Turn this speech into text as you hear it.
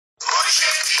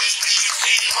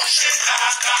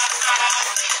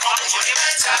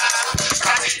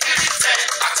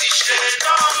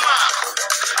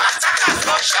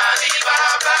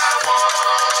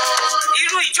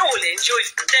Irú ìjọ wo lẹ ń jó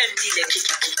lẹ́ẹ̀mí ilẹ̀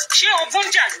kìkìkì? Ṣé ogun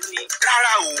jà ló ni?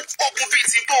 Rárá o, ogun bíi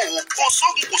ti bò ó, kò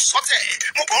sógun kò sọ́tẹ̀.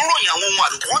 Mo kàn ń ròyìn àwọn ohun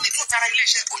àlùmọ́ọ́nì tó tara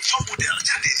iléeṣẹ́ Ọ̀yọ́ model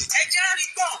jáde. Ẹ jẹ́ rí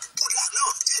gbọ́n. Kódà náà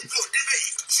jẹ́ ìgbé òdebẹ̀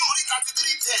yìí. Ṣé orí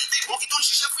 3310 ní ìgbógi tó ń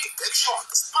ṣiṣẹ́ fún infection,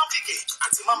 spam leakage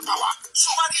àti manpower? Ṣé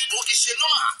o bá rí ìgbógi ṣe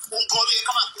nọ́mà? Òǹkọ́ ló yẹ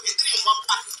ká máa pè ní 3-in-1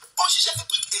 pack. Ó ń ṣiṣẹ́ fún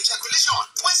quick ejaculation,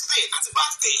 waist pain àti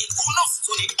back pain. Òun náà sì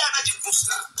tún ní energy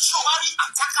booster. Ṣé o wá rí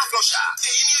attacker flusher?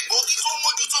 Èyí ni ìgbógi tó ń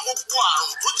mójútó gbogbo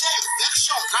àrùn tó jẹ́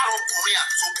infection lára ọkùnrin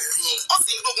àti obìnrin. Ó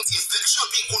sì ń gbógun ti infection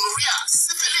bíi gonorrhea,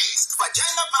 syphilis,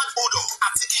 vaginal bad odor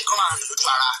àti kí nǹkan máa rìn lójú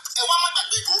ara. Ẹ wá má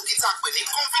gbàgbé ìgbógi tá a pè ní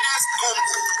confidence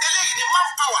combo. Eléyìí ni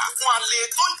manpower fún alẹ́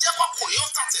tó ń jẹ́ kọkùnrin ó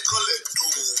tàtẹ̀ kan lẹ̀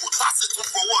dòwò láti tún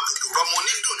fọwọ́ lòdò rọmọ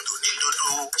ní dòdò ní dodo.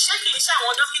 Ṣé kìí ṣe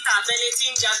àwọn dókítà abẹ́lé tí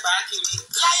ń jagbà kiri?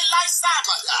 Láíláí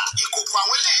sáàbàdà, ìkòkò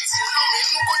àwọn eléyìí ti ná mi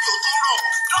nínú kójò tó rọ̀.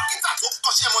 Dókítà tó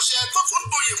kọ́ṣẹ́mọṣẹ́ tó tún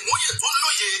lóye móye tó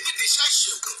lóye nídìí iṣẹ́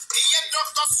ìṣègùn. Ìyẹn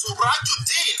Dr.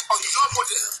 Surajudeen Ọ̀yọ́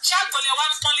model. Ṣé àgbọ̀lẹ̀ wa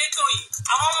ń pọ́n létò yìí?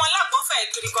 Àwọn ọmọ alágbófẹ́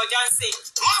kiri kọjá ń sè.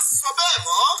 Má sọ bẹ́ẹ̀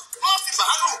mọ́, wọ́n fi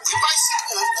bàálù gbé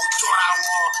báísíkò kò jọra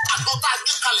wọn. Àgbọ̀ tá a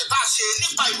gbé kalẹ̀ tá a ṣe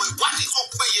nípa ìmọ̀ ìwádìí tó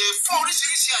péye fún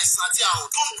oríṣiríṣi àìsàn àti àrùn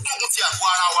tó ń gbógun ti àgọ́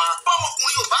ara wa.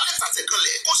 Bọ́mọkùnrin ò bá lè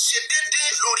tàtẹ̀kọlẹ̀ kó ṣe déédéé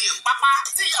lórí pápá.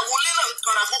 Tíyàwó ilé náà ń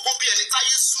kanra gbogbo bí ẹni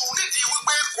táyé sú nídìí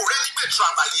wípé kò rẹ́ni gbé tu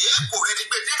àbàyè, kò rẹ́ni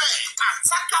gbé débẹ̀.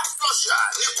 Attacker flusher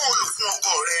ní kó o lò fún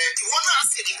ọkọ rẹ̀. Ìwọ náà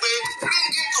sì rí pé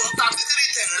ríngì tó ń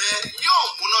 3310 rẹ yóò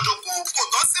múnádóko. Kò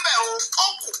tán síbẹ̀ o, ó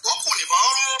kù nìbọn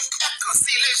rún. Ẹ kàn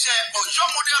sí iléeṣẹ́ Ọ̀yọ́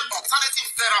model alternative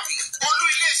therapy. Olú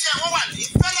iléeṣẹ́ wọn wà ní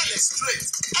Fẹ́lẹ́lẹ̀ street,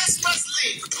 Express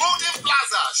Lane, Golden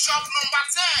Plaza, shop number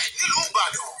 10 nílùú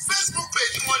Ìbàdàn. Facebook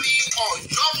page wọn ní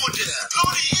Ọ̀yọ́ model.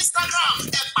 Lórí Instagram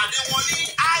ẹ pàdé wọn ní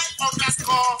I_am_Ọ̀yọ́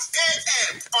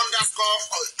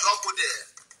model.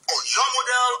 Ọ̀yọ́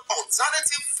model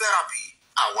alternative therapy.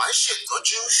 Àwa ń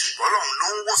ṣètọ́jú ṣùgbọ́n Ọlọ́run ló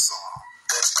ń wòsàn.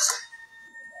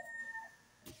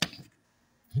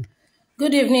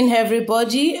 Good evening,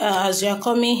 everybody. As you are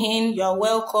coming in, you are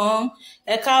welcome.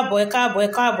 Ẹ káàbọ̀, ẹ káàbọ̀, ẹ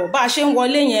káàbọ̀. Bá a ṣe ń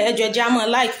wọlé yẹn, ẹ jọ̀ọ́ ẹ jẹ́ á máa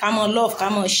like, ká máa love, ká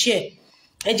máa share.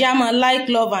 Ẹ jẹ́ á máa like,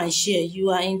 love and share.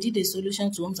 You are indeed a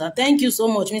solution to homes. And thank you so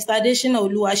much, Mr. Adesina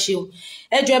Oluwaseun.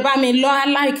 Ẹ jọ̀ọ́ ẹ bá mi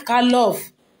like, ká love.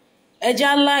 Ẹ jẹ́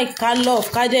á like, ká love,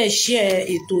 ká dẹ̀ share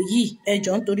ètò yìí. Ẹ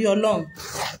jọ̀ọ́ nítorí Ọlọ́run.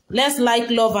 Let's like,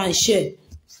 love and share.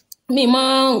 Mi mọ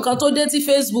nǹkan tó dé tí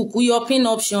Facebook yọ pin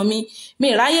option mi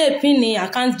ráyè pin ní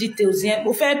account details yẹn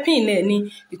mo fẹ́ pin ẹ̀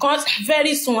ni because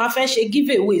very soon a fẹ́ ṣe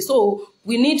giveaway so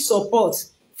we need support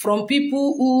from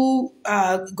people who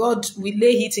God will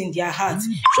lay it in their heart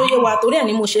so yẹ wà torí ẹ̀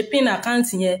ni mo ṣe pin account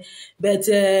yẹn but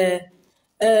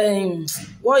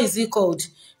what is it called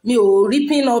mi ò rí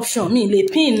pin option mi lè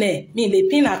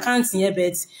pin account yẹn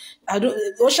but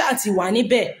ó ṣáà ti wà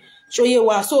níbẹ̀ ṣóyè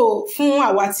wa so fún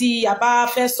àwa tí a bá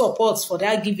fẹ́ support for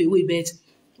that giveaway bet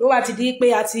ló wá ti di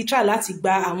pé a ti try láti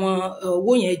gba àwọn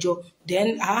owó yẹn jọ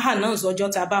then àhà náà sọjọ́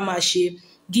tá a bá máa ṣe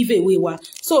giveaway wa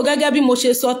so gẹ́gẹ́ bí mo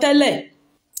ṣe sọ tẹ́lẹ̀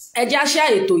ẹ jẹ́ á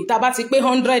share ètò yìí tá bá ti pé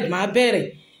 100 máa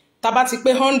bẹ̀rẹ̀ tá bá ti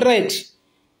pé 100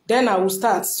 then I will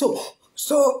start so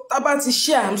tá bá ti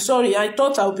share I'm sorry I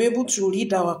thought I would be able to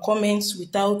read our comments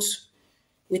without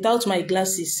my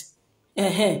glasses.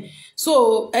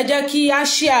 So ẹ jẹ́ kí a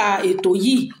share ètò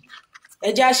yìí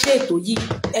ẹ jẹ́ á share ètò yìí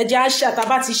ẹ jẹ́ á share tá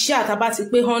bá ti share tá bá ti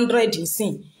pé 100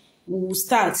 nsìn we will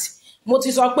start mo ti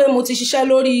sọ pé mo ti ṣiṣẹ́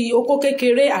lórí oko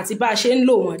kékeré àti bá a ṣe ń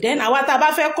lò wọ́n then àwa tá bá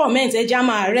fẹ́ comment ẹ jẹ́ á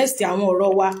máa arrest àwọn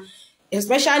ọ̀rọ̀ wa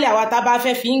especially àwa tá bá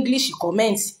fẹ́ fi English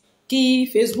comment kí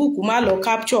Facebook má lọ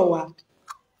capture wa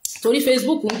torí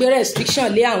Facebook ń gbé restriction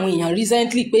lé àwọn èèyàn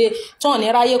recently pé tọ́n ní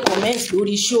ráyè comment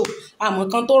lórí show àmọ́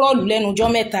kan tó rọ̀lù lẹ́nu ọjọ́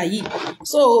mẹ́ta yìí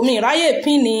so mi ráyè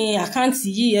pin ní àkáǹtì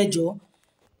yìí ẹjọ́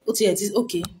ó ti ẹ̀ ti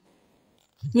okay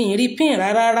mi rí pin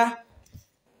rárá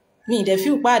mi dẹ̀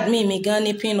feel bad mi gan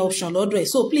ní pin option lọ́dọ̀ ẹ̀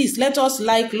so please let us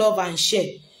like love and share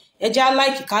ẹ jẹ́ á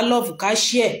like ká love ká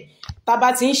share tá bá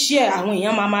ti ń share àwọn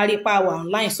èèyàn máa rí pa wà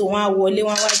online so wọ́n á wọlé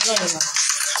wọ́n wá join wa.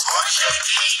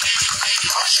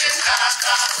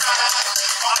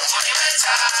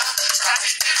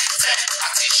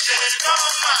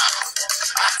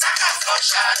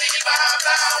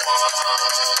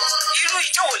 Irú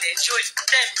ìjọ wo lẹ ń jó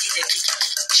lẹ́ẹ̀mí ilẹ̀ kìkìkì?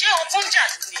 Ṣé ogun jà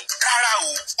ló ni? Rárá o,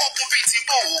 ogun bíi ti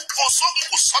bò ó, kò sógun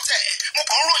kò sọ́tẹ̀. Mo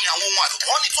kàn ń ròyìn àwọn ohun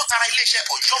àlùmọ́ọ́nì tó tara iléeṣẹ́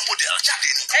Ọ̀yọ́ model jáde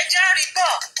ni. Ẹ jẹ́ rí gbọ́.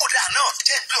 Kódà náà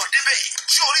jẹ́ ìgbé òdebẹ̀.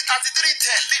 Ṣé orí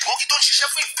 3310 ní ìgbógi tó ń ṣiṣẹ́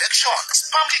fún infection,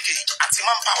 spam leakage àti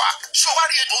manpower? Ṣé o wá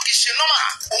rí egbògi ṣe nọ́mà?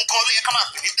 Òǹkọ́ ló yẹ ká máa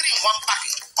pè ní 3-in-1 pack.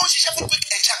 Ó ń ṣiṣẹ́ fún quick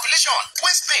ejaculation. inflammation,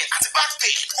 waist pain àti back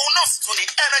pain. Òun náà sì tún ní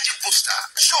energy booster.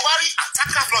 Ṣòwárí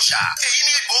attacker flusher. Èyí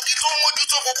ni egbòogi tó ń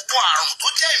mójútó gbogbo àrùn tó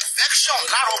jẹ́ infection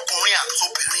lára ọkùnrin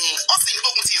àtobìnrin. Ó sì ń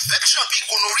gbógun ti infection bíi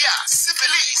gonorrhea,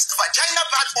 syphilis, vaginal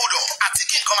bad odor àti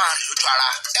kí nǹkan máa rìn lójú ara.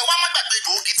 Ẹ wá má gbàgbé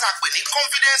egbòogi tá a pè ní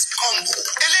confidence combo.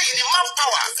 Eléyìí ni máa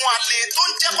power fún alẹ́ tó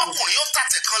ń jẹ́ kọkùnrin ó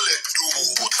tàtẹ̀ kan lẹ̀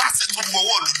dòwò láti tún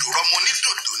fọwọ́ lùdò rọmọ ní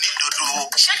dòdò ní dodo.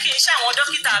 Ṣé kìí ṣe àwọn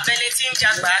dókítà abẹ́lé tí ń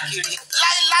jagbà kiri?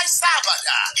 Láíláí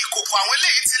sáàbàdà, ìkòkò àwọn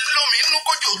eléyìí ti lómi inú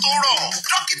kójò tó rọ̀.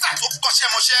 Dókítà tó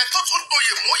kọ́ṣẹ́mọṣẹ́ tó tún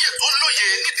lóye mọ́yè tó lóye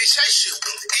nídìí iṣẹ́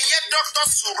ìṣègùn. Ìyẹn Dr.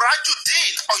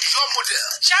 Surajudeen Ọ̀yọ́ model.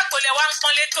 Ṣàgbọ́lẹ̀ wa ń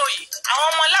pọ́n létò yìí. Àwọn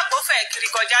ọmọ alágbófẹ́ kiri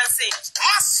kọjá ń sìn.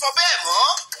 Má sọ bẹ́ẹ̀ mọ́,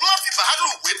 má fi bàálù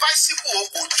wé báísíkù o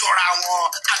kò jọra wọn.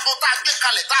 Àgbo tá a gbé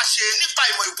kalẹ̀ tá a ṣe nípa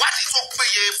ìmọ̀ ìwádìí tó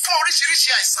péye fún oríṣiríṣi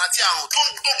àìsàn àti àrùn tó ń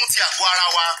gbógun ti àgọ́ ara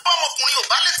wa. Bọ́mọkùnrin ò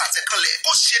bá lè tàtẹ̀ kanlẹ̀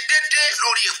kó ṣe déédéé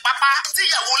lórí pápá.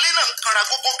 Tíyàwó ilé náà ń kanra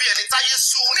gógó bí ẹni táyé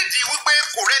sú nídìí wípé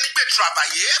kò rẹ́ni gbé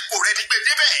tùràbàyé kò rẹ́ni gbé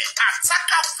débẹ̀.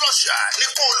 Attacker flusher ní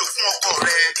kó o lò fún ọkọ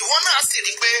rẹ. Ìwọ náà sì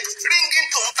rí i pé ringing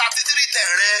tone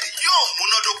 3310 rẹ yóò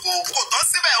múnádóko. Kò tán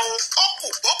síbẹ̀ o, ó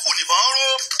kù nìbọn ró.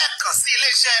 Ẹ kàn sí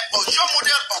iléeṣẹ́ Ọ̀yọ́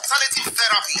model alternative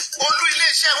therapy. Olú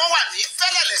iléeṣẹ́ wọn wà ní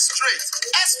Fẹ́lẹ́lẹ̀ street,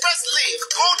 Express Link,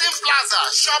 Golden Plaza,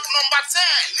 shop number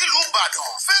 10 nílùú Ìbàdàn.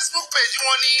 Facebook page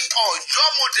wọn ní Ọ̀yọ́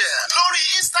model. Lórí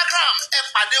Instagram ẹ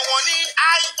pàdé wọn ní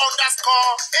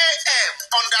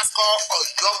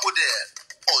I_am_Ọ̀yọ́ model.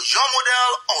 Ọ̀yọ́ model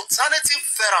alternative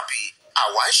therapy.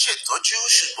 Àwa ń ṣètọ́jú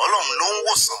ṣùgbọ́n lòun ló ń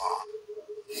wòsàn.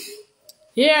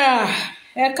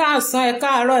 Ẹ káàsán, ẹ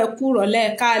káàárọ̀, ẹ kú ìrọ̀lẹ́,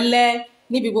 ẹ káalẹ́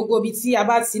níbi gbogbo ibi tí a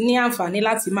bá ti ní àǹfààní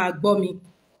láti máa gbọ́ mi.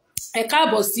 Ẹ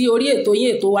káàbọ̀ sí orí ètò yín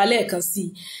ètò wa lẹ́ẹ̀kan sí.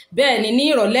 Bẹ́ẹ̀ ni ní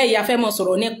ìrọ̀lẹ́ yìí a fẹ́ mọ̀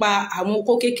sọ̀rọ̀ nípa àwọn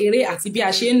oko kékeré àti bí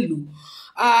a ṣe ń lò.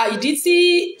 Ìdí tí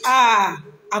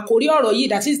àkórí ọ̀rọ̀ yìí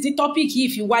that is the topic yìí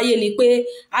fi wáyé ni pé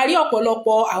a rí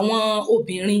ọ̀pọ̀lọpọ̀ àwọn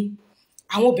obìnrin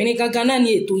gangan náà ni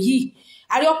ètò yìí.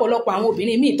 A rí ọ̀pọ̀lọpọ̀ àwọn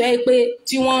obìnrin míì tó yẹ pé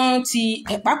tí wọ́n ti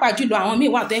pàápàá jùlọ àwọn míì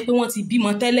wà tó yẹ pé wọ́n ti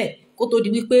bímọ tẹ́lẹ̀ kó tó di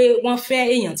wípé wọ́n fẹ́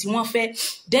èèyàn tí wọ́n fẹ́.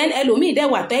 Then ẹlòmíì dẹ̀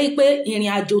wà tó yẹ pé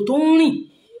ìrìn àjò tó ń rìn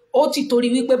ó ti torí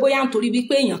wípé bóyá ń torí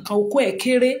wípé èèyàn kan okó ẹ̀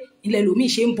kéré ilẹ̀ lòmíì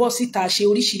ṣe ń bọ́ síta ṣe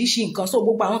oríṣiríṣi nǹkan. So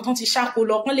gbogbo àwọn tán ti ṣáko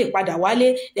lọ kán lè padà wálé.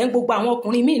 Then gbogbo àwọn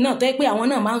ọkùnrin míì náà tó yẹ pé àwọn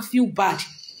náà máa ń feel bad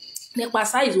nípa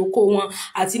size oko wọn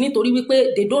àti nítorí wípé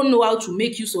they don't know how to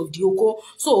make use of the oko.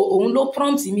 So òun ló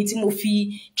prompt mi tí mo fi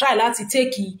try láti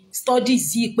take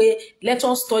studies yìí pé let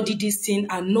us study this thing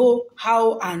and know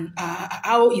how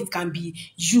it can be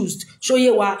used.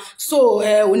 Ṣóyé wa. So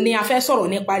òun ni a fẹ́ sọ̀rọ̀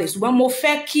nípa rẹ̀ ṣùgbọ́n mo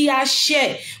fẹ́ kí a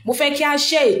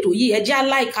share ètò yìí. Ẹ jẹ́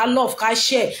like ká love ká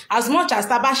share as much as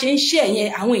tá bá ṣe ń share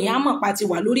yẹn àwọn èèyàn mọ̀ pa ti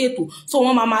wà lórí ètò so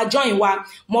wọ́n máa join wa.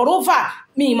 Moreover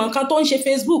mi ìmọ̀ nǹkan tó ń ṣe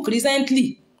Facebook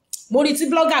recently mo rí tí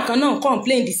blogger kan náà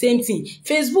complain the same thing.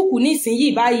 Facebook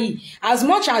nísìnyí báyìí as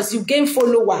much as you gain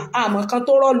follower àmọ́ kan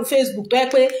tó rọ́ọ̀lù Facebook tó yẹ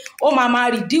pé ó máa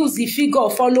reduce the figure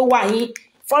follower yín.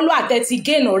 Follower tẹ́ ti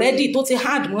gain already tó ti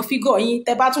hard mọ́ figure yín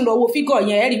tẹ́ bá tún lọ wo figure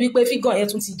yẹn ẹ rí wípé figure yẹn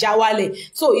tún ti já wálẹ̀.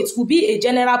 So it could be a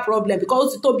general problem because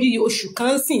ó ti tó bí oṣù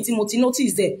kan sìn tí mo ti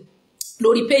notice there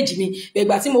lórí page mi.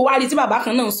 Bẹ̀gbà tí mo wá rí tí bàbá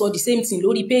kan náà sọ the same thing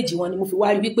lórí page wọn ni mo fi wá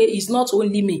rí wípé it's not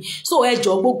only me. So ẹ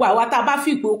jọ̀ọ́ gbogbo àwa tá bá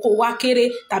fi pé oko wa kéré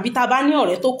tàbí tá bá ní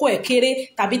ọ̀rẹ́ tó kó ẹ̀ kéré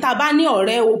tàbí tá bá ní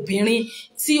ọ̀rẹ́ obìnrin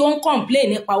tí ó ń complain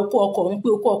nípa oko ọkọ òun pé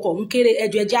oko ọkọ òun kéré ẹ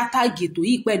jọ̀ọ́ ẹ jẹ́ tag ètò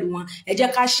yìí pẹ̀lú wọn. Ẹ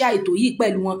jẹ́ ká share ètò yìí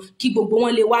pẹ̀lú wọn kí gbogbo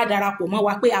wọn lè wá darapọ̀ mọ́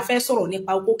wa pé a fẹ́ sọ̀rọ̀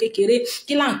nípa oko kékeré.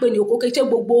 Kí là ń pè ní oko kékeré?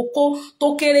 Gbogbo oko tó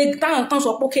kéré tán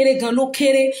sọ pé kéré gan ló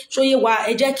kéré. Ṣóyé wa.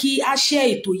 Ẹ jẹ́ kí a share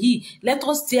ètò yìí.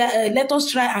 Let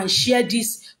us try and share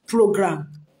this program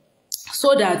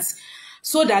so that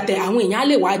àwọn èèyàn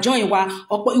lè wá join wa.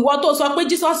 Ọ̀pọ̀ ìwọ tó sọ pé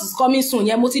Jesus is coming soon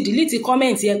yẹn mo ti delete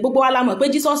comment yẹn. Gbogbo wa la mọ̀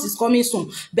pé Jesus is coming soon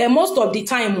but most of the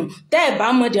time tẹ́ ẹ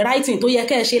bá mọ̀ the right thing tó yẹ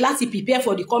kẹ́ ẹ ṣe láti prepare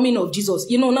for the coming of Jesus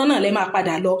inú náà lẹ máa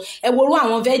padà lọ. Ẹ worú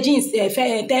àwọn virgins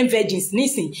 10 virgins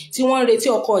nísìn tí wọ́n ń retí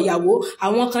ọkọ ìyàwó.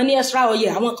 Àwọn kan ní extra oil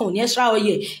àwọn kan ò ní extra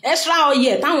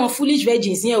oil táwọn foolish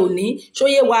virgins yẹn ò ní.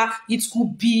 Ṣóyé wa. It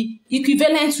could be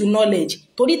equivalent to knowledge.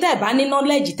 Torí tẹ́ ẹ bá ní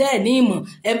knowledge tẹ́ ẹ ní ìmọ̀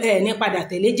ẹ ní padà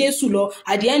tẹ̀lé Jésù lọ.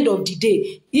 At the end of the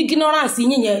day ignorance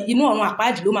yín yẹn inú ọ̀run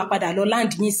àpáàdì ló máa padà lọ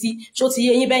land yín sí. Ṣó ti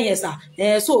yé yín bẹ́ẹ̀ yẹn sà.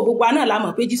 So gbogbo àná la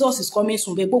mọ̀ pé Jesus is coming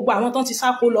soon bẹ́ẹ̀ gbogbo àwọn tán ti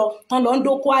sáko lọ tán lọ ń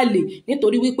dókó àlè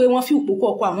nítorí wípé wọ́n fi òpópó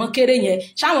ọkọ àwọn kéré yẹn.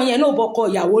 Ṣáwọn yẹn náà bọkọ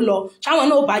ìyàwó lọ ṣáwọn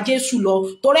náà bá Jésù lọ.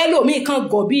 Torí ẹlòmíì kan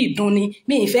gọ̀ bí ìdun ni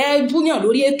mi ì fẹ́ búyàn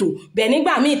lórí ètò bẹ́ẹ̀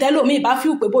nígbà míì tẹ́lòmíì bá fi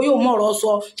òpè bóyá òun ọ̀rọ̀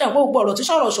sọ ṣàǹkó gbogbo ọ̀rọ̀ tí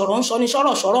sọ̀rọ̀ ń sọ ni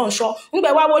sọ̀rọ̀ ń sọ.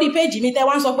 Ńgbẹ́ wá wórí péjì mi tẹ́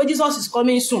wá ń sọ pé Jesus is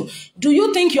coming soon. Do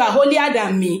you think you are holier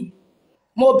than me?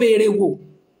 Mo béèrè wò.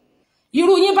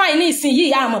 Irú yín báyìí ní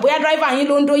ìsinyìí àmọ́ bóyá driver yín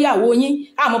ló ń dóyàwó yín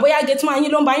àmọ́ bóyá gateman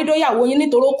yín ló ń bá yín dóyàwó yín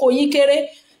nítorí oko yín kéré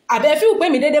àbẹ fíù pé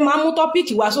mi dédé máa ń mú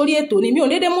tọ́pìkì wá sórí ètò ni mi ò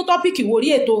dédé mú tọ́pìkì wórí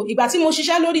ètò. Ìgbà tí mo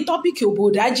ṣiṣẹ́ lórí tọ́pìkì òbò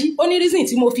ìdájí ó ní reason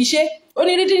tí mo fi ṣe, ó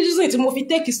ní reason tí mo fi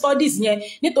take studies yẹn,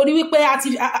 nítorí wípé a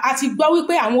ti gbọ́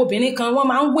wípé àwọn obìnrin kan wọ́n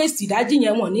máa ń waste ìdájí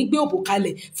yẹn, wọ́n ní gbé òbò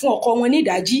kalẹ̀ fún ọkọ wọn ní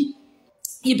ìdájí.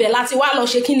 Ibẹ̀ láti wá lọ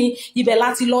ṣe kíni, ibẹ̀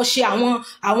láti lọ ṣe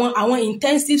àwọn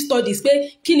intensive studies pé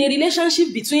kíni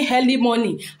relationship between early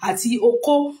morning àti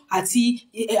okó àti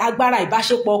agbára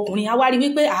ìbáṣepọ̀ ọkùnrin. A wá rí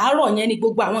wípé àárọ̀ yẹn ni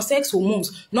gbogbo àwọn sex hormones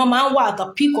náà máa ń wà at the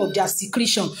peak of their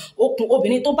secretion.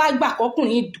 Obìnrin tó bá gbà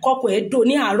kọ́kọ́ ẹ̀ dò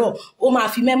ní àárọ̀, ó máa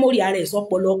fi memory ara ẹ̀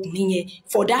sọ́pọlọ ọkùnrin yẹn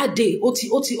for that day.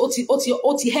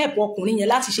 Ó ti help ọkùnrin yẹn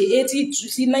láti ṣe 80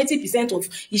 sí 90% of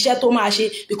iṣẹ́ tó máa ṣe,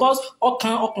 because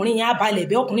ọkàn ọkùnrin yẹn á balẹ̀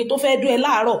bẹ́ẹ̀. Ọkùnrin tó fẹ́ dún ẹ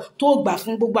láàárọ̀ tó gbà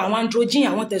fún gbogbo àwọn androgen,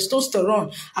 àwọn testosterone,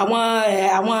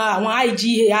 àwọn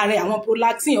IGA rẹ̀, àwọn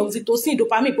prolactin, oxytocin,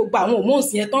 dopamine, gbogbo àwọn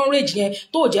hormones yẹn tó ń rage yẹn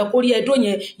tó jẹ́ kó rí ẹdó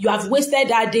yẹn, you have wasted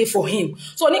that day for him.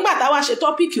 So nígbà táwa ṣe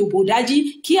tọ́pìkì òbò ìdájí,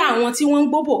 kí àwọn tí wọ́n ń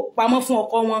gbóbò pamọ́ fún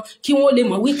ọkọ wọn kí wọ́n lè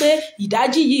mọ̀ wípé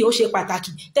ìdájí yìí ó ṣe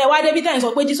pàtàkì. Tẹ́ wá débi tẹ́ ń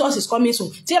sọ pé Jesus is coming soon.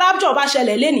 Tí rapture bá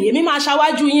ṣẹlẹ̀ lénìí, èmi máa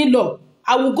ṣáwájú yín lọ.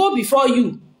 I will go before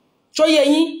you. Ṣóyé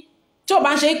yín? Tí ó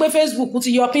bá ń ṣe pé Facebook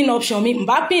ti yọ pin option mi,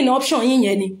 mbá pin option yín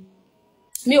yẹn ni.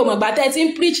 Mi ò mọ̀ gbà tẹ́ tí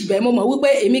ń preach bẹ́ẹ̀, mo mọ̀ wípé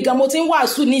èmi gan mo ti ń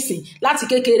wàásù nísìn láti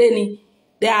kékeré ni.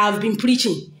 They have been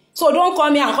preaching. So don't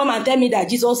come here and come and tell me that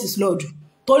Jesus is Lord.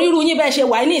 Torí irú yín bẹ́ẹ̀ ṣe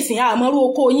wà nísìn, àmọ́rú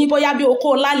oko yín bóyá bí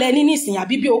oko lálẹ́ ní nísìn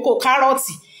àbí bí oko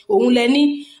kárọ̀tì òun lẹ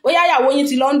ní. Bóyá ìyàwó yín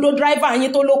ti lọ ń dó driver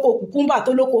yín tó lóko kùkúmbà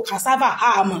tó lóko cassava,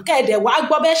 àmọ́ kẹ́ẹ̀dẹ̀ wá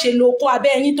gbọ́ bẹ́ẹ̀ ṣe lo oko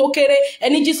abẹ́ yín tó kéré,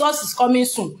 ẹni Jesus is coming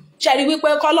soon. Ṣé rí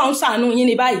wípé kọ́lọ́run ṣàánú yín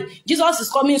ní báyìí, Jesus is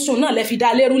coming soon náà lẹ fi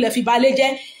dá lérú, lẹ fi balẹ̀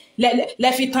jẹ́,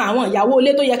 lẹ fi tan àwọn ìyàwó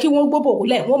ilé tó yẹ kí wọ́n gbóbò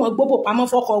lẹ̀, wọ́n mọ̀ gbóbò pamọ́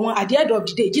fọ́kọ wọn. At the end of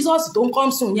the day, Jesus tó ń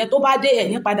come soon yẹn tó bá dé ẹ̀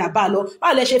ní padà bá lọ.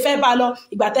 Báwo lẹ ṣe fẹ́ bá lọ?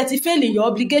 Ìgbà tẹ́ ti fail in your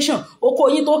obligation, oko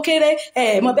yín tó kéré,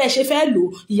 mọ̀ bẹ́ẹ̀ ṣe fẹ́ lò.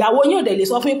 Ìyàwó yín ò dẹ̀ lè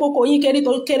sọ fún yín pé oko yín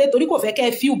kéré torí kò fẹ́ kẹ́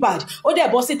ẹ feel bad. Ó dẹ̀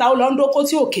bọ́ síta ó lọ ń dóko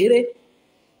tí ò kéré.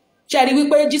 Ṣé rí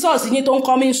wípé Jesus yín tó ń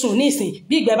coming soon nísìn,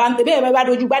 bí ìgbẹ́ bá ń tẹ́bẹ́ bá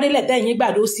dojú gbádélẹ̀ tẹ́yìn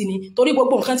gbàdó sí ni, torí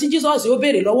gbogbo nǹkan tí Jesus yóò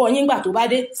béèrè lọ́wọ́ yín gbà tó bá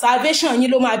dé, salvation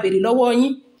yín ló máa béèrè lọ́wọ́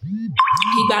yín,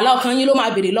 ìgbàlà ọkàn yín ló máa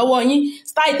béèrè lọ́wọ́ yín,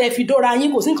 style tẹ́ fi dóra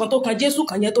yín kò sí nǹkan tó kan Jésù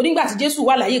kan yẹn, torí nígbà tí Jésù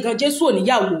wà láyé gan, Jésù ò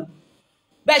níyàwó.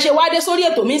 Bẹ́ẹ̀ ṣe wá dé sórí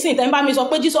ètò mi sìn tẹ́ ń bá mi sọ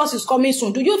pé Jesus is coming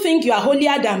soon, do you think you are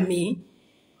holier than me?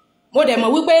 Mo dẹ̀ mọ̀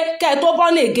wípé kẹ́ ẹ tó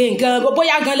born again gan,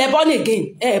 bóyá gan lẹ born again,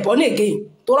 born again.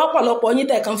 Tó rọ́pọ̀lọpọ̀ yín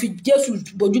tẹ́ kan fi Jésù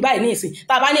bojú báyìí nísìn.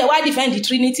 Tàbá ní ẹ wá defend the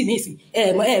Trinity nísìn,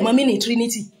 mọ̀ meaning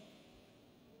Trinity.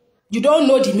 You don't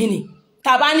know the meaning.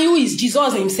 Tàbá ní who is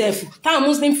Jesus himself. Táwọn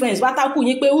Muslim friends bá tákù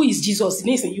yín pé who is Jesus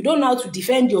nísìn, you don't know how to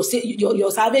defend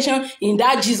your salvation in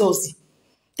that Jesus.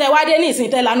 Tẹ́ wá dé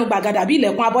nísìn tẹ́ lanu gbàgàdà bí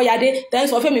ilẹ̀kùn abọ́yadé, tẹ́ ń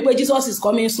sọ fún mi pé Jesus is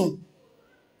coming soon.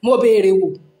 Mo béèrè wò.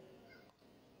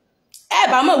 Ẹ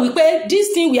bá mọ̀ wípé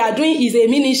this thing we are doing is a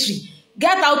ministry.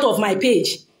 Get out of my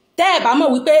page. Tẹ́ ẹ bá mọ̀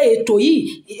wípé ètò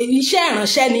yìí iṣẹ́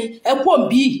ìránṣẹ́ ni, ẹ kú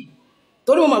òǹbí.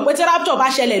 Torí mo mọ̀ pé tí rapture bá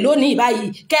ṣẹlẹ̀ lónìí báyìí,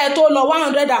 kẹ́ ẹ tó lọ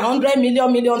 100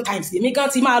 million times, èmi gan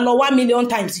ti máa lọ 1 million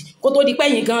times kó tó di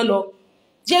pẹ́yìn gan lọ.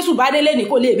 Jésù bá délé ní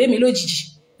kò lè bẹ́ mi lójijì,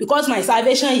 because my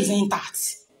salvation is intact.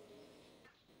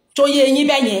 Tó yé yín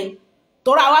bẹ́ẹ̀ yẹn.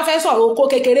 Torí àwa fẹ́ sọ̀rọ̀ oko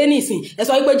kékeré nísìn, ẹ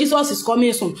sọ wípé Jesus is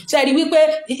coming soon. Ṣé rí wípé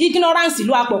ignorance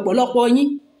ló apọ̀pọ̀lọpọ̀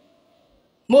yín.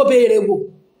 Mo béèrè wò.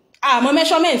 Àmọ́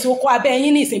measurement oko abẹ́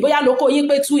yín nísìn, bóyá lóko yín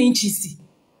pé 2 inches.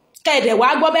 Kẹ́ẹ̀dẹ̀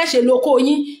wá gbọ́ bẹ́ẹ̀ ṣe lóko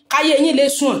yín, káyé yín lè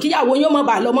sùn, kíyàwó yín ó mọ̀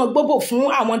bà lọ́mọ gbóbò fún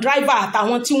àwọn driver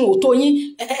àtàwọn tí wọn ò tó yín,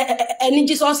 ẹni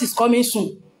Jesus is coming soon.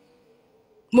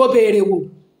 Mo béèrè wò.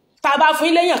 Tá bá fún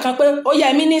ilé yàn kan pé ó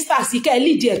yẹ minister sí kẹ́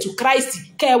lead ẹ̀ to Christ,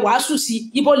 kẹ́ wàásù sí,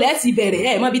 ibo lẹ ti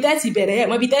bẹ̀rẹ̀, mọ̀ bí tẹ́ ti bẹ̀rẹ̀,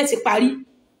 mọ̀ bí tẹ́ ti parí.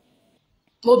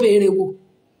 Mo béèrè wò.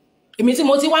 Èmi tí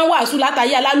mo ti wá ń wàásù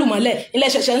látayé alálùmọ́lẹ̀, ilẹ̀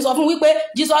ṣẹ̀ṣẹ̀ ń sọ fún wípé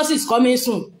Jesus is coming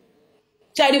soon.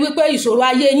 Ṣé rí wípé ìṣòro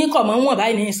ayé yín kò mọ́ wọn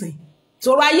báyìí nísìn.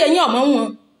 Ìṣòro ayé yín ọmọ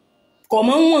wọn kò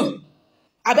mọ́ wọn.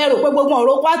 Abẹ́rò pé gbogbo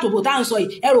ọ̀rọ̀ kó àtòbò tá ń sọ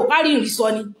yìí, ẹrù parí ìrìn sọ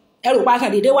ni, ẹrù pa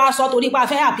kan dédé wá sọ torí pa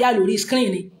fẹ́ àpíà lórí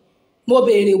screen ni. Mo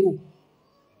béèrè wò.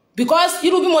 Because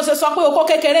irú bí mo ṣe sọ pé oko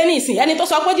kékeré nísìn, ẹni tó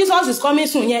sọ pé Jesus is coming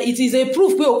soon yẹn, it is a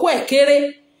proof pé oko ẹ̀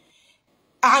kéré.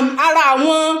 Ara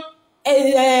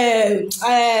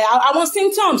àwọn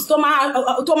symptoms tó máa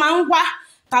ń wá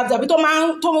tàbí tó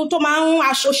máa ń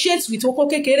associate with oko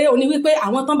kékeré, ó ní wípé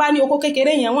àwọn tán bá ní oko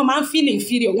kékeré yẹn wọ́n máa ń feel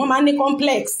inferior, wọ́n máa ń ní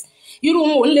complex. Irú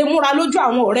wọn ò lè múra lójú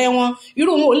àwọn ọ̀rẹ́ wọn,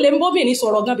 irú wọn ò lè bóbìnrin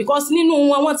sọ̀rọ̀ gan, because nínú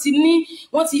wọn wọ́n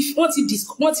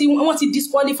ti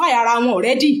disqualify ara wọn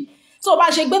already. So bá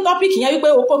ṣe gbé topic yẹn wípé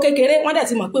oko kékeré, wọ́n dẹ̀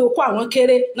ti mọ̀ pé oko àwọn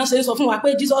kéré, náà ṣe ń sọ fún wa pé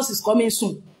Jesus is coming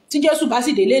soon. Tí Jésù bá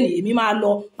sì délé ní èmi máa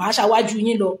lọ, màá ṣáwájú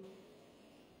yín lọ.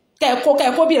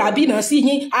 Kẹ́ẹ̀kọ́ bìràbìnà sí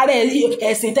yín, ara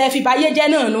ẹ̀sìn tẹ́ fi báyé jẹ́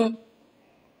náà nu.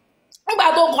 nígbà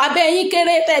tó kọ abẹ́ yín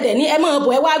kéré tẹ̀dẹ̀ ní ẹ mọ̀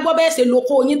bọ̀ ẹ wá gbọ́ bẹ́ẹ̀ ṣe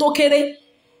lóko yín tó kéré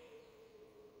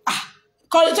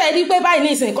kọ́lọ́tọ́ ẹ rí pé báyìí ní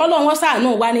ìsìn kọ́lọ́wọ́n ṣàánú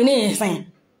wa ní ìsìn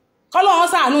kọ́lọ́wọ́n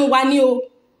ṣàánú wa ní o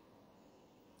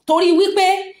torí wípé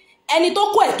ẹni tó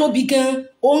kó ẹ̀ tóbi gan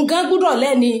òun gan gbúdọ̀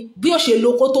lẹ́ni bí ó ṣe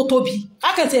lóko tó tóbi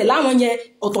kákẹ́tì ẹ̀ láwọn yẹn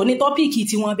ọ̀tọ̀ ní tọ́píìkì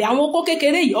tiwọn bẹ̀ àwọn okó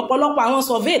kékeré yìí ọ̀pọ̀lọpọ̀ àwọn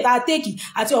survey tá a tèkì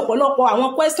àti ọ̀pọ̀lọpọ̀ àwọn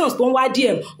questions tó ń wá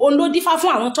DM òun ló dífá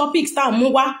fún àwọn topics tá a mú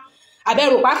wá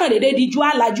àbẹ̀rù pákàndéédé di jú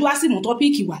àlàjú á sì mú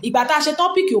tọ́píìkì wá ìgbà tá a ṣe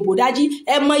tọ́píìkì òbòdájí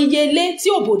ẹ mọ iye ilé tí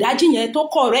òbòdájí yẹn tó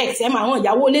correct ẹ mọ àwọn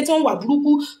ìyàwó ilé tó ń wà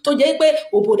burúkú tó jẹ́ pé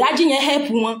òbòdájí yẹn help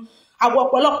wọn àwọn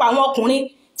ọ̀pọ̀lọpọ̀ àwọn ọkùnrin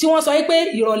tí wọ́n sọ pé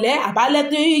ìrọ̀lẹ́ àbálẹ́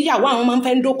tí ìyàwó àwọn máa ń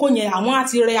fẹ́ ń dókó yẹn àwọn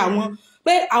àti rẹ àwọn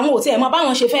pé àwọn ò tiẹ̀ mọ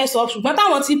báwọn ṣe fẹ́ sọ ṣùgbọ́n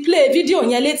táwọn ti play fídíò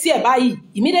yẹn létí ẹ̀ báyìí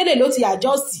immediately ló ti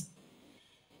adjust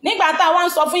nígbà tá a wá ń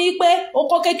sọ fún yín pé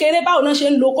okó kékeré báwo náà ṣe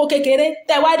ń lo okó kékeré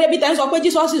tẹ wá débi tẹ ń sọ pé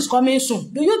Jesus is coming soon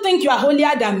do you think you are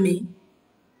holier than me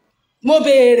mo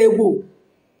béèrè wò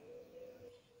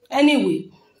anyway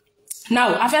now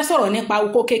a fẹ́ sọ̀rọ̀ nípa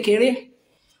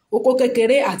okó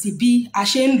kékeré àti bí a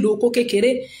ṣe ń lo okó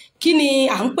kékeré kí ni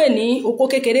à ń pè ní okó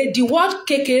kékeré the word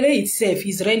kékeré itself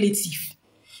is relative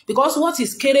because what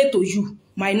is kéré to you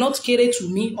might not kéré to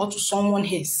me or to someone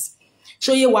else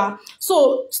ṣóyé wa so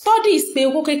studies pé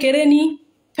okó kékeré ní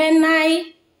penile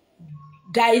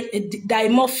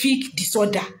dimorphic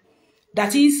disorder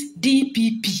that is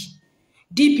DPP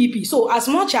so as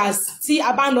much as tí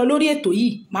a bá ń lọ lórí ètò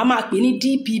yìí màá máa pè ní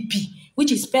DPP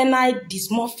which is penile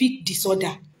dysmorphic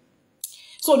disorder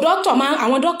so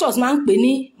àwọn doctors máa ń pè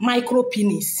ní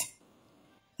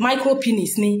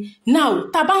micropenis ni now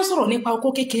tá bá ń sọ̀rọ̀ nípa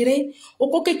okó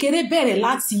kékeré bẹ̀rẹ̀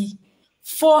láti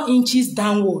 4 inches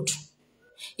downward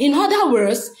in other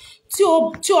words tí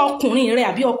ọkùnrin rẹ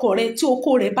àbí ọkọ rẹ tí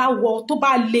okó rẹ bá wọ tó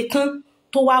bá le kán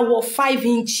tó wá wọ 5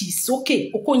 inches sókè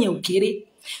okó yẹn ò kéré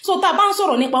so tá bá ń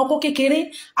sọ̀rọ̀ nípa okó kékeré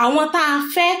àwọn tá a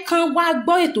fẹ́ kán wá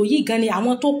gbọ́ ètò yìí gan ni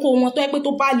àwọn tó kó wọn tó yẹ pé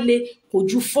tó bá le kò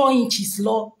ju 4 inches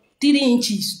lọ 3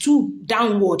 inches 2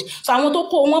 downward so àwọn tó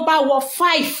kó wọn bá wọ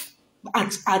 5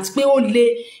 àti pé ó le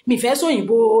mi fẹ́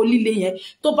sóyìnbó líle yẹn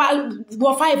tó bá wọ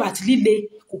 5 àti líle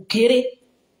kò kéré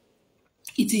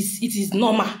it is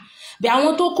normal bẹ́ẹ̀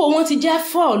àwọn tó kó wọn ti jẹ́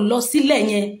 4 lọ sílẹ̀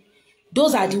yẹn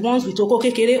those are the ones with okó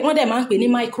kékeré wọ́n dẹ̀ máa ń pè ní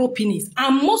micropenis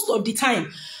and most of the time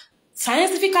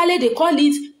scientifically they call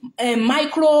it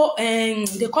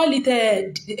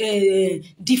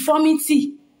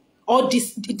deformity or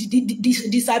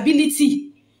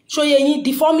disability ṣóyè yín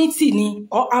deformity ni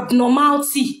or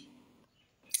abnormality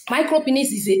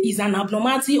micropenis is an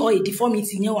abnormality or a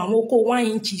deformity yẹn àwọn okó 1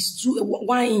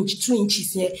 inch 2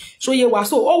 inches yẹn ṣóyè wa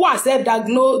so ó wà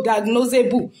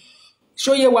self-diagnosable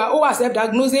ṣóyè wa ó wà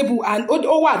self-diagnosable and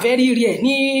ó wà very rare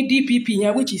ní DPP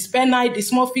yẹn which is penile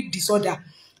dysmorphic disorder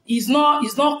is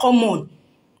not common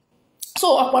so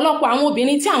ọ̀pọ̀lọpọ̀ àwọn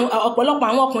obìnrin ọ̀pọ̀lọpọ̀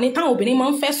àwọn ọkùnrin táwọn obìnrin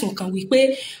máa ń fẹ̀sùn kàn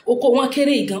wípé okó wọn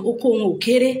kéré gan okó wọn ò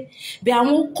kéré bẹ́ẹ̀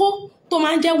àwọn okó tó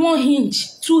máa ń jẹ́ 1 inch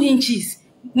 2 inches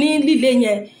ní líle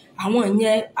yẹn àwọn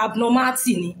yẹn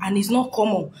abnormality ni and it's not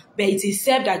common but it is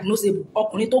self-diagnosable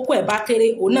ọkùnrin tó kó ẹ̀ bá kéré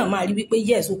òun náà máa rí wípé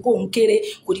yes okó òun kéré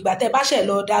kò dìgbà tẹ́ bá ṣe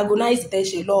lọ diagnose tẹ́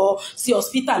ṣe lọ sí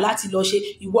hospital láti lọ ṣe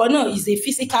ìwọ náà is a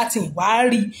physical thing wàá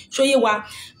rí ṣóyé wa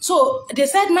so they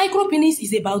said micropenis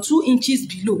is about 2 inches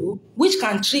below which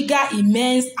can trigger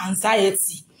immense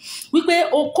anxiety wípé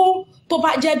okó tó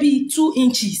bá jẹ́ bí 2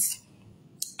 inches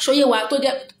ṣóyé wa tó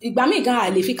jẹ́ ìgbà míì gan a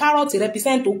lè fi kárọ̀tì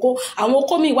represent okó àwọn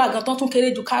okó míì wà gan tán tún kéré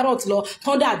ju kárọ̀tì lọ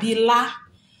tán dàbí lá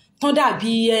tán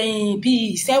dàbí bí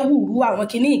ìṣẹ́wùrú àwọn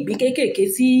kinní ìgbín kéékèèké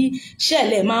tí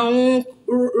ṣẹ̀lẹ̀ máa ń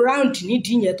round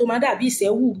nídìí yẹn tó máa dàbí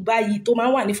ìṣẹ́wùrú báyìí tó máa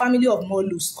ń wà ní family of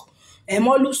mollusk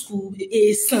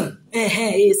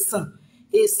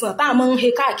èsàn tá a máa ń he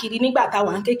káàkiri nígbà tá a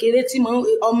wà ń kékeré tí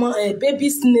ọmọ baby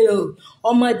snail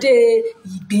ọmọdé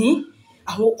ìgbín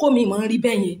àwọn okó mi máa ń rí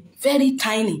bẹ́ẹ̀ yẹn very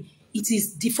tiny it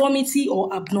is deformity or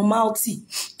abnormality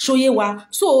ṣóyé wa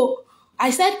so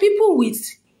I said people with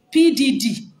PDD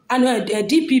and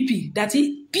DPP that is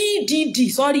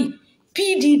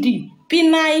PDD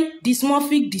penile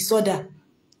dysmorphic disorder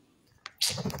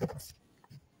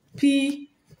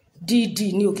PDD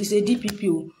ni o kì í ṣe DPP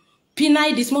o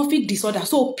penile dysmorphic disorder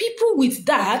so people with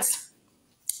that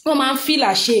wọ́n máa ń feel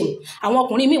ashamed àwọn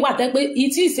ọkùnrin míì wà tẹ́ pé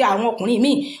ìtì ìṣe àwọn ọkùnrin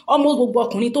míì ọmọ gbogbo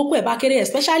ọkùnrin tó kó ẹ̀ bá kéré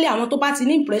especially àwọn tó bá ti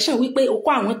ní impression wípé okó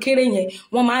àwọn kéré yẹn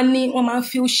wọ́n máa ń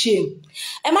feel shame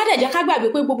ẹ má dẹ̀ jẹ́ ká gbàgbé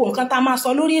pé gbogbo nǹkan tá a máa sọ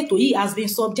lórí ètò yìí has been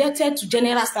subjected to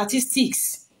general statistics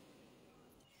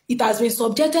it has been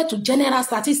subjected to general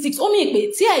statistics ó mì pé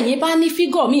tí ẹ̀yin bá ní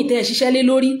figure míì tẹ́ ẹ ṣiṣẹ́ lé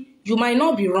lórí you might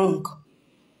not be wrong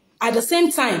at the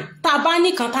same time tá bá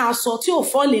ní kan tá sọ tí ó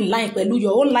fall in line pẹ̀lú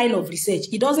your own line of research,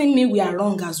 it doesn't mean we are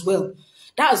wrong as well.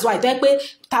 That's why tẹ́ pé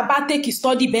tá bá take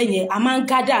study bẹ́ẹ̀ yẹn a máa ń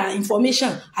gather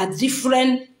information at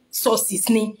different sources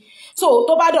ni. So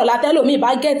tó bá dọ̀la tẹ́lòmíì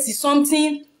bá get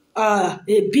something a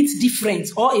bit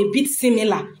different or a bit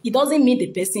similar, it doesn't mean the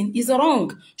person is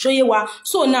wrong. Ṣóyé wa.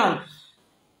 So now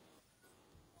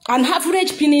an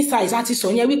average penis size àti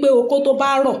sọ yẹn wípé oko tó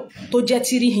bá rọ̀ tó jẹ́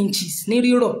 3 inches ní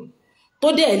rírọ̀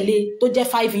tó dẹ̀ le tó jẹ́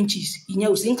 5 inches, ìyẹn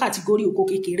ò sí ní category oko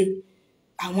kékeré,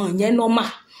 àwọn yẹn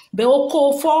normal. But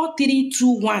oko 4, 3,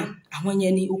 2, 1, àwọn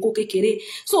yẹn ni oko kékeré.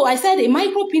 So I said a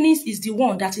micro penis is the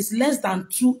one that is less than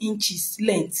 2 inches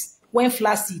length when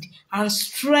flaccid and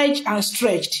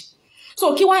stretched.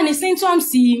 So kí wá ni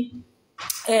symptoms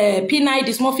penile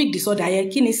dysmorphic disorder yẹn?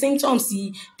 Kí ni symptoms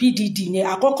PDD yẹn?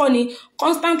 Àkọ́kọ́ ni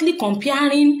constantly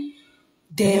comparing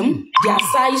them their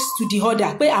size to the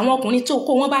other, pé àwọn ọkùnrin tó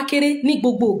kó wọn bá kéré ní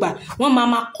gbogbo ìgbà wọ́n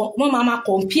máa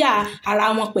compare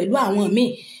ara wọn pẹ̀lú àwọn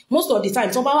míì. Most of the time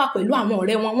tó bá wà pẹ̀lú àwọn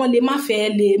ọ̀rẹ́ wọn, wọ́n lè má fẹ́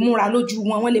lè múra lójú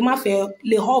wọn, wọ́n lè má fẹ́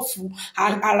lè họ́ọ̀fù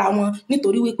ara wọn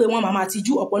nítorí wípé wọ́n máa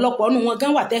tijú. Ọ̀pọ̀lọpọ̀ nínú wọn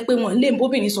gan wà tẹ́ pé wọ́n lè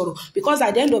bóbìnrin sọ̀rọ̀ because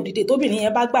at the end of the day tóbìnrin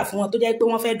yẹn bá gbà fún wọn tó jẹ́ pé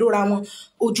wọ́n fẹ́ dóra wọn,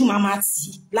 ojú máa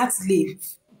tì láti lè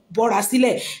bọ́ra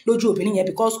sílẹ̀ lójú obìnrin yẹn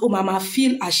because ó máa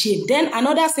feel ashamed. Then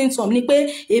another symptom ni pé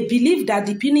a belief that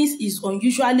the penis is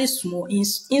unusually small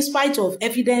in spite of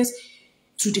evidence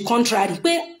to the contrary,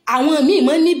 pé àwọn míì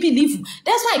máa ní belief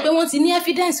that's why pé wọ́n ti ní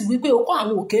evidence wípé okó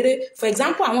àwọn ò kéré. For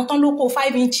example àwọn tán ló kó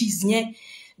 5 inches yẹn,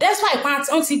 that's why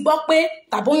wọ́n ti gbọ́ pé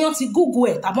tàbóyán ti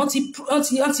google ẹ̀ tàbọ́n ti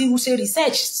ṣe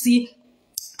research sí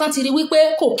tán ti rí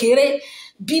wípé kò kéré.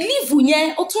 Belief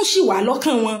yẹn ó tún ṣì wà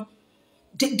lọ́kàn wọn,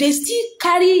 they still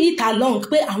carry it along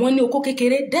pé àwọn ní okó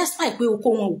kékeré despite pé okó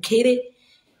wọn ò kéré.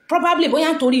 Probably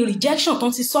bóyá nítorí rejection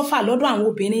tán ti suffer lọ́dọ̀ àwọn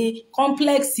obìnrin,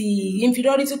 complex,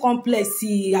 inferiority complex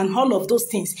and all of those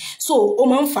things. So ó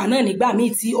máa ń fà náà nígbà míì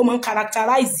tí ó máa ń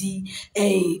characterize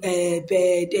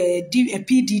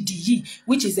PDD yìí,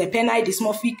 which is a penile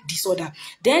dysmorphic disorder.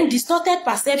 Then distorted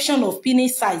perception of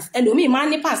penis size. Ẹlòmíì máa ń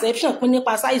ní perception pé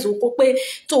nípa size okó pé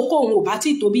tó okó òun ò bá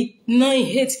tí tóbi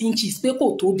 9-8 inches pé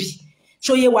kò tóbi.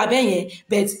 Ṣóyé wa bẹ́ẹ̀ yẹn,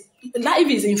 but life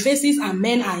is in phases and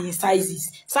men are in sizes.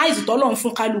 Size tọ́lọ́run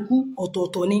fún kálukú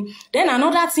ọ̀tọ̀ọ̀tọ̀ ni. Then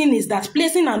another thing is that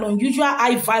placing an unusual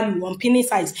high value on penis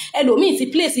size. Ẹlòmíì ti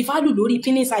place value lórí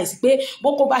penis size pé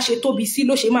bókó bá ṣe tóbi sí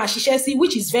ló ṣe máa ṣiṣẹ́ sí,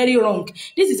 which is very wrong.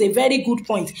 This is a very good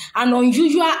point. An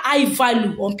unusual high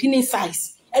value on penis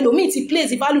size. Ẹlòmíì ti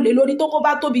place value lé lórí tókó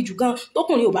bá tóbi jù gan,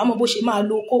 tókùnrin ò bá mọ bó ṣe máa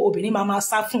lo okó, obìnrin máa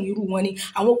sá fún irú wọn ni.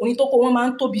 Àwọn ọkùnrin tókó wọn máa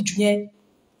ń tóbi jù yẹn.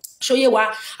 Ṣóyé wa,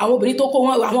 àwọn ọkùnrin tó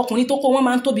kó wọn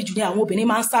máa ń tóbi jù ní àwọn obìnrin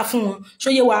máa ń sá fún wọn.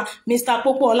 Ṣóyé wa, Mr.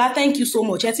 Popoola, thank you so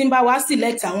much. Ẹ ti ń bá wa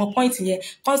select àwọn point yẹn,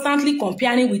 constantly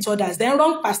comparing with others. Then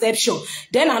wrong perception.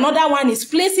 Then another one is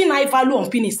placing high value on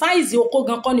penis. Size okó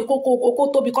gan kọ́ ni kókó,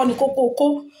 okó tóbi kọ́ ni kókó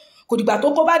okó. Kò dìgbà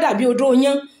tó kó bá dàbí odó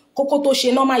yán, kókó tó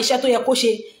ṣe normal iṣẹ́ tó yẹ kó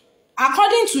ṣe.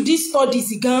 According to these studies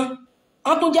gan,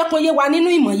 wọ́n tún jẹ́ kó yé wa nínú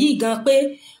ìmọ̀ yìí gan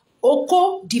pé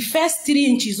oko, the first 3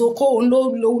 inches oko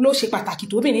ló ṣe pàtàkì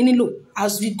tóbìnrin nílò.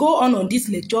 As we go on this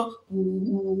lecture, we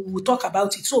will talk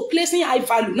about it. So placing high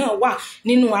value náà wà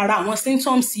nínú ara àwọn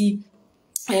symptoms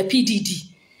PDD.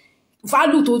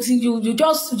 Value tó ti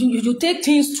you take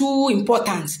things too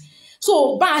important.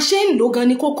 So bá a ṣe ń lò gan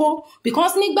ni kókó,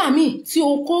 because nígbà míì tí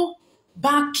oko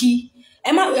bá ki,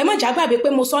 ẹ má jágbàgbé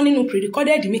pé mo sọ nínú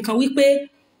pre-recorded mi kan wípé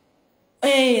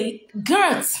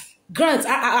girth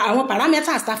àwọn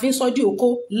parameters ta fi ń sọ di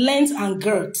oko, length and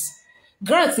girth.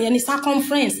 Girth yẹn ni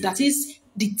circumference, that is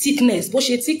the thickness, bó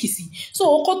ṣe thick sí. So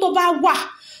oko tó bá wà,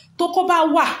 tókó bá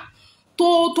wà,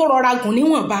 tó rọra gùn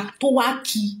níwọ̀nba, tó wá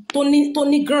kí, tó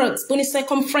ní girth, tó ní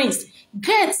circumference,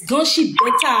 girth gan ṣì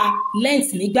better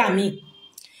length nígbà míì.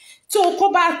 Tí oko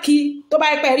bá kí, tó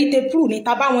bá pẹ́ rí tape ní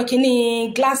ta bá wọn kí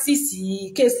ní glasses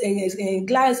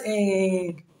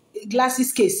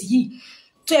case yìí,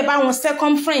 tó ẹ bá wọn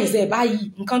circumference ẹ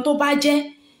báyìí, nǹkan tó bá jẹ́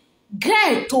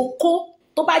girth tó kó,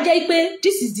 tó bá jẹ́ pé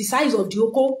this is the size of the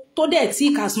oko, tó dẹ̀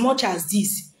thick as much as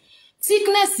this,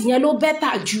 thickness yẹn ló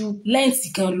better ju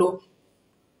length gan lọ.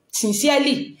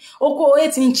 Sincerely, oko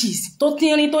 8 inches tó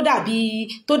tínrín tó dàbí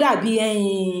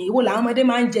ìwọ làwọn ọmọdé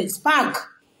máa ń jẹ spag,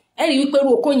 ẹ rí wípé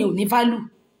irú oko yẹn ò ní value.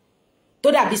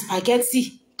 Tó dàbí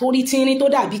spaghetti, tó rí tínrín tó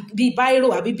dàbí bí bírò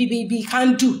àbí bí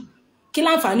candle. Kí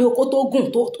láǹfààní oko tó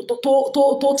gùn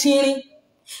tó tínrín.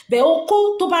 Bẹ́ẹ̀ oko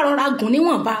tó bá rọra gùn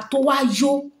níwọ̀nba, tó wá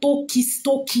yó, tó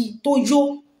yó,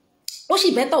 ó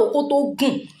sì bẹ́tà oko tó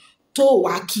gùn tó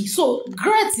wá kí. So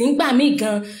girth nígbà míì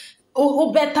gan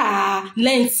ó bẹ́tà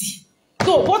length.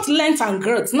 So both length and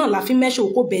girth náà la fi measure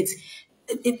oko, but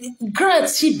girth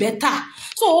sì better.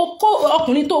 So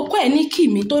ọkùnrin tó kọ́ ẹ̀ ní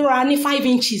kìmí tó ra ní 5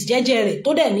 inches jẹ́jẹ́ rẹ̀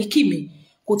tó dẹ̀ ní kìmí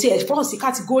kò tiẹ̀ fall sí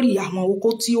category àwọn oko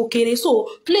tí ó kéré. So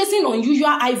placing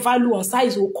unusual high value on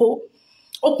size oko,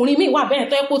 ọkùnrin míì wà bẹ́ẹ̀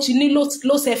tó yẹ kó ti ní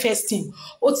low self esteem,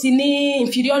 ó ti ní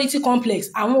inferiority complex,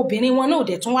 àwọn obìnrin wọn náà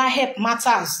dẹ̀ tún wá help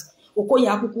matters, oko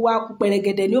yẹn akúkú wá kú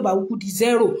pẹrẹgẹdẹ ní ó bá kúkú di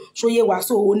 0 ṣóyé wá.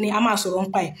 So ó ní a máa sọ̀rọ̀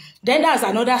nípa ẹ̀. Then that's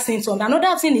another symptom.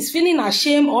 Another thing is feeling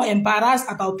ashamed or embarrassed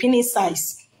about pinning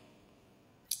size.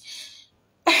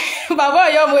 Bàbá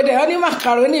ọ̀yọ́ mo dẹ̀ ọ́ ní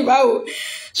macaroni báwo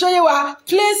ṣóyé wá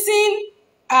placing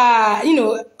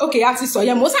okay, àti sọ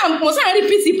yẹn mo sàn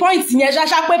repeat point yẹn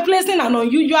ṣaṣa pé placing an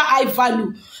unusual high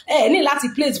value ní láti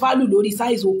place value lórí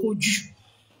size oko jù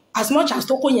as much as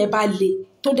tókó yẹn bá le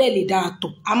tó dẹ̀ lè dáa tó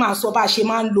a máa sọ bá a ṣe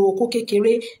máa ń lo oko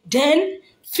kékeré. Then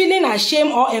feeling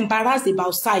ashamed or embarrassed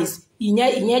about size,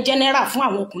 ìyẹn general fún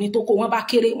àwọn ọkùnrin tó kó wọn bá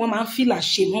kéré, wọn máa ń feel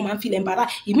ashamed, wọn máa ń feel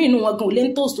embarrassed. Ìmí inú wọn gan ò lè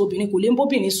ń toast obìnrin, kò lè ń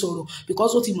bóbìnrin sọ̀rọ̀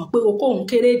because ó ti mọ̀ pé oko òun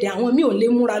kéré dé. Àwọn míì ò lè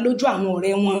múra lójú àwọn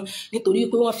ọ̀rẹ́ wọn nítorí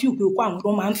pé wọ́n feel pé oko àwọn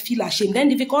ọ̀rọ̀ máa ń feel ashamed. Then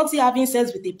difficulty having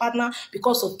sex with a partner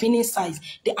because of pinning size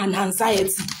and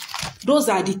anxiety. Those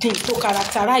are the things to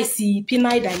characterize the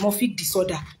penile dimorphic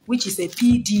disorder, which is a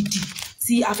PDD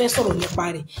tí a fẹ́ sọ̀rọ̀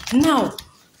nípa rẹ̀. Now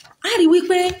a rí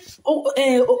wípé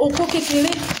oko kékeré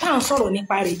tá à ń sọ̀rọ̀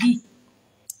nípa rẹ̀ yìí,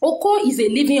 oko is a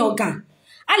living organ.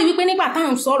 A rí wípé nígbà tá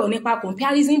à ń sọ̀rọ̀ nípa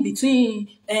comparison between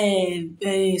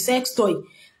sex toy,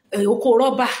 oko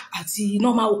rọ́bà àti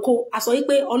normal oko, a sọ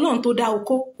wípé Ọlọ́run tó dá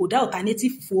oko kò dá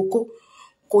alternative fún oko.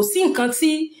 Kò sí nǹkan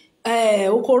tí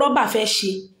oko rọ́bà fẹ́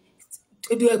ṣe,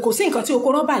 kò sí nǹkan tí oko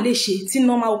rọ́bà lè ṣe tí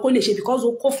normal oko lè ṣe because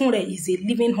oko fún rẹ̀ is a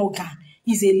living organ,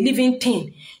 is a living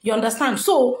thing. You understand?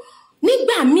 So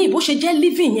nígbà míì bó ṣe jẹ́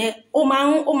living yẹn ó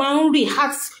máa ń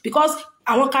react because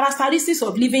àwọn characteristics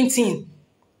of living thing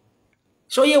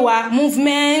ṣóyé wa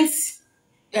movement,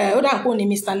 ó dà pọ̀ ní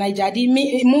Mr. Naijadi,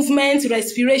 movement,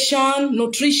 respiration,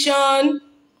 nutrition,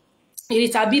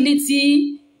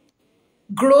 irritability,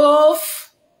 growth,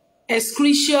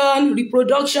 excretion,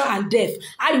 reproduction and death.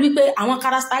 A rí wípé àwọn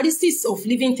characteristics of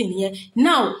living thing yẹn.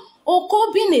 Now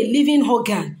oko being a living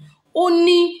organ ó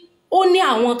ní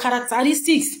àwọn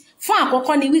characteristics. Fún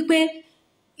àkọ́kọ́ ni wípé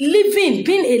living,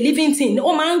 being a living thing,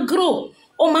 ó máa ń grow,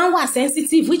 ó máa ń wà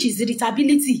sensitive, which is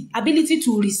irritability, ability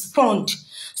to respond.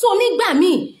 So nígbà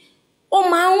míì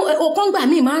oko nígbà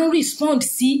míì máa ń respond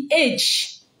sí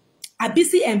age àbí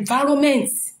sí environment.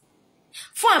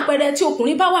 Fún àpẹẹrẹ tí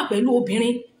ọkùnrin bá wà pẹ̀lú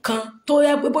obìnrin kan tó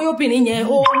yẹ pé bóyá obìnrin yẹn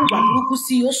ó wà burúkú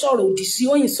sí, ó sọ̀rọ̀ òdì sí,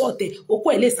 ó yìn sọ̀tẹ̀,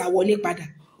 oko ẹ̀ lè sá wọlé padà.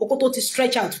 Oko tó ti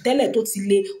stretch out tẹ́lẹ̀ tó ti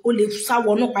le, ó lè sá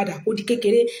wọnú padà ó di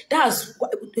kékeré. That's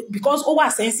because ó wà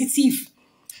sensitive.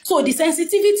 So the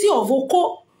sensitivity of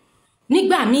oko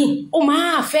nígbà míì ó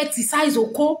máa affect size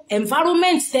oko,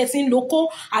 environment setting loko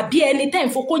àbí ẹni tẹ́ ń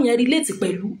foko yẹn relate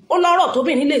pẹ̀lú. Ó lọ́rọ̀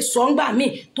tóbìnrin lè sọ ńgbà míì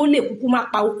tó lè kúkú máa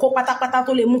pa oko pátápátá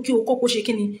tó lè mú kí oko kó ṣe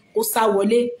kíni kó sá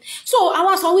wọlé. So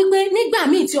àwa sọ wípé nígbà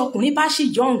míì tí ọkùnrin bá ṣì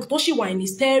young tó ṣì wà in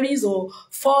his 30s or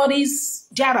 40s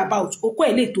thereabout, oko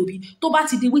ẹ̀ lè tóbi. Tó bá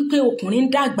ti di wípé ọkùnrin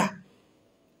dàgbà,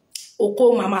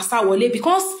 oko máa sá wọlé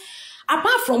because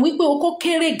apart from wípé oko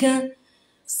kéré gan,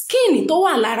 skin tó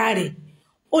wà lára rẹ̀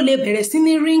ó lè bẹ̀rẹ̀ sí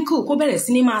ní wrinkle, kó bẹ̀rẹ̀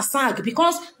sí ní máa sag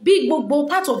because bí gbogbo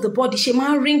part of the body ṣe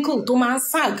máa ń wrinkle tó máa ń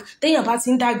sag téèyàn bá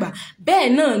ti ń dàgbà,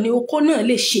 bẹ́ẹ̀ náà ni oko náà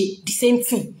lè ṣe the same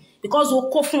thing because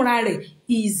oko fúnra rẹ̀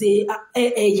is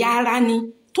ẹ̀yà ara ni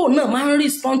tó náà máa ń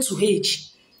respond to age.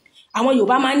 Àwọn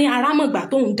Yorùbá máa ní ara mọ̀gbà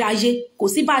tó ń dáyé, kò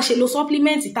sí bá a ṣe lo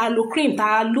supplement ta lo cream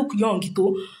ta look young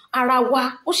tó, ara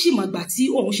wa ó sì mọ̀gbà tí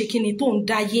òun ṣe kíni tó ń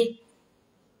dáyé.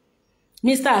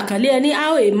 Mr. Akanle ẹni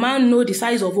how a man know the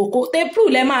size of oko. Tape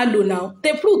rule lẹ máa lò now.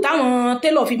 Tape rule táwọn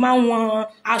tailor fi máa ń wọn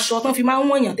aṣọ tán fi máa ń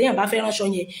wọ̀nyàn téèyàn bá fẹ́ ránṣọ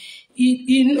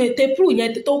yẹn. Tape rule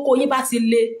yẹn tó kó yín bá ti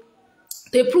le,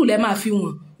 tape rule lẹ máa fi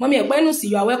wọ̀n. Mọ́mí ẹ̀pẹ́ nù sí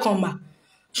you are welcome ma.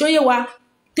 Ṣóyé wa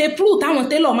tape rule táwọn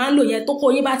tailor máa ń lò yẹn tó kó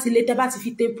yín bá ti le, tẹ́ bá ti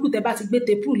fi tape rule, tẹ́ bá ti gbé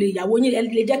tape rule lé ìyàwó yín,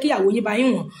 lè jẹ́ kí ìyàwó yín bá yín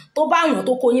wọ̀n. Tó bá wọ̀n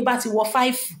tó kó yín bá ti wọ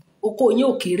 5, oko yín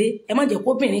ò kéré. Ẹ má jẹ́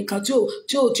kó obìnrin kan tí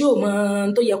ò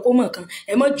mọ̀ tó yẹ kó mọ̀ kan,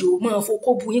 ẹ má jò mọ̀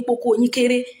foko bu yín poko yín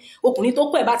kéré. Ọkùnrin tó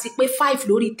kó ẹ̀ bá ti pé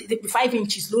 5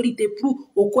 inches lórí tape rule,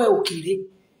 oko ẹ̀ ò kéré.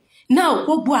 Now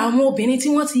gbogbo àwọn obìnrin tí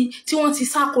wọ́n ti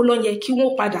sáko lọ yẹn kí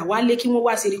wọ́n padà wálé, kí wọ́n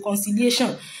wá ṣe reconciliation.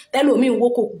 Tẹ́lòmíì ń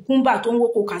woko kùkúmbà tó ń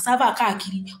woko cassava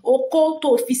káàkiri, oko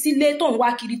tó fi sílé tó ń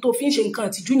wá kiri tó fi ń ṣe nǹkan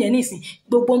ìtìjú yẹn nísìn,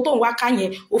 gbogbo tó ń wá ká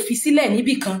yẹn ó fi sílẹ̀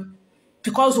níbì kan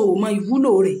because o mọ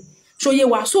ìwúlò rẹ̀. Ṣóyé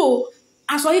wa. So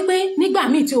a sọ wípé nígbà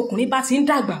míì tí ọkùnrin bá ti ń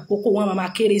dàgbà, oko wọn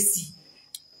máa kéré sí.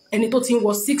 Ẹni tó ti ń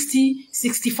wọ 60,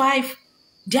 65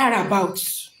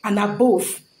 thereabouts and above,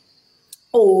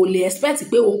 o lè expect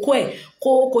pé oko ẹ̀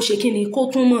kó ṣe kíni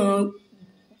kó tún mọ́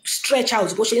stretch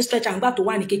out bó ṣe ń stretch out nígbà tó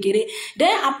wà ní kékeré.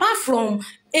 Then apart from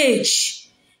age,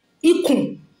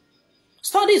 ikùn,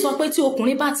 study sọ pé tí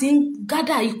ọkùnrin bá ti ń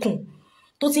gádà ikùn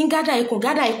tó ti ń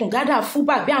gádà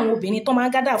fúbà bí àwọn obìnrin tó máa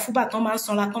ń gádà fúbà tó máa ń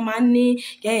sanra tó máa ń ní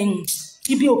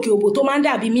ibi òkè òbò tó máa ń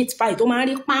dàbí meat pie tó máa ń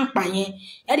rí pàǹpà yẹn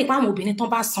ẹ̀rí pé àwọn obìnrin tó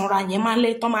bá sanra yẹn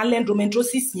tó máa ń lẹ́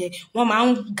endometriosis yẹn wọ́n máa ń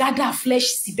gádà flesh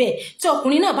síbẹ̀. Tí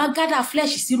ọkùnrin náà bá gádà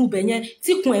flesh sírúbẹ̀ yẹn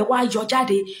tí ikùn ẹ̀ wá yọ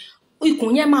jáde,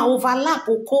 ikùn yẹn máa overlap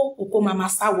oko máa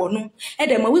sá wọnú. Ẹ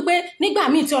dẹ̀ mọ̀ wípé nígbà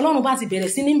míì tí Ọlọ́run bá ti bẹ̀rẹ̀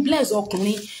sí ní bless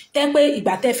ọkùnrin tẹ́ pé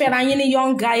ìgbà tẹ́ fẹ́ ra yín ní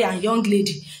young guy and young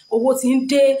lady, owó ti ń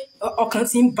dé, ọkàn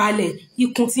ti ń balẹ̀,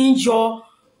 ikùn ti ń yọ,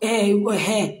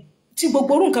 tí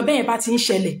gbogbo orú nǹkan bẹ́ẹ̀ bá ti ń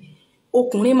ṣẹlẹ̀,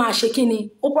 ọkùnrin máa ṣe kí ni?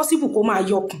 Ó possible kó máa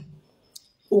yọkùn,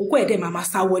 okó ẹ̀dẹ̀ máa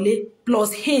sá wọlé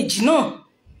plus age náà.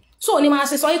 So ni máa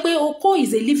ṣe sọ wípé okó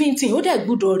is a living thing, ó dẹ̀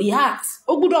gbọ́dọ̀ react,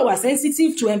 ó gbọ́dọ̀ wà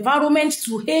sensitive to environment,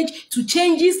 to age, to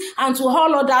changes and to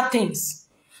all other things.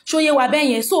 Ṣóyé wa bẹ́ẹ̀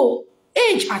yẹn. So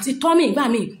age àti tummy ìgbà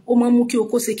míì ó máa ń mú kí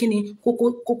okó ṣe kí ni?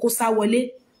 Kókó sá wọlé.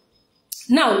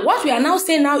 Now what we are now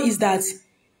saying now is that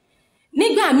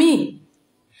nígbà míì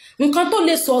nǹkan tó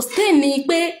lè sustain ni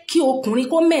pé kí ọkùnrin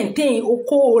kó maintain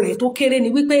okó rẹ̀ tó kéré ni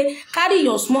wípé carry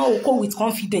your small okó with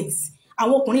confidence.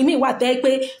 Àwọn ọkùnrin míì wà tẹ́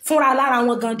pé fúnra lára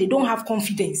wọn gan they don't have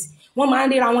confidence. Wọ́n máa ń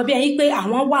ríra wọn bí ẹni pé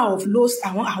àwọn wà of low,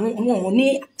 àwọn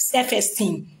ní self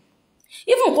esteem.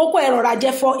 Even kókó ẹ rọra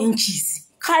jẹ́ 4 inches,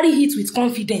 carry it with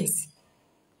confidence.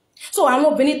 So àwọn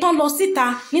obìnrin tán lọ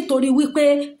síta nítorí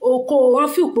wípé oko wọn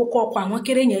fi òpókó ọkọ àwọn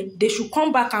kéré yẹn, they should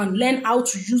come back and learn how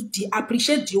to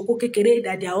appreciate the oko kékeré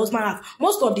that their husband have.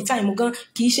 Most of the time gan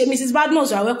kì í ṣe Mrs.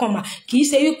 Badmus, you are welcome ma, kì í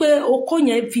ṣe wípé oko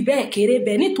yẹn fi bẹ́ẹ̀ kéré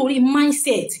bẹ́ẹ̀ nítorí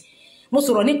mindset. Mo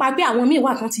sọ̀rọ̀ nípa pé àwọn míì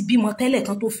wà tán ti bímọ tẹ́lẹ̀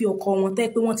kan tó fi ọkọ wọn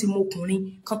tẹ́ pé wọ́n ti mọ ọkùnrin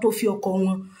kan tó fi ọkọ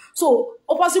wọn. So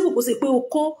ó possible kó ṣe pé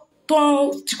oko tó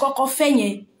ti kọ́kọ́ fẹ́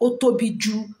yẹn ó tóbi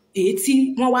ju èyí tí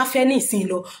wọ́n wá fẹ́ ní ìsìn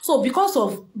lọ. So because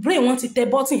of brain wọ́n ti tẹ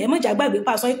button, ẹ mọ̀jà gbàgbé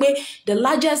pa sọ pé the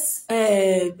largest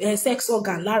sex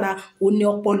organ lára ò ní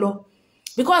ọpọlọ.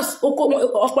 Because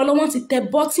ọpọlọ wọ́n ti tẹ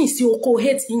button sí oko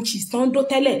 8 inches tán dó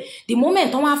tẹ́lẹ̀. The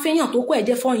moment wọ́n wá fẹ́yàn tó kó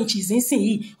ẹ̀jẹ̀ 4 inches nísìn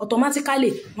yìí,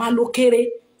 automatically wọ́n á ló kéré.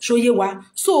 Ṣóyé wa.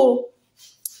 So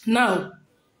now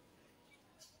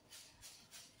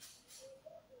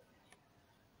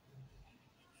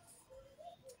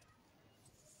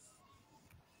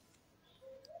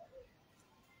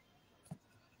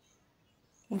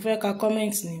mo fẹ́ ka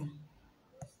comment ni.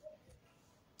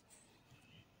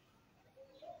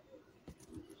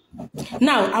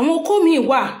 Now àwọn okó mi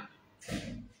wà.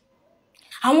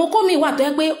 Àwọn okó mi wà tó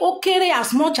yẹ pé ó kéré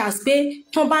as much as pé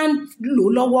tán bá ń lò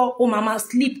lọ́wọ́ ó máa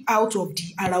slip out of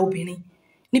the ara obìnrin.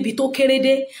 Níbi tó kéré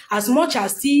dé, as much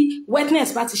as tí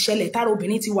wetness bá ti ṣẹlẹ̀ tára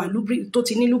obìnrin ti wà tó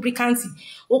ti ní lubricant,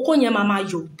 okó yẹn máa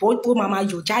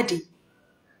yọ jáde.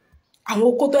 Àwọn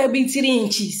okó tó yẹ bí 3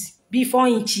 inches, bí 4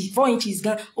 inches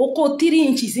gan, okó 3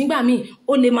 inches nígbà míì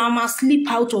ó lè máa slip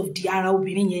out of the ara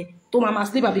obìnrin yẹn. Tó máa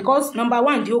slip out because number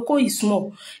 1 the oko is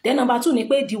small, then number 2 ni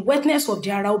pé the wetness of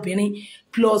the ara obìnrin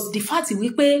plus the fact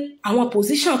wípé àwọn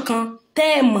position kan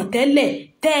tẹ́ mọ̀ tẹ́lẹ̀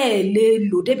tẹ́ lè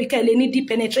lò débi kẹ́ lè ní deep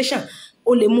penetration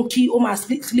ó lè mú kí ó máa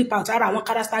slip out. Ara àwọn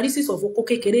characteristics of oko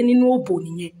kékeré nínú òbò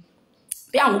nìyẹn.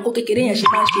 Bí àwọn oko kékeré yẹn ṣe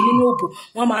máa ṣe nínú òbò,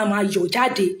 wọ́n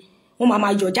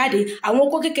máa yọ jáde. Àwọn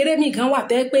oko kékeré míì gan wà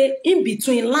tẹ́ pé in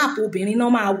between lap obìnrin náà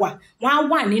máa wà, wọ́n á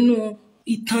wà nínú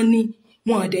ìtàn ni.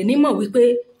 Wọ́n dẹ̀ ní mọ̀ wípé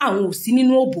àwọn ò sí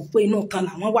nínú òbò pé inú kan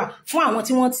làwọn wà. Fún àwọn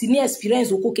tí wọ́n ti ní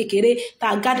experience oko kékeré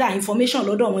tá gather information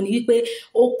lọ́dọ̀ wọn ni wípé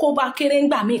oko bá kéré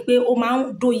ńgbà míì pé ó máa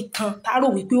ń dó ìtàn tárò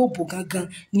wípé òbò gangan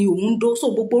ni òun dó.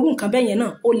 So gbogbo orú nǹkan bẹ́ẹ̀ yẹn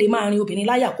náà ó lè máa rin obìnrin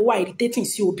láyà kó wà irritating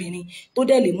sí obìnrin tó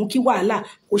dẹ̀ lè mú kí wàhálà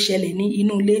kó ṣẹlẹ̀ ní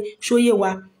inú ilé. Ṣóyé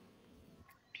wa.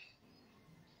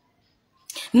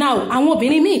 Now àwọn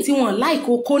obìnrin míì tí wọ́n like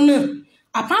oko náà,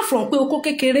 apart from pé oko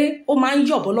kékeré ó máa ń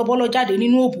yọ̀ bọ́lọ́bọ́lọ́ jáde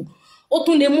nínú òbò, ó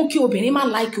tún lè mú kí obìnrin má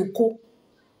like oko.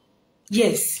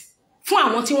 Yes. Fún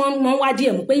àwọn tí wọ́n wá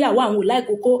díẹ̀ mú pé ìyàwó àwọn ò like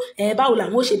oko, báwo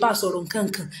làwọn ó ṣe bá sọ̀rọ̀ nǹkan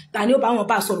ta ni ó bá wọn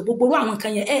bá sọ̀rọ̀ gbogbo irú àwọn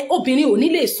nǹkan yẹn obìnrin ò ní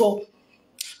lè sọ.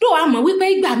 Tó a mọ̀ wípé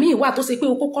ìgbà míì wà tó ṣe pé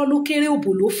oko kọ́ ló kéré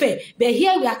òbò ló fẹ̀, but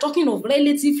here we are talking of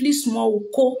relatively small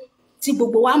oko tí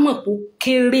gbogbo wa mọ̀ pé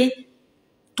kéré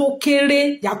tó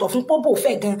kéré yàtọ̀ fún pọ́bò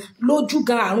fẹ̀ gan lójú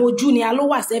gan. Àrùn ojú ni a ló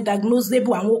wà self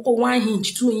diagnosable. Àwọn oko 1 inch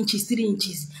 2 inches 3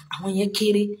 inches àwọn yẹn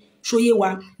kéré. Ṣóyé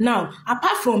wa. Now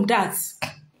apart from that,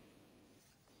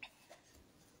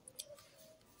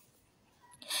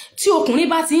 tí ọkùnrin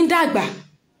bá ti ń dàgbà,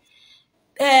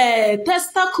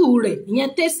 testicle rẹ̀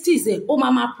ìyẹn testis ẹ̀ ó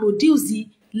máa produce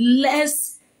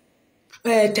less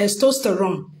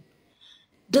testosterone.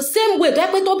 The same way tó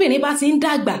yẹ pé tóbìnrin bá ti ń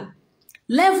dàgbà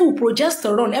level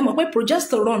progesterone ẹ mọ̀ pé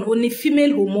progesterone ó ní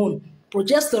female hormone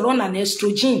progesterone and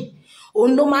estrogen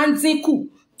òun ló máa ń dínkù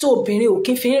tó obìnrin ò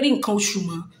kí fi ń rí nǹkan oṣù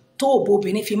mọ́ tó òbò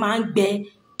obìnrin fi máa ń gbẹ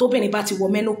tóbìnrin bá ti wọ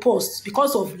menopause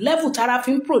because of level tára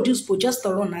fi ń produce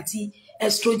progesterone àti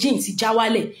estrogen ti já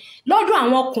wálẹ̀. Lọ́dọ̀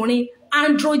àwọn ọkùnrin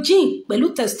androgen pẹ̀lú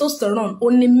testosterone ó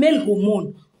ní male hormone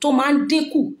tó máa ń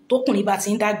dínkù tókùnrin bá ti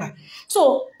ń dàgbà. So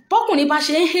bọ́kùnrin bá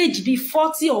ṣe ń age bí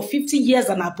 40 or 50 years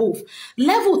and above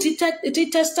level tí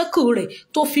testicle rẹ̀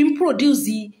tó fi ń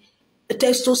produce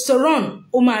testosterone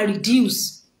ó máa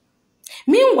reduce.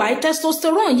 Meanwhile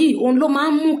testosterone yìí òun ló máa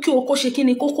ń mú kí okó ṣe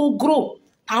kíni kókó grow.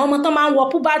 Àwọn ọmọ tán máa ń wọ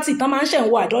puberty tán máa ń ṣẹ̀ ń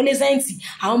wọ adolescent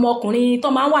àwọn ọmọ ọkùnrin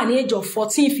tán máa ń wà ní age of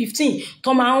 14 15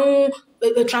 tán máa ń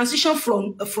transition from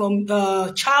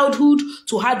childhood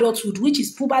to adulthood which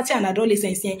is puberty and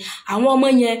adolescence yẹn àwọn ọmọ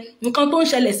yẹn nǹkan tó ń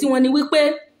ṣẹlẹ̀ sí wọn ni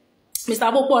wípé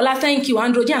Mr. Popola thank you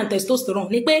androgen and testosterone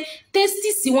ni pé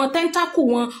testis wọn tentacle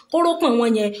wọn kórópọ̀n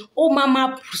wọn yẹn ó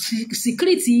máa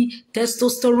secrete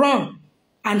testosterone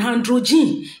and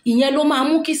androgen ìyẹn ló máa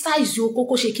mú kí size okó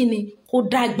kó ṣe kíni kó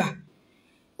dàgbà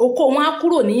okó wọn á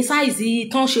kúrò ní size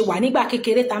tán ṣe wà nígbà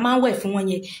kékeré tá máa ń wẹ̀ fún wọn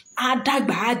yẹn á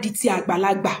dàgbà á di ti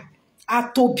àgbàlagbà á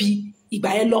tóbi ìgbà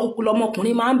yẹn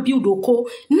lọmọkùnrin máa ń build okó.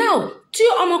 Now tí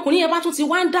ọmọkùnrin yẹn bá tún ti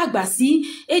wá ń dàgbà sí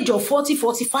age of 40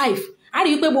 45 a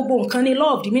rí wípé gbogbo nǹkan ní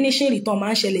law of diminishing return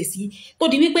máa ń ṣẹlẹ̀ sí tó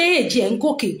di wípé èjì ẹ̀ ń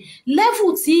gòkè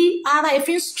level tí ara ẹ̀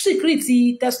fi ń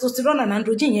secrete testosterone and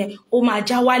androgen yẹn ó máa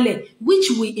já wálẹ̀ which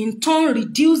will in turn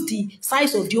reduce the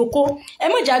size of the okó. Ẹ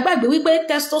má jà gbàgbé wípé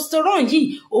testosterone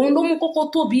yìí òun ló mú kókó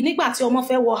tóbi nígbà tí ọmọ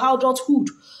fẹ́ wọ adulthood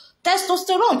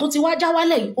testosterone tó ti wá já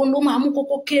wálẹ̀ yìí òun ló máa mú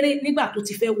kókó kéré nígbà tó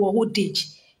ti fẹ́ wọ old age.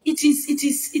 It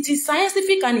is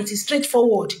scientific and it is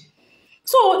straightforward.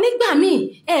 So nígbà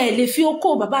míì ẹ lè fi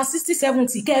okó bàbá 60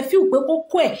 70 kẹ́ fi pé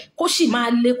kókó ẹ̀ kó sì máa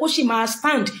le kó sì máa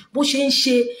stand bó ṣe ń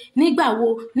ṣe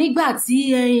nígbà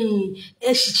tí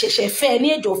ẹ ṣẹ̀ṣẹ̀ fẹ́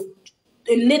ní age of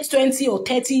late 20 or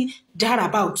 30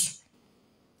 thereabout.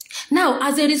 Now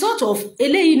as a result of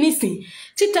eléyìí nísìn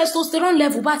tí testosterone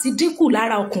level bá ti dínkù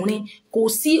lára ọkùnrin kò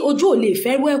sí ojú ò lè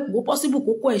fẹ́rú ẹ̀kú ó possible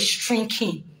kókó ẹ̀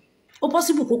shrinking ó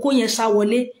possible kókó yẹn sá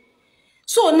wọlé.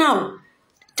 So now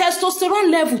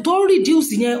testosterone level tó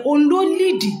reduce yẹn òun ló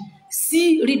lead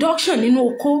sí reduction nínú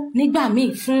okó nígbà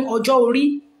míì fún ọjọ́ orí.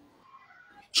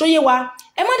 Ṣóyé wa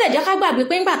ẹ má dẹ̀ jẹ́ ká gbàgbé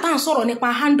pé ńgbà tá à ń sọ̀rọ̀ nípa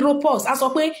andropause a sọ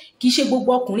pé kì í ṣe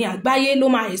gbogbo ọkùnrin àgbáyé ló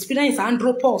máa experience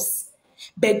andropause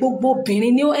bẹ́ẹ̀ gbogbo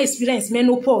obìnrin ni ó experience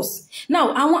menopause. Now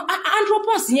àwọn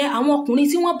andropause yẹn àwọn ọkùnrin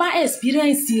tí wọ́n bá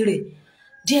experience rẹ̀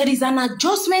there is an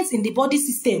adjustment in the body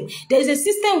system. There is a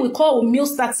system we call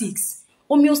homeostatics.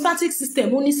 Homeostatic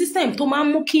system ó ní system tó máa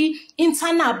ń mú kí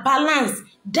internal balance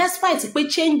despite pé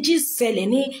changes ṣẹlẹ̀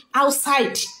ní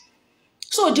outside.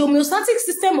 So the homeostatic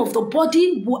system of the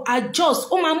body will adjust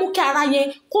ó máa mú kí ara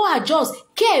yẹn kó adjust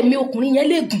kí ẹ̀mí ọkùnrin yẹn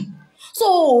lè gùn. So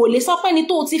ò lè sọ pé ní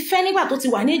tó ti fẹ́ nígbà tó ti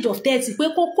wà ní age of 30 pé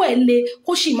kókó ẹ̀ le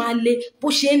kó sì máa le bó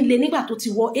ṣe ń le nígbà tó ti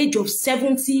wọ age of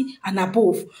 70 and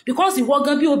above because ìwọ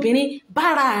gan bí obìnrin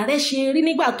bára rẹ̀ ṣe rí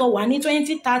nígbà tó wà ní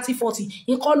 20 30 40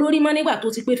 nǹkan lórí mọ́ nígbà tó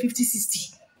ti pé 50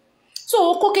 60. So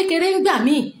okó kékeré ń gbà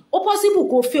míì ó possible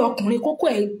kó fẹ́ ọkùnrin kókó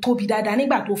ẹ̀ tóbi dáadáa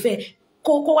nígbà tó fẹ́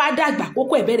kókó wá dàgbà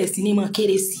kókó ẹ̀ bẹ̀rẹ̀ sí ní mọ́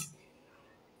kéré sí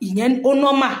ìyẹn ó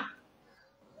normal.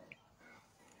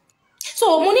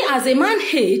 So money as a man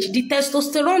age the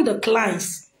testosterone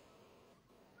declines.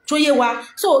 Ṣóyé wa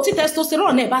so tí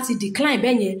testosterone ẹ̀ bá ti decline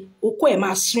bẹ́ẹ̀ yẹn okó ẹ̀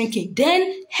máa shrinking. Then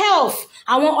health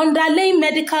àwọn underlying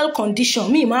medical condition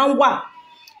míì máa ń wà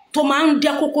tó máa ń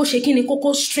jẹ́ kókó ṣe kí ni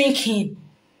kókó shrinking.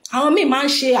 Àwọn míì máa ń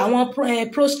ṣe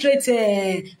àwọn prostate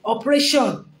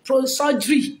operation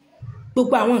surgery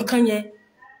gbogbo àwọn nǹkan yẹn.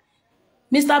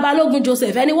 Mr. Balogun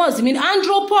Joseph any what's the meaning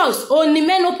andropause only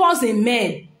menopause in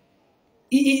men.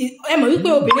 Ẹ mọ̀ wípé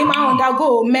obìnrin máa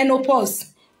undergo menopause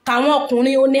tàwọn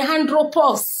ọkùnrin ó ní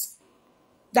andropause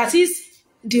that is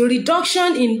the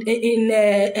reduction in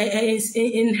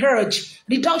urge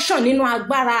reduction nínú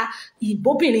agbára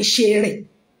ìbóbìnrin ṣe rẹ̀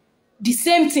the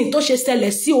same thing tó ṣe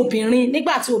ṣẹlẹ̀ sí obìnrin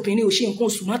nígbà tí obìnrin ò ṣe nǹkan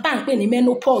oṣù mọ́ tá à ń pè ní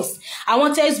menopause.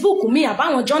 Àwọn textbook mi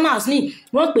àbáwọn journals mi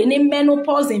wọ́n pè ní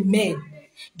menopause in men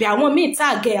bí àwọn míì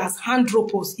tag as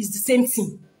andropause is the same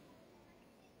thing.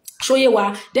 Ṣóyé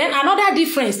wa then another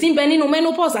difference tí ń bẹ nínú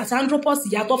menopause àti andropause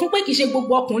yàtọ̀ fún pé kì í ṣe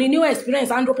gbogbo ọkùnrin ní ó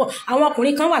experience andropause. Àwọn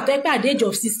ọkùnrin kan wà tó ẹ pé at the age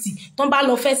of 60 tó ń bá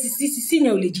lọ fẹ́ 60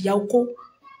 yẹn ò lè jìyà okó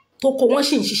tó kó wọ́n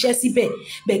sì ń ṣiṣẹ́ síbẹ̀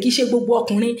bẹ́ẹ̀ kì í ṣe gbogbo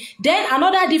ọkùnrin. Then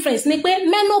another difference ni pé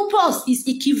menopause is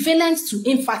equivalent to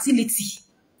infertility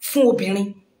fún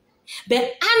obìnrin but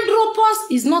andropause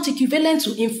is not equivalent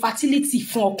to infertility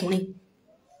fún ọkùnrin.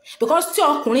 Because tí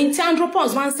ọkùnrin tí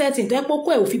andropause máa ń setting tó ẹ pé kó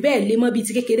ẹ̀ ò fi bẹ́ẹ̀ lé mọ́ bíi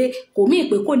ti kékeré kò mí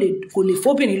pé kò lè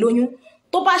fóbìnrin lóyún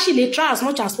tó bá sì lè try as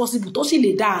much as possible tó sì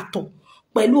lè dá àtọ̀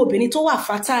pẹ̀lú obìnrin tó wà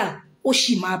fertile ó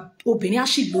sì máa obìnrin á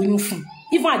sì lóyún fún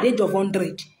even at the age of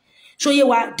 100 ṣóyé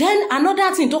wa. Then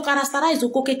another thing tó characterize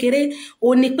oko kékeré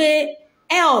ó ní pé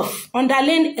health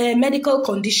underlying medical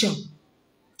condition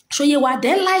ṣóyé wa.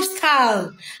 Then lifestyle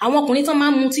àwọn ọkùnrin tán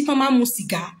máa ń mutí tán máa ń mu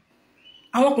sìgá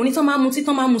àwọn ọkùnrin tán máa ń mutí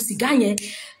tán máa ń mu sìgá yẹn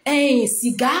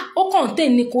sìgá ó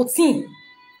contain nicotine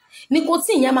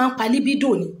yẹn máa ń pa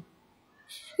libido ni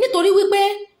nítorí wípé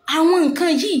àwọn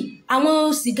nǹkan yìí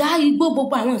àwọn sìgá igbó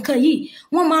gbogbo àwọn nǹkan yìí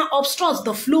wọ́n máa obstruct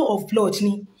the flow of blood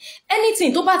ni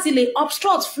anything tó bá ti lè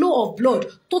obstruct flow of blood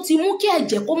tó ti mú kí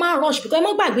ẹ̀jẹ̀ kó má rush because ẹ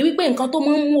má gbàgbé wípé nǹkan tó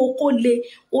máa ń mú okó le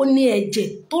ó ní ẹ̀jẹ̀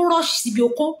tó rush síbi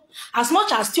okó as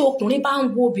much as tí ọkùnrin bá ń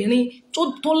wo obìnrin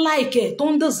tó like ẹ̀ tó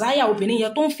ń desire obìnrin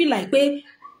yẹn tó ń feel like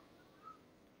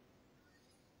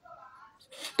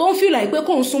pé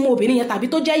kò ń súnmọ́ obìnrin yẹn tàbí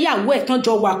tó jẹ́ ìyàwó ẹ̀ tán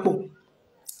jọ wà pọ̀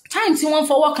time tí wọ́n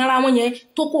fọwọ́ kanra wọn yẹn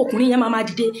tó kó ọkùnrin yẹn máa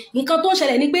dìde nǹkan tó ń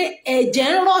ṣẹlẹ̀ ni pé ẹ̀jẹ̀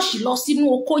ń rọ́ọ̀ṣì lọ sínú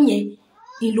okó yẹn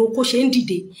ìlò okó ṣe ń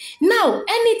dìde. Now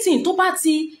anything tó bá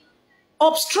ti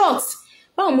obstruct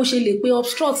báwo mo ṣe lè pe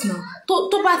obstruct náà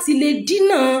tó bá ti lè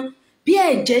dínà bí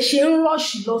ẹ̀jẹ̀ ṣe ń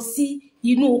rọ́ọ̀ṣì lọ sí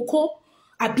inú okó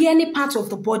àbí any part of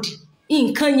the body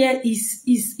nǹkan yẹn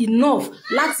is enough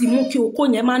láti mú kí okó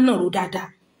yẹn má nàró dáadáa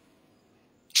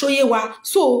ṣóyé wa.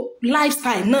 So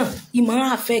lifestyle náà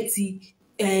ìmọ̀ affect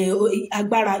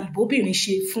agbára ìbóbìnrin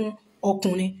ṣe fún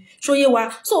ọkùnrin ṣóyé wa.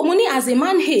 So mo ní as a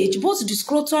man age both the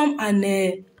scrotum and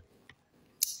the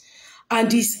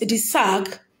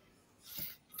sag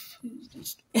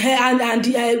and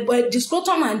the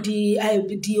scrotum and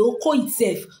the oko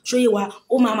itself ṣóyé wa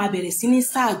ó máa bẹ̀rẹ̀ sí ní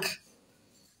sag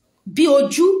bí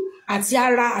ojú àti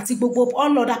ara àti gbogbo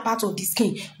all other part of the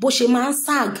skin bó ṣe máa ń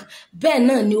sag bẹ́ẹ̀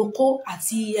náà ni okó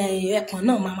àti ẹpọ̀n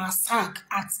náà máa sag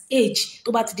at age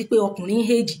tó bá ti di pé ọkùnrin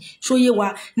age ṣóyé wa.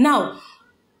 Now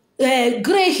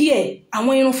grey hair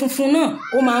àwọn irun funfun náà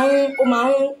ó máa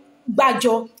ń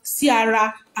gbàjọ sí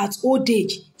ara at old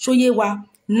age ṣóyé wa.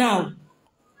 Now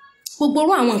gbogbo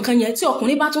orú àwọn nǹkan yẹn tí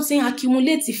ọkùnrin bá tún ti ń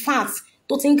accumulate fat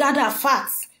tó ti ń gather fat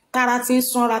tára ti ń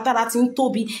sanra tára ti ń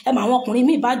tóbi ẹ mà àwọn ọkùnrin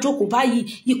míì bá jókòó báyìí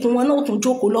ikùn wọn náà ó tún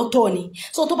jókòó lọ́tọ̀ ni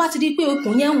so tó bá ti di pé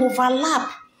ikùn yẹn ń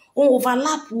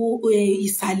overlap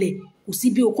ìsàlẹ̀ kò sí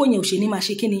bí okó yẹn ò ṣe ní máa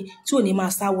ṣe kíni tí ò ní máa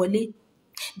sá wọlé.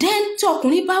 Then tí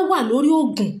ọkùnrin bá wà lórí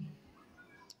oògùn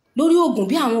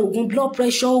bí àwọn oògùn blood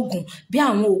pressure oògùn bí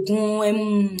àwọn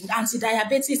oògùn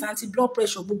antidiabetes anti blood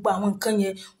pressure gbogbo àwọn nǹkan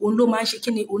yẹn òun ló máa ń ṣe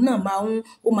kíni òun náà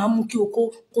máa ń mú kí okó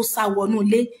kó sá wọnú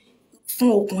ilé fún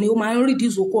ọkùnrin ó máa ń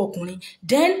reduce okó ọkùnrin.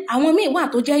 Then àwọn míì wà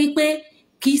tó jẹ́ pé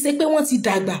kì í ṣe pé wọ́n ti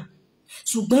dàgbà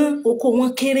ṣùgbọ́n okó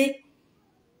wọn kéré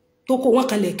tókó wọn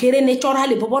kanlẹ̀ kéré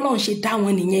naturally bọ́bọ́ náà ṣe dá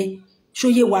wọn nìyẹn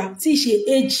ṣóyé wa tí ì ṣe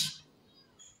age.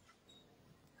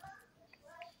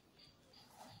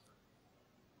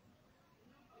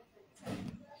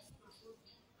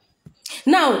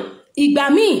 Now ìgbà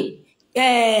míì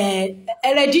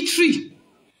hereditary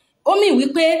ó mì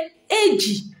wípé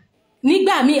age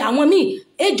nígbà míì àwọn míì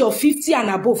age of 50 and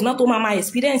above náà tó máa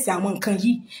experience àwọn nǹkan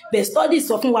yìí but studies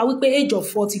sọ fún wa wípé age of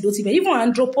 40 ló ti bẹ̀ even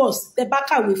andropause tẹ bá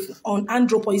kàwé on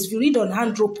andropause if you read on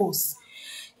andropause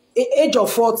age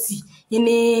of 40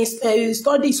 ní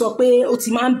studies sọ pé ó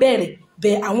ti máa ń bẹ̀rẹ̀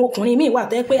bẹ̀ àwọn ọkùnrin míì wà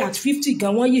tẹ́ pé at 50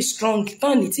 gan wọ́n yìí strong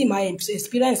tán ní tí máa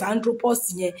experience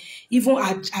andropause yẹn even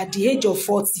at the age of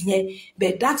 40 yẹn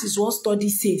but that is what study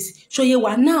says ṣóyé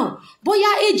wa. Now bóyá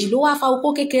age ló wá fa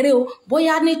okó kékeré o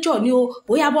bóyá nature ni o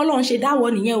bóyá bọ́lọ́run ṣe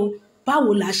dáwọ́ nìyẹn o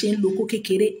báwo la ṣe ń lo okó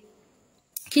kékeré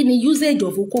kí ni usage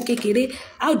of okó kékeré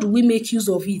how do we make use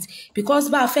of it because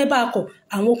bá a fẹ́ bá a kọ̀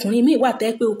àwọn ọkùnrin míì wà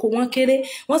tẹ́ pé okó wọn kéré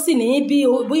wọ́n sì ní bí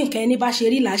nǹkan ẹni bá ṣe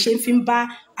rí là ṣe ń fi bá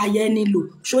ayé ẹni lò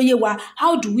ṣóyé wa.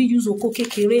 How do we use okó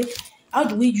kékeré how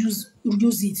do we use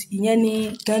it ìyẹn ni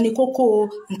gan ni kókó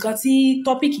nǹkan tí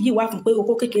topic yìí wà fún pé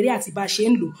okó kékeré àti bá a ṣe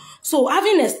ń lò. So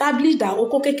having established that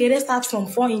okó kékeré starts from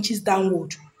 4 inches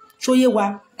downward ṣóyé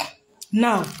wa.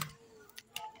 Now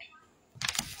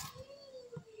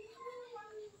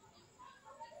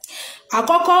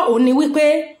àkọ́kọ́ òun ni wípé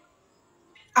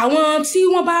àwọn tí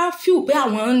wọ́n bá feel pé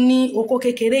àwọn ní okó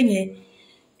kékeré yẹn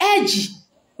edge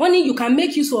wọ́n ní you can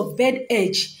make use of bed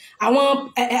edge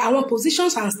àwọn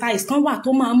positions and styles kan wà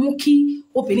tó máa mú kí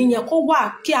obìnrin yẹn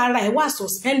kí ara ẹ̀ wà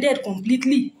suspended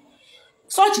completely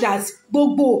such that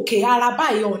gbogbo òkè ara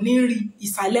báyìí ò ní rí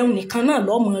ìsàlẹ̀ nìkan náà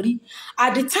lọ́mọ rí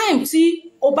at the time tí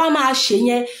o bá máa ṣe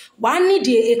yẹn wàá need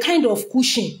a kind of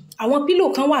cushion àwọn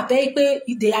pillow kan wà tẹ́ pé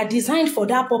they are designed for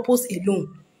that purpose alone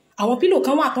àwọn pillow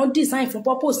kan wà tán design fún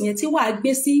purpose yẹn tí wàá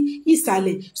gbé sí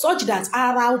ìsàlẹ̀ such that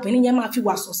ara obìnrin yẹn máa fi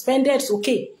wà suspended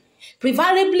sókè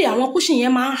preferably àwọn cushion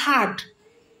yẹn máa hard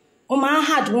ó máa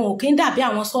hard wọn ò kí ń dàbí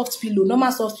àwọn soft pillow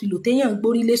normal soft pillow téèyàn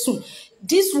gbórí lé sùn.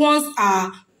 These ones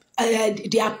are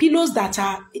they are pillows that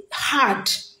are hard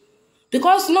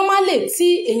because normally tí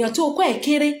èèyàn tí okó ẹ̀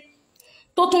kéré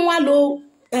tó tún wá lo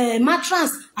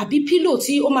mattress àbí pillow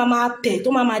tí ó máa tẹ̀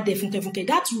tó máa dẹ̀ fúnkẹ̀fúnkẹ̀,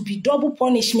 that will be double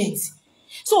punishment.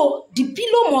 So the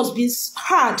pillow must be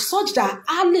hard such that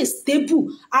a lè stable,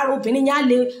 ara obìnrin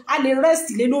yẹn a lè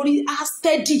rest lé lórí, a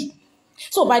steady.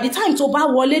 So by the time tó bá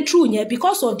wọlé through yẹn,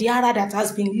 because of the ara that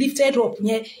has been lifted up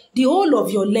yẹn, the whole of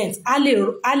your length a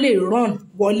lè run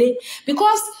wọlé.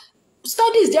 Because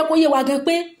studies jẹ́ kó yé wa gan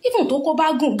pé even tó kó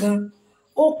bá gùn gan,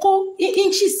 okó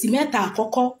inches mẹ́ta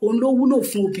àkọ́kọ́ òun ló wúlò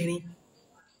fún obìnrin.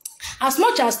 As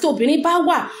much as tó obìnrin bá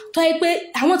wà tó yẹ pé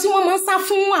àwọn tí wọ́n máa ń sá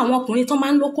fún àwọn ọkùnrin tó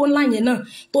máa ń lóko ńlá yẹn náà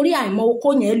torí àìmọ̀ okó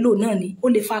yẹn lò náà ni ó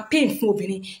lè fa pain fún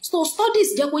obìnrin. So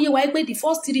studies jẹ́ kó yé wa pé the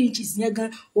first 3 inches yẹn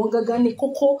gan òun gangan ni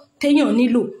kókó téèyàn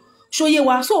nílò. Ṣó yé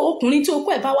wa? So ọkùnrin tí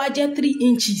okó ẹ̀ bá wá jẹ́ 3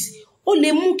 inches ó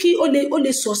lè mú kí ó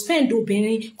lè suspend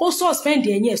obìnrin, kó suspend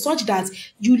ẹ̀yìn ẹ̀ such that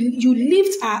you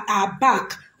lift her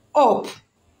back up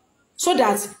so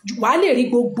that wàá lè rí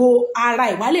gbogbo ara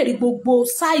ẹ̀, wàá lè rí gbogbo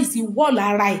size wall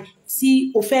ara ẹ̀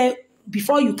tí o fẹ́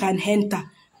before you can enter.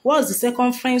 What's the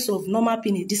circumference of normal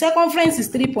penis? The circumference is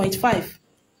 3.5.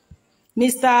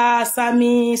 Mr.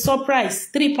 Sami surprise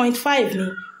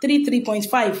 3.5 ni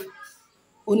 3.5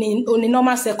 oni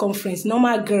normal circumference,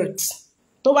 normal girth.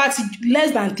 Tó bá ti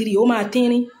less than 3 ó máa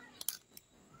tínrín.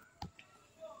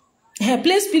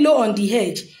 Place pillow on the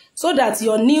edge so that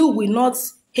your knee will not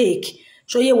ache.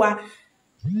 Ṣó yé wa?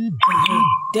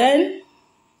 Then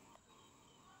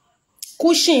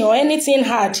cushion or anything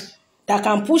hard that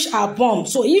can push her bum.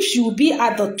 So if she will be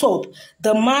at the top,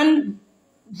 the man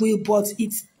will but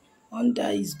it under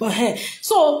his bum.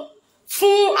 So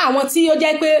fún àwọn tí ó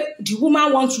jẹ́ pé the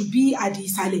woman want to be at the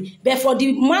ìsàlẹ̀, but for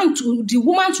the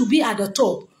woman to be at the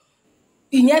top,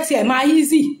 ìyẹn tí ẹ máa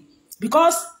easy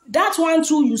because that one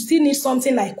too you still need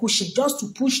something like cushion just to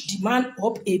push the man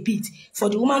up a bit for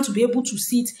the woman to be able to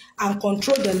sit and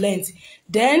control the length.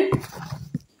 Then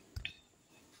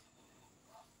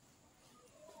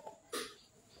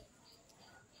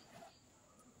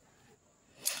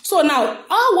so now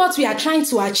all what we are trying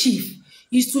to achieve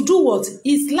is to do what?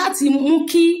 Is láti mú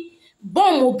kí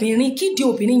bum obìnrin, kí di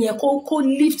obìnrin yẹn kó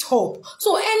lift up.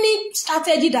 So any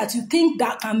strategy that you think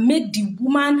that can make the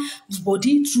woman's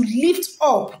body to lift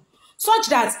up such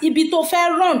that ibi tó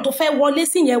fẹ́ run tó fẹ́ wọlé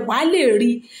sí yẹn wàá lè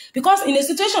rí, because in a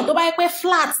situation tó bá yẹ pé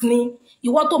flat ni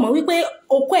ìwọ tó mọ̀ wípé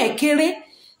okó ẹ̀ kéré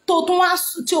tó tún wá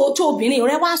tí obìnrin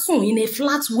rẹ wá sùn in a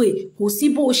flat way, kò sí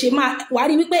bó ṣe máa wá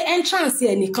rí wípé entrance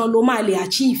ẹ̀ nìkan ló máa lè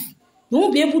achieve. You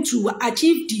won't be able to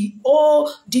achieve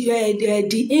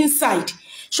the inside.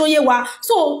 Ṣó yé wa?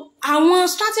 So àwọn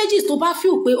strategies tó bá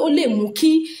feel pé ó lè mú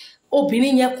kí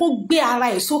obìnrin yẹn kó gbé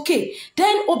ara ẹ̀ sókè,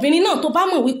 then obìnrin náà tó bá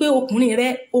mọ̀ wípé ọkùnrin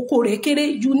rẹ okó rẹ̀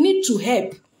kéré, you need to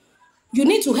help. You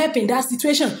need to help in that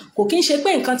situation. Kò kí ń ṣe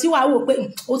pé nǹkan tí wàá wò pé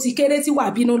ó ti kéré tí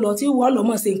wàá bínú lọ tí wọ́n lọ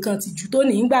mọ̀ ṣe nǹkan tìjú tó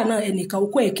ní ìgbà náà ẹnìkan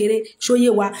okó ẹ̀ kéré. Ṣó yé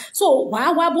wa? So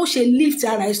wàá wá bó ṣe lift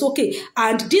ara ẹ̀ sókè,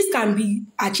 and this can be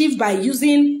achieved by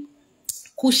using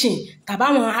cushion tàbí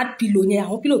àwọn hard pillow yẹn,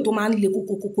 àwọn pillow tó máa ń le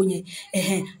kókókókó yẹn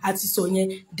àti sọ yẹn.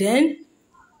 Then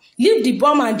lift the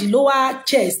bum and the lower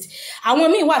chest.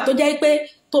 Àwọn míì wà tó jẹ́ pé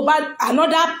tó bá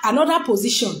another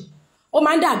position ó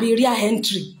máa ń dàbí rear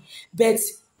entry, but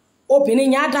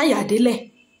obìnrin yẹn á dá yàdélẹ̀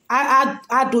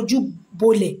á dojú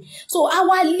bolẹ̀, so á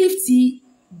wá lift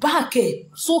back ẹ̀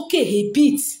sókè a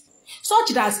bit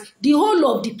such that the whole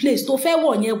of the place tó fẹ́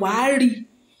wọ̀ yẹn wàá rí,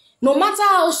 no matter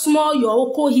how small your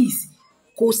oko is,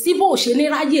 kò sí bó ṣe ní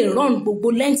ráyè run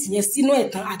gbogbo length yẹn sínú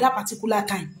ẹ̀tàn at that particular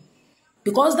time,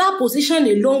 because that position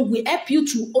alone will help you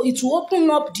to open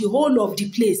up the whole of the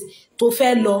place tó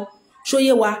fẹ́ lọ. Ṣó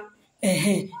yé wa?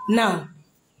 Now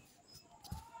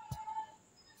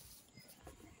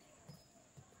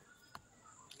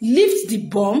lift the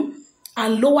bum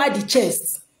and lower the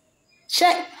chest.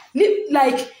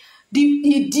 Like the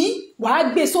ìdí wàá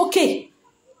gbé sókè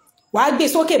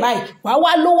báyìí, wàá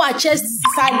wá lower chest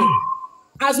sísàlẹ̀.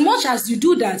 As much as you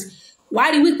do that,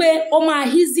 wàá rí wípé ó máa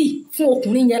easy fún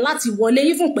ọkùnrin yẹn láti wọlé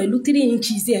even pẹ̀lú 3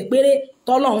 inches ẹ̀ péré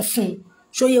tọ́lọ̀ ń fún un.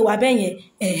 Ṣó yé wa bẹ́ẹ̀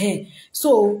yẹn?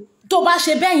 So tó bá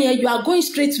ṣe bẹ́ẹ̀ yẹn, you are going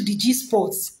straight to the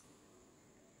G-spot,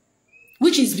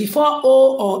 which is before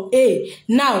O or A.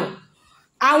 Now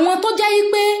àwọn tó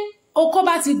jẹ́ pé okó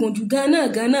bá ti gùn jù gan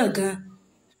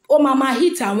ó máa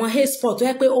hit àwọn A spot tó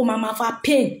yẹ pé ó máa fa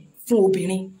pain fún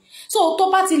obìnrin. So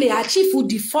tó bá ti lè achieve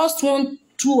the first 1,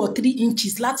 2 or 3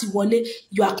 inches láti wọlé,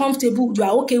 you are comfortable, you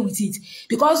are okay with it,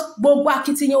 because gbogbo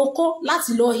akitiyan okó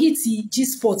láti lọ hit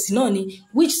G-spot náà ni,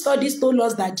 which studies told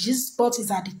us that G-spot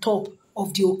is at the top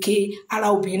of the òkè ara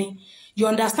obìnrin. You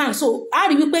understand? So a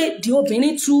rí wípé the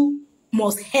obìnrin too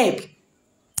must help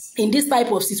in this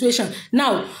type of situation.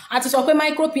 Now, àti sọ pé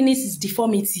micropenis is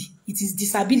deformity, it is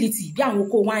disability. Bí àwọn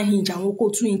okó 1 inch, àwọn okó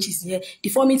 2 inches yẹn,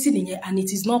 deformity nìyẹn, and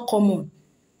it is not common.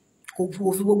 Kò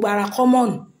fi gbogbo ara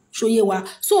common. Ṣóyé wa.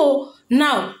 So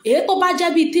now, èyí tó bá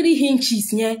jẹ́ bí 3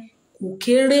 inches yẹn kò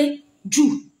kéré jù.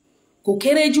 Kò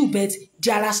kéré jù, but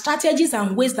there are strategies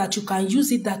and ways that you can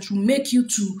use it that will make you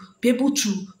to be able to,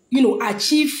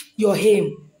 achieve your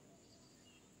aim.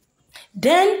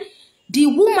 Then the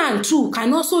woman too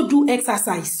can also do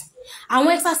exercise.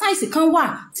 Àwọn exercise kan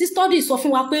wà tí studies sọ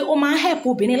fún wa pé ó máa help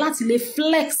obìnrin láti lè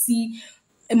flex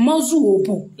muscle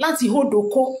òbò láti hold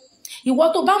okó.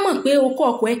 Ìwọ tó bá mọ̀ pé okó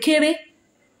ọkọ ẹ kéré,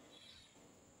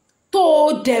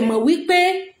 tó dẹ̀ mọ̀ wípé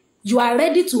you are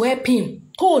ready to help him,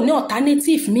 tó ní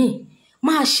alternative mi,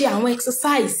 máa ṣe àwọn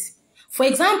exercise. For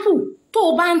example,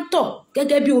 tó bá ń tọ̀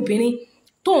gẹ́gẹ́ bí obìnrin,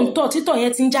 tó ń tọ̀ títọ̀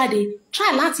yẹn ti ń jáde,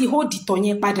 try láti hold ìtọ̀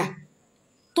yẹn padà.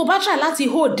 Tó bá try láti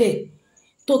hold ẹ̀,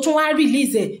 tó tún wá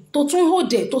release ẹ̀, tó tún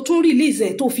hold ẹ̀, tó tún release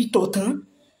ẹ̀, tó fi tọ̀ tán.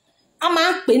 A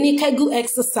máa ń pè ní Kegel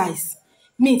exercise.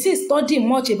 Me ti study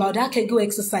much about that Kegel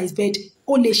exercise, but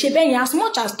o lè ṣe bẹ́ẹ̀ yẹn as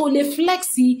much as tó lè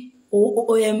flex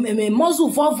muscle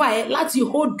vulva ẹ̀ láti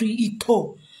hold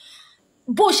ìtọ̀.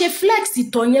 Bó ṣe flex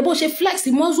ìtọ̀ yẹn, bó ṣe flex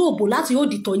muscle òbò láti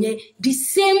hold ìtọ̀ yẹn, the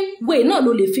same way náà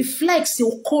ló lè fi flex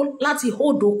okó láti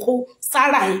hold okó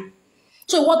sára ẹ̀.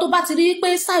 So ìwọ tó bá ti rí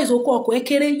pé size okó ọkọ ẹ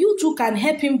kéré, you too can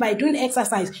help him by doing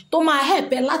exercise tó máa help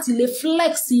ẹ láti lè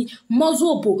flex muscle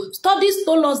òbò. Studies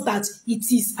told us that it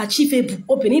is achievable.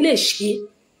 Obìnrin lè ṣe.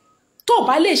 Tó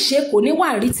bá lè ṣe, kò ní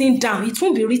wà written down. It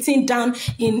won't be written down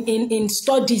in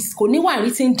studies. Kò ní wà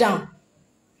written down.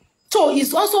 So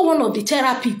it's also one of the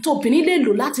therapy tó obìnrin lè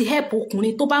lò láti help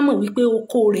ọkùnrin tó bá mọ̀ wípé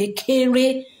okó rẹ̀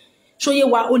kéré. Ṣóyé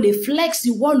wa, o lè flex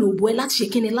wall òbò ẹ láti ṣe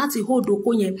kíni, láti hold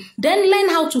okó yẹn. Then learn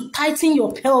how to tighten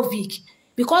your pelvic,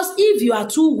 because if you are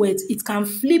too wet, it can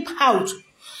flip out.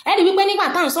 Ẹni wípé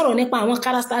nígbà tá à ń sọ̀rọ̀ nípa àwọn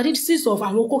characteristics of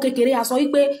àwọn okó kékeré, a sọ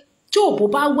wípé tí òbò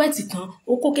bá wet tán,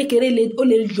 okó kékeré ó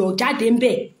lè yọ jáde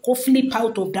ńbẹ̀, kó flip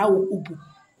out of that òbò.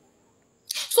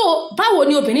 So báwo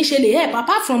ni obìnrin ṣe lè help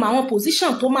apart from àwọn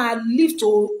position tó máa lift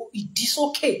ìdí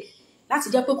sókè láti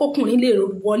jẹ́ pé kókùnrin lè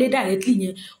wọlé directly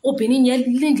yẹn, obìnrin yẹn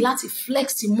link láti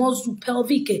flex muscle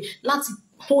pelvic ẹ̀ láti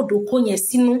hold okó yẹn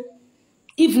sínú.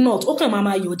 If not, ó kàn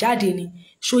máa yọ jáde ni.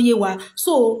 Ṣóyé wa.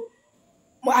 So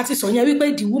àti sọ yẹn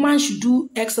wípé the woman should do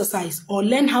exercise or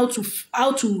learn how to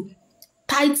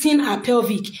tighten her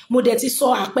pelvic. Mo dẹ̀ ti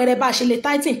sọ àpẹẹrẹ bá ṣe lè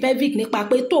tighten pelvic nípa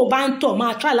pé tó bá ń tọ̀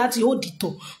máa try láti hold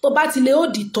ìtọ̀. Tó bá ti lè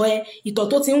hold ìtọ̀ ẹ, ìtọ̀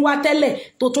tó ti ń wá tẹ́lẹ̀,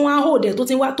 tó tún wá hold ẹ̀, tó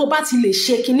ti ń wá, tó bá ti lè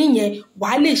ṣe kinní yẹn,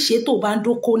 wàá lè ṣe tó bá ń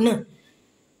dóko náà.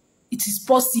 It is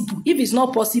possible. If it's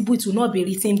not possible, it will not be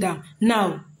written down.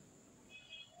 Now,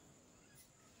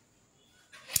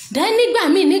 then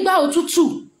nígbà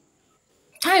òtútù,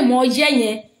 time ọyẹ́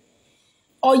yẹn,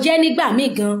 ọyẹ́ nígbà míì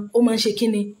gan ó máa ń ṣe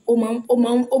kíni, ó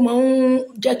máa ń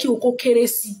jẹ́ kí okó kéré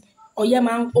sí. Ọyẹ́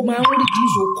ó máa ń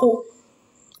reduce okó.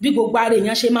 Bí gbogbo ara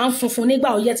èèyàn ṣe máa ń funfun nígbà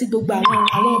ọyẹ́ tí gbogbo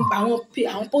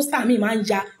àwọn poster míì máa ń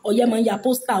ya, ọyẹ́ máa ń ya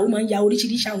poster, ó máa ń ya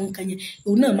oríṣiríṣi àwọn nǹkan yẹn,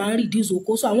 òun náà máa ń reduce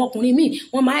okó. So àwọn ọkùnrin míì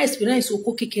wọ́n máa experience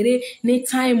okó kékeré ní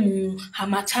time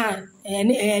harmattan,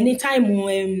 ní time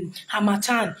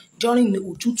harmattan during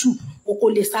òtútù, okó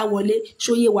lè sá wọlé.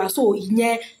 Ṣóyé wa. So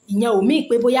ìyẹn ò mí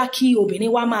pé bóyá kí obìnrin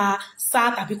wa máa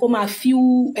sá tàbí kó máa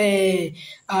feel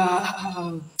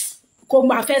kó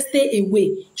máa fẹ́ stay away.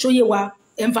 Ṣóyé wa.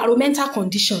 Environmental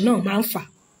condition náà máa ń fà.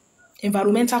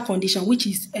 Environmental condition which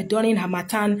is during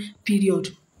harmattan period.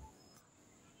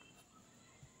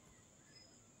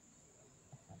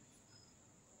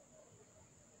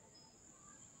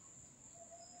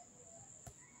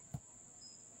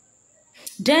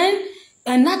 Then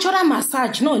a natural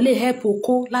massage náà lè help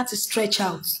okó láti stretch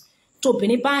out. Tó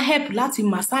obìnrin bá help láti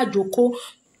massage okó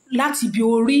láti bí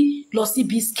orí lọ sí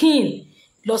bí skin,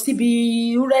 lọ sí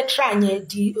bí urethra yẹn,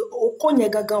 di okó yẹn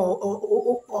gangan,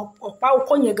 ọ̀pá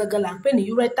okó yẹn gangan là ń pè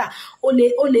ní urethra. Ó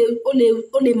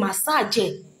lè massage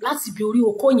ẹ̀ láti bí orí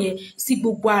okó yẹn sí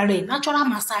gbogbo ara ẹ̀. Natural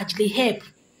massage lè help.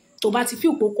 Tó bá ti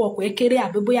feel okó ọkọ ẹ kéré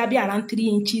àbí bóyá bí around 3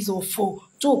 inches or 4,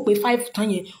 tó pé 5 tán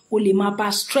yẹn, o lè máa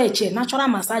bá stretch ẹ̀. Natural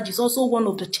massage is also one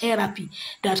of the therapy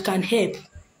that can help.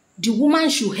 The woman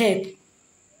should help.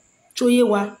 Ṣóyé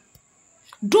wa.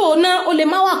 Though náà ó lè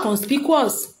má wà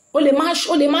conspicuous, ó lè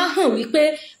má hàn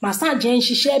wípé massage ń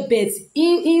ṣiṣẹ́, but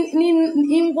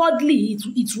inwardly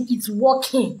it's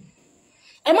working.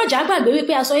 Ẹ má jà gbàgbé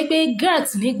wípé a sọ wípé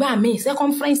girth nígbà míì,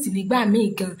 circumference nígbà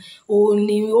míì gan òun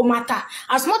ni ó matter.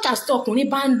 As much as tọkùnrin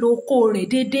bá ń lo okó rẹ̀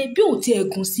déédéé, bí ò ti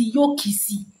ẹ̀gùn sí yóò kì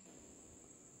sí.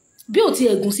 bí ò ti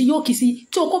ẹ̀gùn sí yóò kì sí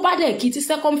tí okó bá dẹ̀ kí tí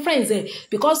circumference ẹ̀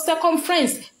because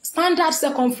circumference standard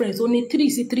circumference ó ní 3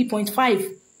 sí 3.5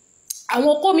 àwọn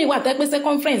okó mi wà tẹ́ pé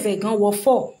circumference ẹ̀ gan wọ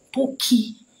 4 tó kí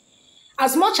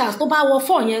as much as tó bá wọ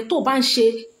 4 yẹn tó bá ń ṣe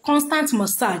constant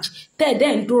massage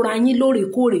tẹ́ẹ̀dẹ́ ń dóra yín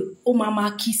lóòrèkóòrè ó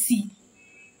máa kí sí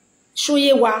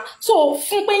ṣóyé wa so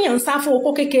fún pé yàn ń sá fún okó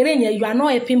kékeré yẹn you are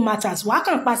not helping matters wàá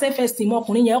kàn pa self-esteem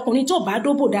ọkùnrin yẹn ọkùnrin tó bá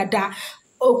dóbò dáadáa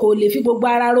o kò lè fi gbogbo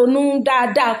ara ronú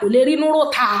dáadáa kò lè rínú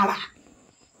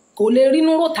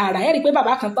rò tààrà ẹ rí i pé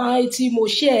bàbá kan tán tí mo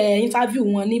share interview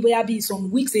wọn ní bóyá bíi some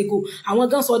weeks ago àwọn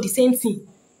gan sọ the same thing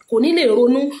kò ní lè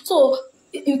ronú so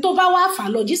n tó bá wá fà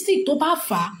logistic tó bá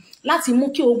fà láti mú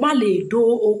kí o má lè do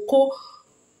okó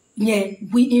yẹn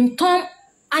we in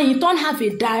turn have a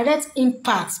direct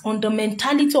impact on the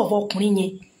mentality of ọkùnrin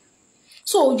yẹn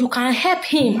so you can help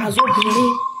him as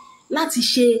obìnrin láti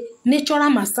ṣe natural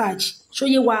massage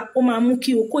ṣóyé wa ó máa mú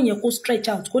kí okó yẹn kó stretch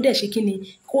out kó dẹ̀ ṣe kí ni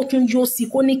kó tún yó sí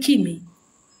kó ní kìmí.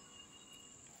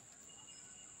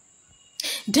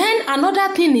 Then another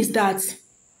thing is that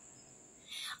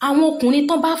àwọn ọkùnrin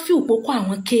tán bá fi òpópó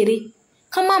àwọn kéré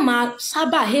kán má máa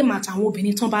sábà hate àtàwọn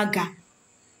obìnrin tán bá ga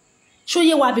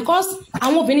ṣóyé wa because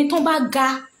àwọn obìnrin tán bá ga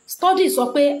study sọ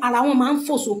pé ara wọn máa ń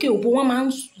fò sókè òbó wọn máa ń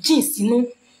jìn sínú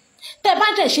tẹ́ bá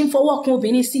dẹ̀ ṣe ń fọwọ́ kan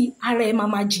obìnrin sí ara ẹ̀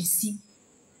máa jìn sí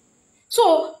so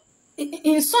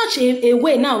in such a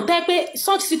way now tẹ́ pé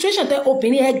such situation tẹ́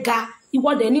obìnrin ẹ̀ ga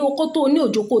ìwọ́dẹ̀ ní okó tó ní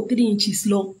òjòkó 3 inches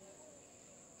lọ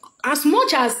as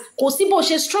much as kò sí bó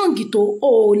ṣe strong tó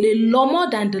o lè lọ more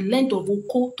than the length of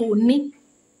okó tó ní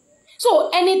so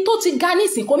ẹni tó ti ga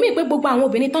nísìn kò mí pé gbogbo àwọn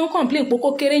obìnrin tán complain pé kó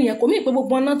kéré yẹn kò mí pé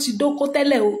gbogbo ọ̀nà ti dókó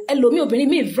tẹ́lẹ̀ o ẹlòmíì obìnrin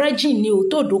míì virgin ni ò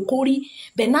tó dókó rí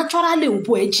bẹ́ẹ̀ naturally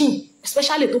òbò ẹ̀ jìn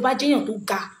especially tó bá jẹ́yàn tó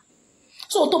ga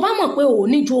so tó bá mọ̀ pé o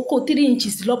ní ju okó 3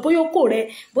 inches lọ bóyá okó rẹ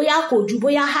bóyá kò ju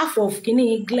bóyá half of kíní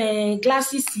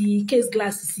glasses case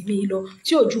glasses mi lọ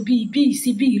tí ò ju bí sí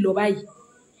bí lọ báyìí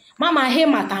má máa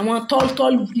hate àtàwọn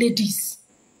tall ladies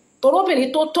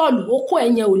torobìnrin tó tọ́ọ̀lù okó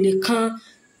ẹ̀yẹn ò lè kan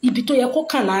ibi tó yẹ kó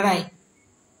kàn lára ẹ̀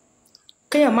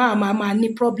kéèyàn máa ní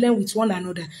problem with one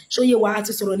another ṣóyè wa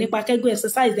àti sọ̀rọ̀ nípa kẹ́gbẹ́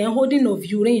exercise then holding of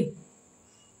urine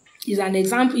is an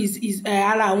example is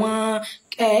ara àwọn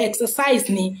exercise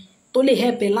ni tó lè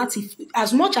help ẹ láti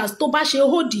as much as tó bá ṣe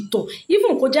hold ìtọ̀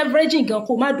even kó jẹ́ virgin gan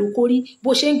kó má dókórí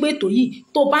bó ṣe ń gbé ètò yìí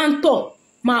tó bá ń tọ̀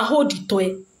máa hold ìtọ̀ ẹ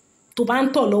tó bá ń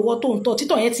tọ̀ lọ́wọ́ tó ń tọ̀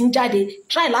títọ̀ yẹn ti ń jáde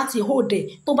try láti hold ẹ̀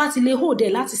tó bá ti lè hold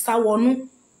ẹ̀ láti sá wọnú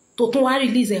tó tún wá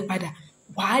release ẹ̀ padà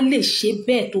wàá lè ṣe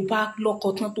bẹ́ẹ̀ tó bá lọ́kọ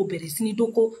tán tó bẹ̀rẹ̀ sí ní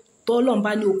dókó tọ́lọ́n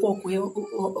bá ní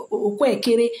okó ẹ̀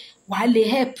kéré wàá lè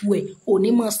help ẹ̀ òní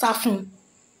mọ́ sá fún un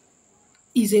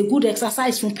is a good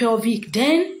exercise fún pelvic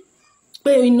then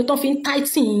pé inú tó fi ń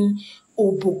tighten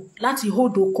òbò láti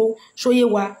hold okó ṣóyé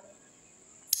wa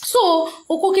so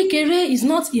okó kékeré is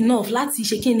not enough láti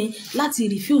ṣe kíni láti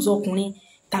refuse ọkùnrin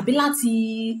tàbí láti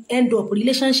end up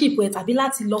relationship ẹ tàbí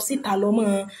láti lọ síta lọ mọ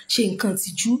ṣe nǹkan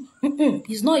tìjú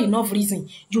it's not enough reason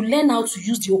you learn how to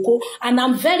use the okó and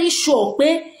I'm very sure pé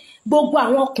gbogbo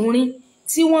àwọn ọkùnrin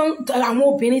tí àwọn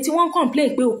obìnrin tí wọ́n complain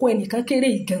pé okó ẹnìkan kéré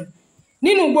ìgan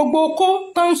nínú gbogbo okó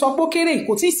tó ń sọ pé kéré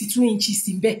kò tí ì sí 2 inches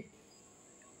ńbẹ̀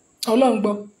Ọlọ́run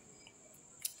gbọ́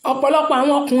ọ̀pọ̀lọpọ̀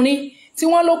àwọn ọkùnrin tí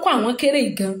wọ́n ló kó àwọn kéré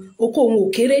ìgan okó òun ò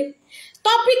kéré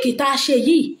tọ́pìkì tá a ṣe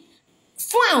yìí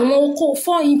fún àwọn okó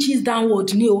 4 inches downward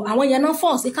ni o àwọn yẹn náà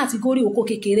fọ́ sí kàtígórì okó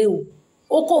kékeré o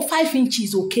okó 5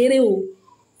 inches ò kéré o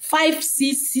 5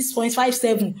 6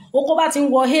 6.57 okó bá ti ń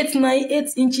wọ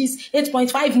 8 inches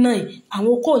 8.59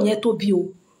 àwọn okó yẹn tóbi o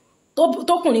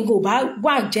tókùnrin kò bá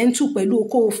wà gentle pẹ̀lú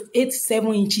okó 8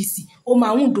 7 inches ó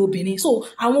máa ń do obìnrin so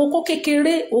àwọn okó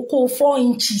kékeré okó 4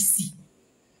 inches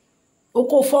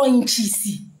okó 4 inches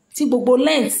tí gbogbo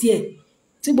length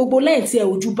ẹ̀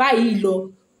ò ju báyìí lọ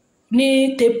ní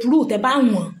tepru tẹ bá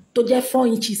wọ̀n tó jẹ́ 4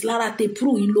 inches lára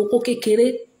tepru ìlò okó kékeré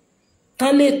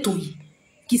tán lè tò yìí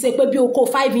kì í ṣe pé bí okó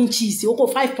 5 inches okó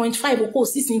 5.5 okó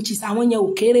 6 inches àwọn yẹn ò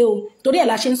kéré o torí ẹ̀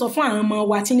la ṣe ń sọ fún àwọn ọmọ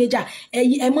wa teenager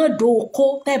ẹ mọ́ do okó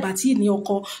tẹ́ẹ̀bà tí ní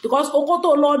ọkọ because okó tó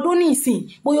lọ ọdún nísìn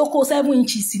bóyá okó 7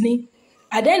 inches ni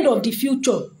at the end of the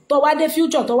future tó wá dé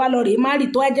future tó wá lọ rèé má rí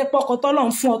tó wá jẹ́ pọ́kọ tọ́lọ̀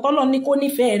ń fún ọ tọ́lọ̀ ní kó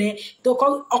nífẹ̀ẹ́ rẹ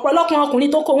ọ̀pọ̀lọpọ̀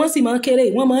ọkùnrin tó kó wọ́n sì máa ń kéré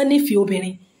wọ́n máa ń nífẹ̀ẹ́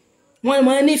obìnrin wọ́n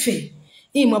máa ń nífẹ̀ẹ́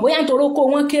ìmọ̀ bóyá nítorí kó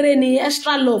wọ́n kéré ni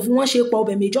extra love wọ́n ṣe pọ̀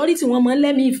ọbẹ̀ majority wọ́n máa ń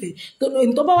lẹ́mí ìfẹ́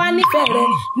tó bá wá nífẹ̀ẹ́ rẹ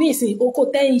ní ìsìn okó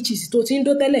 10 inches tó ti ń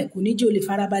dó tẹ́lẹ̀ kò ní jí o lè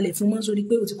farabalẹ̀ fún mọ́ sórí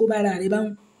pé o ti kó bára rẹ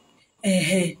báwọn.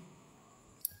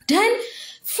 then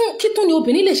fún kí tún ni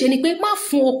obìnrin lè ṣe ni pé má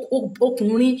fún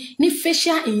ọkùnrin ní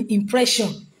facial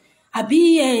impression àbí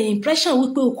impression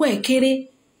wípé okó ẹ̀ kéré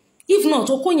if not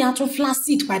okó yẹn á tún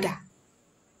flaccid padà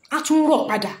á tún rọ̀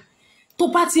padà tó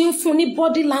bá ti ń fún ní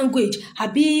body language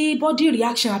àbí body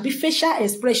reaction àbí facial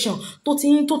expression tó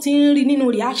ti ń rí nínú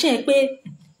reaction ẹ pé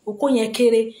okó yẹn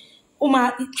kéré, ó máa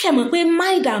ṣe mọ̀ pé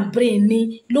mind and brain ni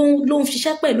ló ń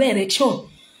ṣiṣẹ́ pẹ̀lú erection.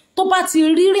 Tó bá ti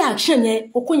rí reaction yẹn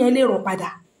okó yẹn lè rọ̀ padà.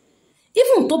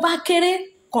 Even tó bá kéré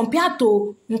compare to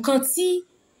nǹkan tí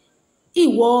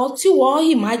ìwọ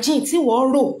imagine tí ìwọ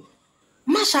rò,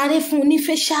 má ṣáré fún ní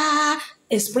facial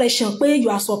expression pé you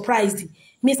are surprised.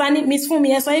 Miss fún mi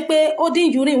ẹ sọ pé ó dín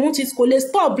urine wọ́n ti kò lè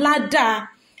stop bladder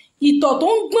ìtọ̀ tó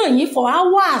ń gbọ̀n yín for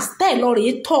hours tẹ́ lọ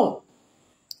rèé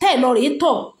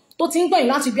tọ̀ tó ti ń gbọ̀n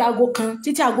yín láti bí aago kan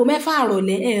títí aago 6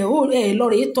 àrọ̀lẹ́ lọ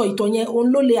rèé tọ̀ ìtọ̀ yẹn òun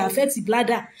ló lè affect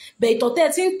bladder. Bẹ̀ ìtọ̀ tẹ́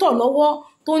ti ń tọ̀ lọ́wọ́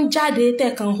tó ń jáde tẹ́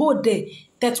kàn hold ẹ̀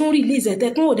tẹ́ tún release ẹ̀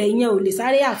tẹ́ tún hold ẹ̀ ìyẹn ò lè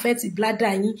sáré affect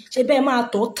bladder yín. Ṣé bẹ́ẹ̀ máa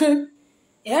tọ̀ tán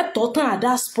at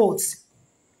that spot.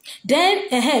 Then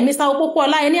Mr.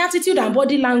 Opopola, any attitude and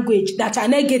body language that are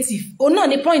negative. Náà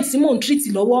ni point tí mò ń treat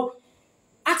lọ́wọ́.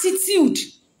 Attitude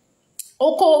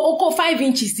oko 5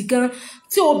 inches gan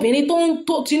tí obìnrin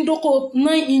tó ti ń dóko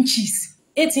 9 inches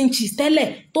 8 inches tẹ́lẹ̀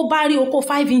tó bá rí oko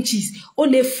 5 inches ó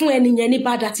lè fún ẹni yẹn ní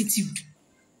bad attitude.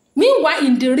 Meanwhile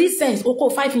in the real sense oko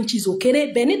 5 inches ò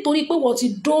kéré bẹ́ẹ̀ nítorí pé wọ́n ti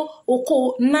dó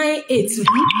oko 9 8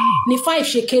 rí ní 5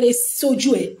 ṣe kéré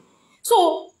sójú ẹ̀.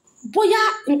 So bóyá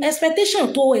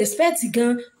expectation tó expect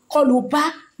gan kọ́ ló bá,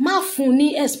 má fún ní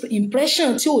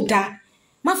impression tí ò dáa,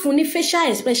 má fún ní facial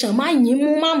expression, má yín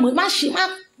mú, má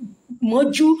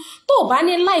mọ́jú. Tó bá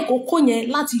ní like okó yẹn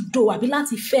láti do àbí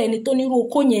láti fẹ́ ẹni tó nírú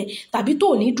okó yẹn tàbí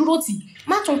tó ní dúró tì,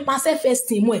 má tún pa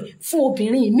self-esteem ẹ̀ fún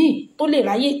obìnrin míì tó lè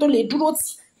ráyè tó lè dúró tì.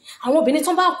 Àwọn obìnrin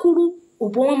tó bá kúrú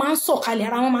òbò wọn máa ń sọ̀kalẹ̀,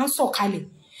 ara wọn máa ń sọ̀kalẹ̀.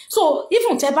 So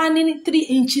even tẹ́ bá ní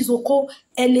 3 inches okó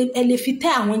ẹ lè fi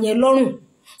tẹ́ àwọn yẹn lọ́rùn.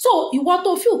 So ìwọ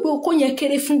tó feel pé okó yẹn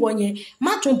kéré fún wọn yẹn,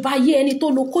 má tún báyé ẹni tó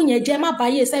lo okó yẹn jẹ́, má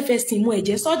báyé self-esteem ẹ̀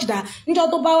jẹ́ such that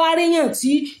níjọ́ tó bá wá réyàn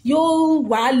tí yóò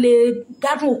wá lè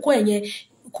gbádùn okó ẹ̀ yẹn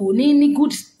kò ní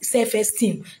good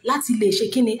self-esteem láti lè ṣe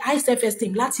kíni high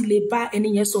self-esteem láti lè bá ẹni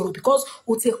yẹn sọ̀rọ̀ because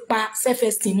o ti pa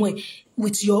self-esteem ẹ̀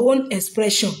with your own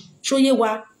expression. Ṣóyé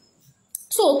wa.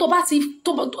 So tó bá ti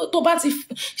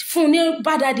fún ní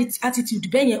bad attitude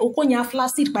bẹ́ẹ̀ yẹn okó yẹn á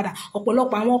flaccid padà.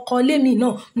 Ọ̀pọ̀lọpọ̀ àwọn ọkọ lémi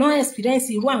náà experience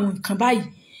irú àwọn nǹkan báyìí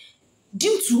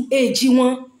due to age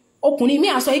wọn. Ọkùnrin mi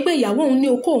á sọ pé ìyàwó òun ní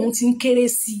okó òun ti ń kéré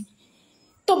sí.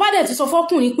 Tó bá dẹ̀ ti sọ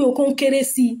fọ́kùnrin pé okó ń kéré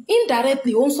sí,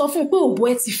 indirectly ó ń sọ fún pé òbò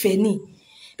ẹ ti fẹ̀ ni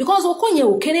because okó yẹn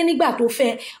ò kéré nígbà tó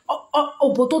fẹ́.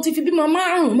 Òbò tó ti fi bímọ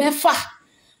 5 6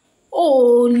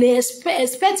 o lè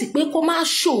expect pé kó má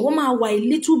show, ó máa wà a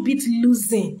little bit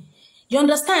losing. You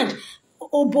understand?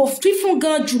 Òbò fífún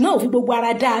gan jù náà ò fi gbogbo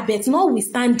ara dáa but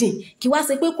notwithstanding kí wá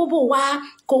ṣe pé kó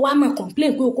wá máa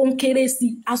complain pé okó ń kéré sí.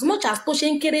 As much as tó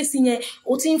ṣe ń kéré sí yẹn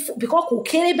ó ti ń because kò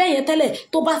kéré bẹ́ẹ̀ yẹn tẹ́lẹ̀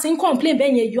tó bá ti ń complain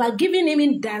bẹ́ẹ̀ yẹn you are giving him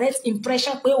indirect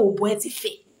impression pé òbò ẹ ti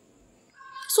fẹ̀.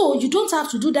 So you don't have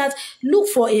to do that. Look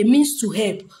for a means to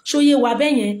help. Ṣóyé wa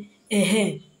bẹ́ẹ̀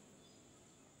yẹn.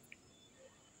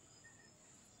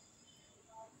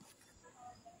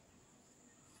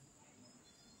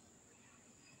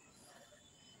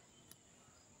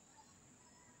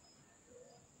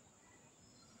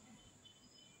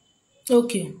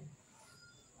 Okay.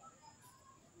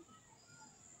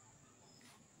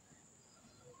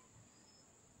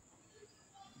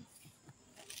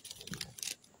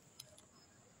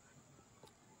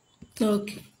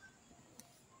 Okay.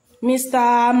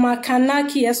 Mr.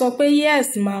 Makanaki ẹ sọ pé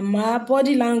yes mama,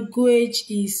 body language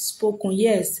is spoken.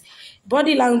 Yes,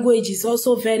 body language is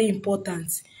also very important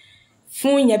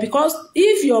fún yẹn because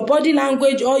if your body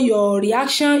language or your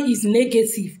reaction is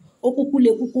negative ó kúkú lè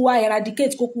kúkú wá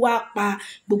eradicate kó kú wá pa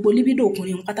gbogbo libido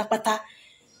ọkùnrin pátápátá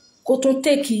kó tún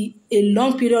take a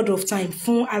long period of time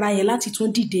fún ara yẹn láti tún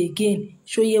dìde again.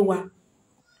 Ṣóyé wa.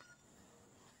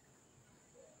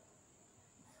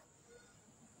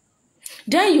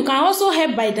 Then you can also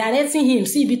help by directing him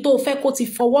sí ibi tó fẹ́ kó ti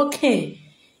fọwọ́ kàn,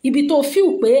 ibi tó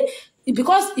feel pé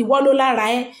because ìwọ ló lára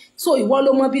ẹ so ìwọ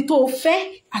ló mọ ibi tó fẹ́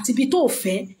àti ibi tó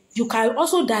fẹ́. You can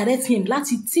also direct him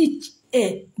láti teach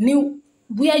new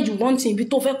where you want him, ibi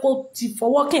tó fẹ́ kó ti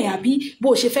fọwọ́ kàn àbí bó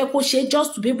ṣe fẹ́ kó ṣe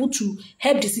just to be able to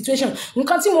help the situation.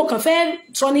 Nǹkan tí mo kàn fẹ́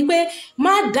sọ ni pé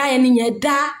má dá ẹni yẹn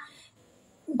dá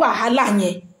wàhálà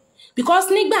yẹn because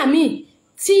nígbà míì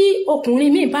tí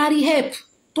ọkùnrin míì bá rí help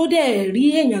tó dẹ̀ rí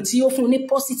èèyàn tí ó fún ní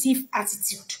positive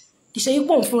attitude kì í ṣe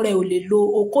ipò fún rẹ̀ ò lè lo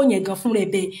okó yẹn gan fún rẹ̀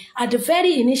bẹ́ẹ̀ at the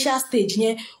very initial stage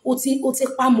yẹn ó ti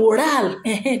pa moral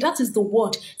that is the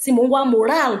word tí mo ń wá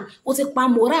moral ó ti pa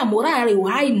moral rẹ̀ ò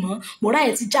háì mọ́ moral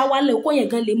ẹ̀ ti já wálẹ̀ okó yẹn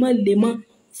gan lè mọ́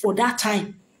for that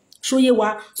time. Ṣóyé wa.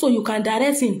 So you can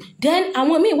direct him. Then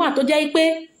àwọn míì wà tó jẹ́ pé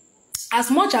as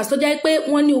much as tó jẹ́ pé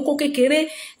wọ́n ní okó kékeré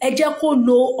ẹ jẹ́ kó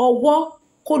lo ọwọ́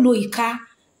kó lo ìka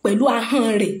pẹ̀lú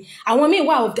ahọ́n rẹ̀. Àwọn míì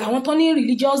wà àwọn tó ní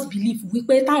religious belief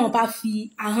wípé táwọn bá fi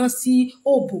ahọ́n sí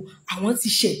òbò àwọn ti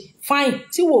ṣẹ̀ fine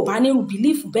tí wò bá ní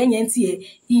belief bẹ́ẹ̀ yẹn tiẹ̀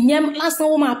ìyẹn lásán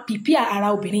ó máa prepare ara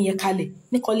obìnrin yẹn kalẹ̀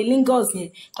ní cunnilingus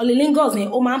yẹn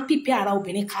ó máa ń prepare ara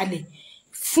obìnrin kalẹ̀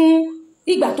fún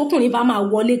ìgbà tókùnrin bá máa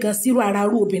wọlé gan sírú ara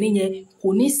rú obìnrin yẹn kò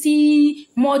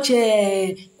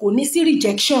ní sí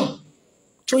rejection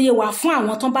tó yẹ wá fún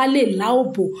àwọn tó bá lè lá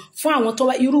òbò fún àwọn tó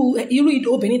bá irú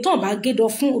obìnrin tó bá gédọ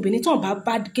fún obìnrin tó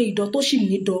bá gé idọ tó sì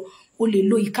nídọ o lè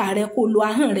lo ìka rẹ kó lo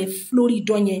ahọ́n rẹ lórí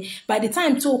idọ yẹn by the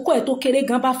time tó kọ́ ẹ̀ tó kéré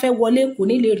gan bá fẹ́ wọlé kò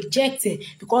ní lè reject ẹ̀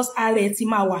because ara ẹ̀ ti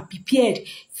máa wà prepared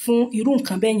fún irú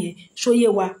nǹkan bẹ́ẹ̀ yẹn ṣó yé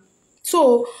wa.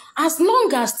 So as long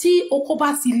as tí okó bá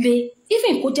ti le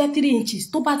even kó jẹ́ 3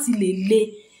 inches tó bá ti lè le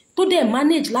tó dẹ̀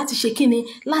manage láti ṣe kíni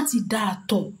láti dá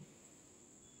àtọ̀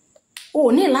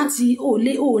o ní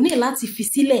láti fi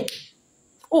sílẹ̀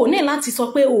o ní láti sọ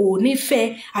pé o ní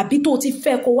fẹ́ àbí tó ti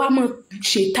fẹ́ kó wá mọ̀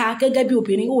ṣèta gẹ́gẹ́ bí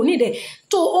obìnrin o ní dẹ̀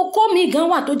tó okó mi gan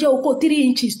wà tó jẹ́ okó 3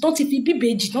 inches tó ti fi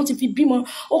bíbejì tó ti fi bímọ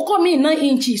okó mi 9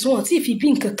 inches wọn tí fi bí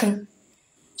nǹkan kan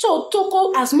so tó kó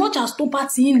as much as tó bá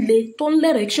ti ń le tó ń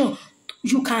lẹ́rẹ̀ẹ́ction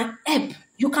you can help.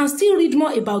 You can still read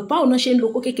more about báwo náà ṣe ń lo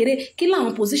okó kékeré kí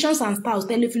láwọn positions and styles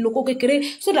tẹ́lẹ̀ fi lo okó kékeré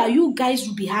so that you guys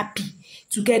will be happy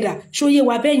together ṣó yé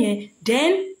wa bẹ́ẹ̀ yẹn.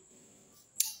 Then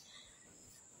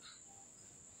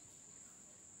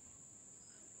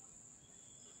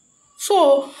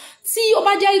so tí ó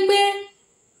bá jẹ́ pé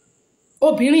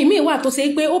obìnrin míì wà tó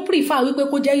ṣe pé ó prefer wípé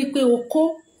kó jẹ́ wípé okó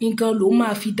nǹkan ló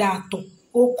máa fi dá àtọ̀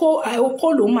okó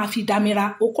ló máa fi dámira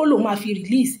okó ló máa fi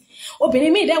release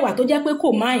obìnrin míì dẹ̀ wà tó jẹ́ pé kò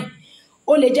máì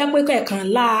ó lè jẹ́ pé kẹ̀kàn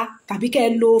la tàbí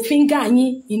kẹ́ lo finger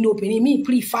yín inú obìnrin míì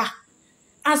prefer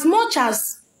as much as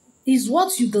is what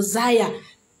you desire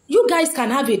you guys can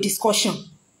have a discussion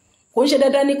kò ń ṣe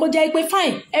dandan ni kó jẹ́ pé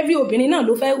fine every obìnrin náà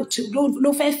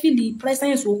ló fẹ́ feel the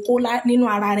presence okó nínú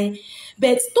ara rẹ̀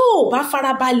but tó o bá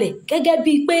farabalẹ̀ gẹ́gẹ́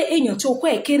bíi pé èèyàn tí okó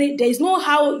ẹ̀ kéré there is no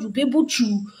how you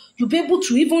be able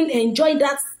to even enjoy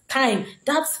that time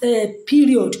that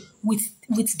period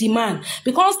with the man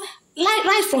because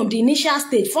right from the initial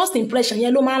stage first impression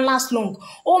yẹn ló máa ń last long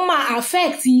ó máa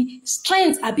affect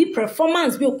strength àbí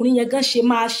performance bí ọkùnrin yẹn gan ṣe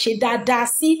máa ṣe dáadáa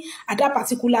sí at that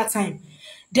particular time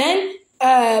then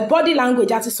body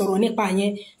language àti sọ̀rọ̀ nípa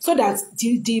yẹn so that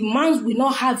the man will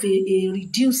not have a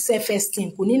reduced self-esteem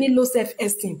kò ní low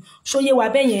self-esteem ṣóyé wa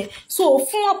bẹ́ẹ̀ yẹn so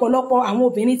fún ọ̀pọ̀lọpọ̀ àwọn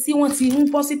obìnrin tí wọ́n ti ń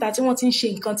bọ́ síta tí wọ́n ti ń ṣe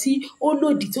nǹkan tí ó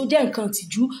lòdì tó jẹ́ nǹkan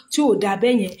tìjú tí ò dáa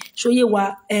bẹ́ẹ̀ yẹn ṣóyé wa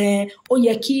ó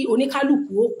yẹ kí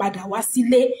oníkálùkù ó padà wá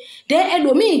sílé dé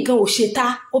ẹlòmíì gan ò ṣèta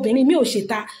obìnrin mi ò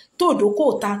ṣèta tó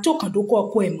òdòkó ta tó kàn dókó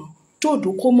ọkọ ẹ̀ mọ́ tó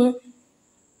òdòkó mọ́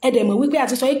ẹ̀dẹ̀mọ̀ wípé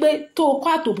àti sọ wípé tó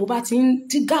kọ́ àtòbó bá ti ń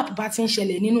tí gap bá ti ń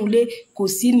ṣẹlẹ̀ nínú ilé kò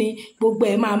sí ni gbogbo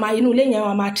ẹ̀ máa inú ilé yẹn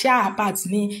máa tear apart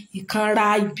ní ìkanra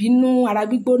ìbínú ara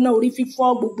gbígbóná orí fífọ́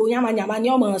gbogbo yàmàyàmà ní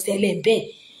ọmọ ṣẹlẹ̀ bẹ́ẹ̀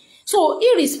so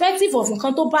irrespective of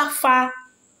nǹkan tó bá fa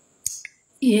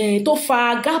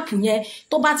gap yẹn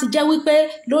tó bá ti jẹ́ wípé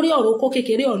lórí ọ̀rọ̀ okó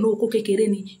kékeré ọ̀nà okó kékeré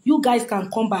ni you guys can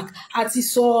come back àti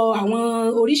sọ àwọn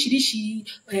oríṣiríṣi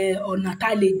ọ̀nà tá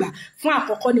a lè gbà fún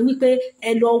àkọ́kọ́ ni wípé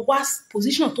ẹ lọ wá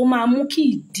position tó máa mú kí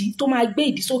ìdí tó máa gbé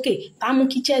ìdí sókè tá mú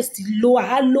kí chest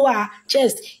lower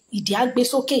chest ìdí á gbé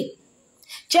sókè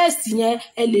chest yẹn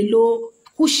ẹ lè lo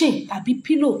cushion tàbí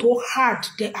pillow tó hard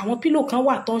àwọn pillow kan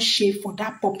wà tó ń ṣe for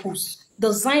that purpose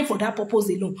design for that purpose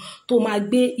alone tó máa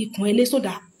gbé ikùn ẹlé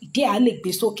sódà ìdí à lè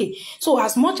gbé sókè so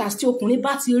as much as tí ọkùnrin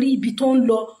bá ti rí ibi tó ń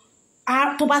lọ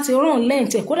tó bá ti run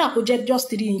length ẹ̀ kódà kó jẹ́ just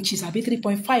 3 inches àbí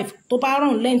 3.5 tó bá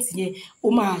run length yẹn ó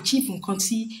máa achieve nǹkan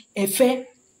tí ẹ fẹ́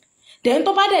then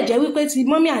tó bá dẹ̀ jẹ́ wípé ti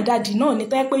mommy and daddy náà ní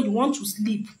tẹ́ pé you want to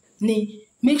sleep ni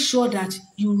make sure that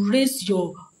you raise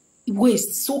your waist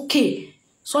sókè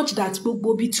such that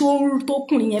gbogbo ibi tó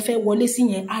kùnrin yẹn fẹ́ wọlé sí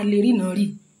yẹn á lè rí náà rí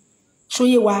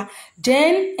ṣóyé wa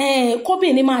then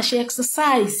kóbìnrin máa ṣe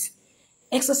exercise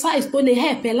tó lè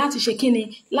help ẹ láti ṣe kíni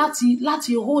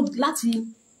láti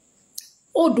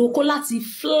hold okó láti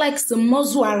flex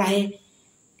muscle ara ẹ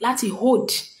láti hold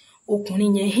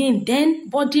ọkùnrin yẹn in then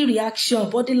body reaction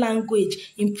body language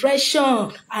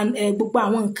impression and gbogbo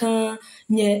àwọn nǹkan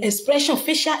yẹn expression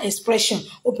facial expression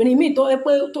obìnrin míì tó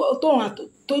pé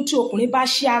tó tí ọkùnrin bá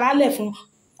ṣí ara lẹ̀ fún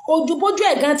ojúbójú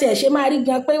ẹ̀ gan tiẹ̀ ṣe máa rí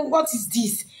gan pé what is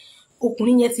this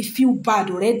ọkùnrin yẹn ti feel bad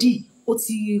already ó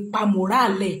ti pa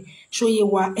morale ṣóyé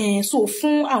wa so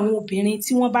fún àwọn obìnrin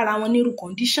tí wọ́n bára wọn nírú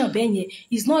condition bẹ́ẹ̀ yẹn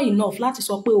is not enough láti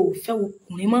sọ pé o fẹ́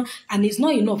ọkùnrin mọ́ and is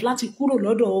not enough láti kúrò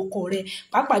lọ́dọ̀ ọkọ rẹ̀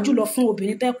pàápàá jùlọ fún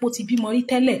obìnrin tẹ́ pé ó ti bímọ rí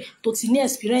tẹ́lẹ̀ tó ti ní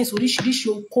experience oríṣiríṣi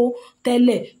oko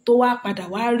tẹ́lẹ̀ tó wá padà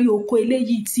wá rí oko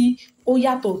eléyìí tí ó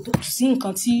yàtọ̀ sí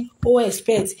nǹkan tí ó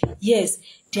expect. Yes,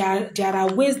 there are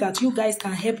ways that you guys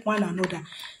can help one another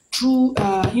through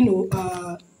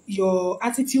your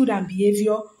attitude and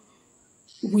behavior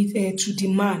with to the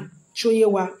man ṣóyé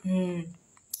wa.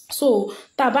 So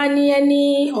tá bá ní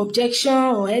any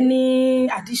objection or any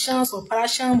addition,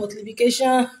 subtraction,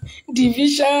 multiplication,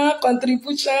 division,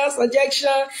 contribution,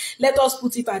 suggestion, let us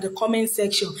put it at the comment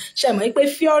section. Ṣé mọ̀ pé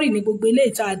theory ni gbogbo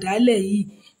eléyìí tá dálẹ̀ yìí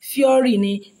theory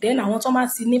ni, then àwọn tó máa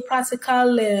ti ní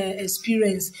practical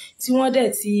experience tí wọ́n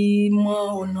dẹ̀ ti mọ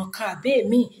ọ̀nà kan àbẹ́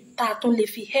mi tá tún lè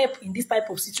fi help in this type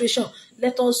of situation,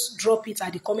 let us drop it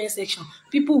at the comment section.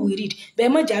 People will read. Bẹ́ẹ̀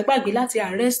má jà gbàgbé láti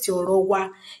arrest ọ̀rọ̀ wa,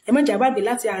 ẹ má jà gbàgbé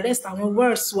láti arrest àwọn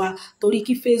words wa torí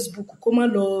kí Facebook kó má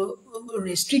lọ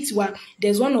restrict wa.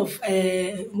 There's one of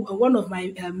my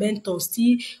mentors tí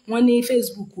wọ́n ní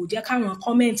Facebook kò jẹ́ káwọn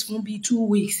comment fún bí 2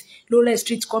 weeks ló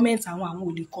restrict comment àwọn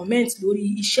ò lè comment lórí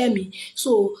iṣẹ́ mi.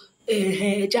 So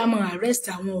ẹja máa arrest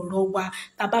àwọn ọ̀rọ̀ wa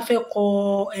tá bá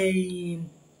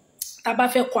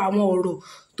fẹ́ kọ àwọn ọ̀rọ̀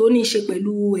tó ní ṣe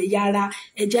pẹ̀lú ẹ̀yà ara,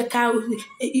 ẹ jẹ́ ká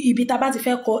ibi tá bá ti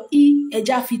fẹ́ kọ e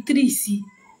ẹja fi 3 sí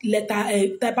letter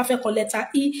tá bá fẹ́ kọ letter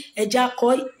e ẹja kọ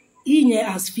e yẹn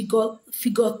as figure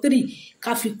 3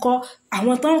 ká fi kọ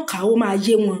àwọn tó ń kà ó máa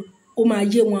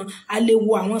yé wọn a lè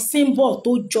wo àwọn symbol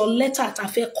tó jọ letter tá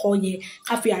fẹ́ kọ yẹn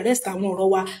ká fi arrest àwọn ọ̀rọ̀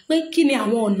wa pé kí ni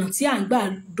àwọn ọ̀nà tí à ń gbà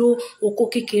do oko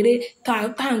kékeré tá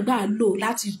à ń gbà lò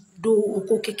láti do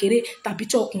oko kékeré tàbí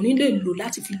tí ọkùnrin lè lò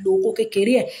láti fi lo oko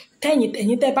kékeré ẹ̀.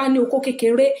 Ẹ̀yin tẹ́ bá ní oko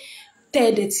kékeré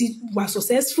tẹ́ẹ̀dẹ̀ ti wà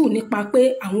successful nípa pé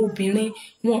àwọn obìnrin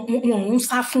wọn ń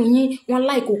sá fún yín, wọ́n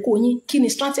like oko yín, kí ni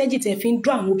strategy tẹ́ fi ń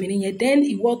dún àwọn obìnrin yẹn. Then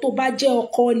ìwọ tó bá jẹ́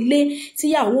ọkọ ilé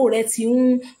tíyàwó rẹ ti ń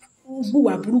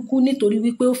hùwà burúkú nítorí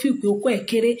wípé ó fi pé oko ẹ̀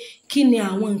kéré, kí ni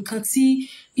àwọn nǹkan tí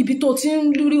ibi tó ti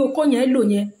ń rí oko yẹn lò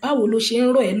yẹn báwo ló ṣe ń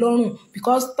rọ̀ ẹ́ lọ́rùn,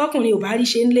 because tọkùnrin ò bá rí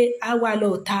ṣe ń lé á wà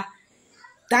lọ ta.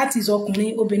 That is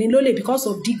ọkùnrin. Obìnrin ló lè, because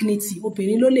of dignity,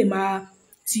 obìnrin ló lè máa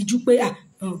tijú pé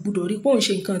gbọ́dọ̀ rí pé òun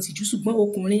ṣe nǹkan tìjú, ṣùgbọ́n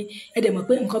ọkùnrin ẹ dẹ̀ mọ̀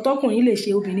pé nǹkan tọkùnrin lè ṣe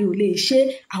obìnrin ò lè ṣe.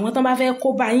 Àwọn tán bá fẹ́ kó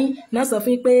bá yín náà sọ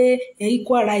fún pé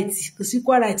equal right, kò sí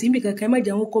equal right níbi kankan, ẹ má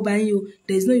jẹ́ wọn kó bá yín o,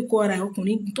 there is no equal right.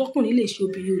 Ọkùnrin tọkùnrin lè ṣe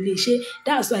obìnrin ò lè ṣe.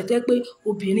 That's why tẹ́ pé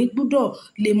obìnrin gbọ́dọ̀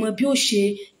lè mọ bí ó ṣe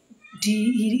di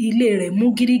ilé rẹ̀ mú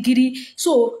gírígírí.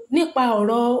 So nípa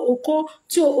ọ̀rọ̀ oko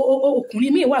tí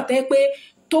ọkùnrin míì wà tẹ́ pé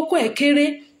tókó ẹ̀ kéré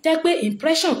tẹ́ pé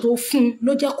impression tó fún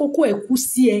ló jẹ́ kókó ẹ̀ kú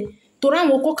sí ẹ, torí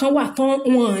àwọn oko kan wà tán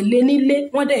wọn lè nílé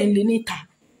wọ́n dẹ̀ lè níta.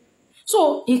 So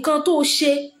nǹkan tó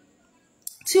ṣe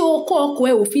tí oko ọkọ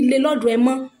ẹ ò fi lè lọ́dọ̀ ẹ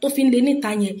mọ́ tó fi ń lè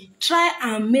níta yẹn, try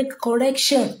and make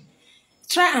correction,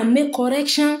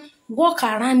 work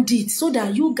around it so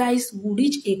that you guys will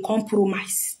reach a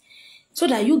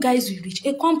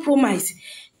compromise.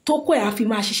 Tókó ẹ̀ á fi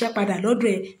máa ṣiṣẹ́ padà lọ́dọ̀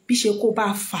ẹ̀ bí ṣe kó bá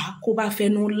fà á kó bá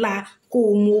fẹnu la kó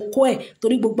mu oko ẹ̀,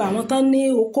 torí gbogbo àwọn tán ní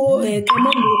oko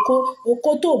kẹmọ́ mu oko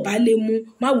tó bá lè mu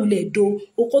má wulẹ̀ do.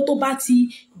 Oko tó bá ti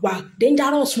wà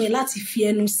dangerous fún ẹ láti fi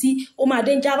ẹnu sí, ó máa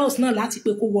dangerous náà láti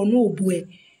pé kó wọnú òbú ẹ̀.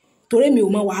 Torí mi ò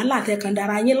mọ wàhálà tẹkàn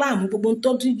dára yín láàmú, gbogbo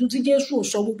tí Jésù ò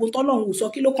sọ, gbogbo tọ́lọ́run ò sọ,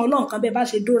 kí ló kan náà kan bẹ́ẹ̀ bá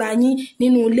ṣe dóra yín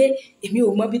nínú ilé. Èmi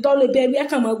ò mọ ibi tọ́lọ́ bẹ́ẹ̀ ẹ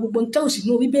kàn mọ gbogbo tẹ́ ò sí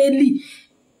nínú Bíbélì.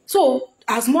 So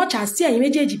as much as tí ẹ̀yin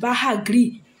méjèèjì bá agree,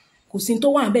 kò sí tó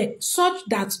wà ńbẹ̀, such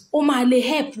that ó máa lè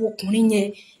help ọkùnrin yẹn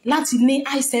láti ní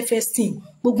high self-esteem.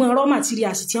 Gbogbo raw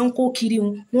materials tí wọ́n kó kiri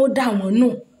wọn dà wọ́n nù,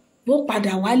 wọ́n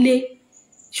padà wálé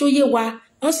ṣóyé wa.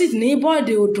 Wọ́n sì ní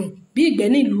bọ́ọ̀dì òdùn bí ìgbẹ́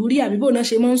nílùú rí àbí bó náà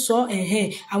ṣe máa ń sọ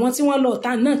àwọn tí wọ́n lọ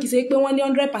ta náà kì í ṣe pé wọ́n ní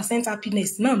 100%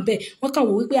 happiness náà ń bẹ̀, wọ́n kàn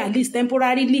wò wípé at least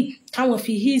temporarily káwọn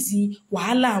fi easy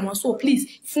wàhálà wọn. So please,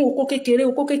 fún oko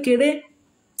kékeré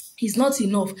is not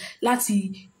enough láti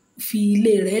fi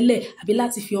ilé rẹ̀ lẹ̀ àbí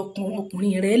láti fi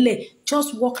ọkùnrin rẹ̀ lẹ̀. Just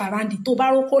walk around it. Tó bá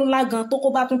rókó ńlá gan tó kó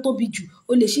bá tún tóbi jù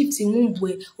ó lè shift wúńbù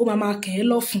ẹ̀, ó máa kẹ̀ ẹ́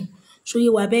lọ́fun ṣóyé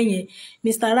wa bẹ́ẹ̀ yẹn.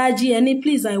 Mr. Raji ẹni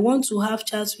please I want to have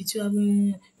chats with you.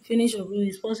 Finish your video.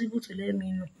 It's possible to let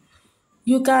me know.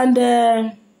 You can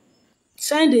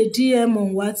send a DM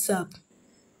on WhatsApp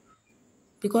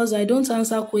because I don't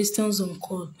answer questions on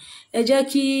call. Ẹ jẹ́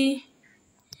kí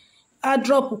a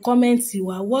drop comment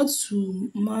wa what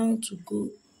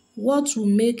will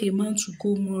make a man to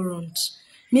go morons.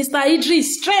 Mr.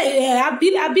 Idris,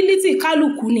 ability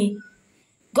kálukú ni.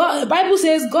 God, Bible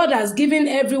says God has given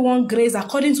everyone grace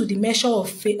according to the measure of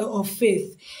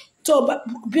faith. So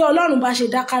bí Ọlọ́run bá ṣe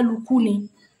dá kálukú ni.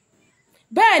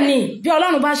 bẹ́ẹ̀ ni bí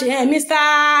Ọlọ́run bá ṣe Mr.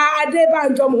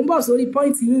 Adébánjọ mò ń bọ̀ sórí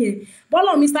point yín yẹn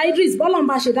bọ́lọ̀ Mr. Idris bọ́lọ̀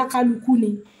bá ṣe dákálukú ni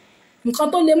nǹkan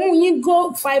tó lè mú yín go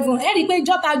 5 ẹ rí i pé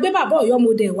ìjọta gbé bàbá Ọ̀yọ́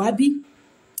model wá bí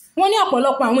wọ́n ní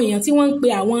ọ̀pọ̀lọpọ̀ àwọn èèyàn tí wọ́n ń pe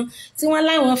àwọn tí wọ́n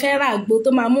láwọn fẹ́ ra àgbo tó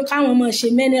máa mú káwọn máa ṣe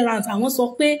many rounds àwọn sọ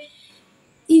pé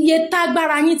iye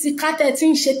tágbára yín ti ká tẹ́ tí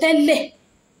ń ṣe tẹ́lẹ̀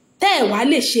tẹ́ ẹ̀ wá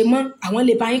lè ṣe mọ́ àwọn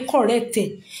lè bá yín correct ẹ̀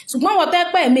ṣùgbọ́n wọ́n tẹ́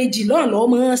pẹ́ méjì lọ́n lọ́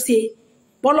mọ́ ṣe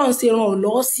bọ́lọ̀ ń ṣe ràn ọ́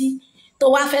lọ́ sí tó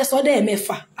wá fẹ́ sọ́dẹ̀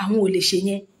mẹ́fà àwọn ò lè ṣe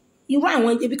yẹn irú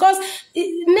àwọn because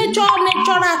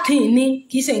natural thing ni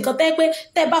kì í ṣe nǹkan tẹ́ pé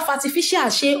tẹ́ bá artificial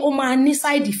ṣe ó máa ní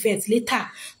side effect later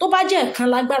tó bá jẹ́ nǹkan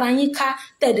lágbára yín ká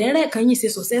tẹ̀dẹ̀rẹ̀ kan yín ṣe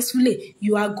successfully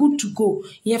you are good to go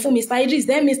ìyẹn fún Mr. Idris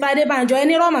then Mr. Adébánjọ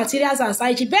ẹni raw materials and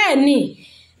side chick bẹ́ẹ̀ ni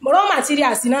raw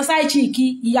materials iná side chick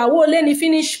ìyàwó ilé ni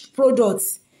finished products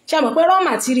ṣe mọ̀ pé raw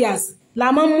materials la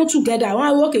máa ń mú together wọ́n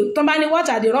á wò okay tó bá ní what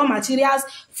are the raw materials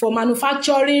for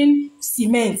manufacturing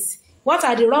cement. What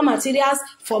are the raw materials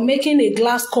for making a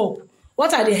glass cup?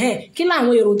 What are the kí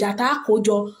làwọn èròjà tá a kó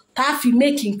jọ tá a fi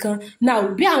make nǹkan now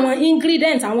bí àwọn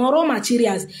ingredients àwọn raw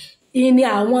materials ni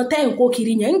àwọn tẹ́ǹkó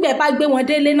kiri yẹn ńgbẹ́ bá gbé wọn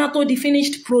délé náà tó di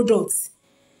finished products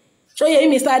ṣóyè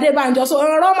Mr. Adébánjọ so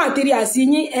raw materials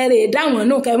yín ẹ̀rẹ̀ ìdáwọn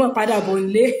náà kẹ́ mọ́ padà bọ̀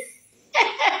nílé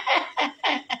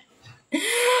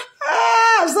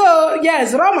so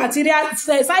yes raw materials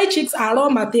side chicks are raw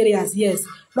materials yes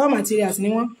raw materials ni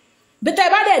wọ́n bí tẹ́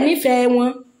bá dẹ̀ nífẹ̀ẹ́ wọn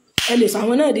ẹ lè sọ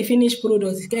àwọn náà di finished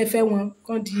product kẹfẹ́ wọn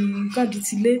kàn di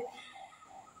tilé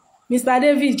Mr.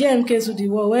 David JMK to the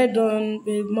world well done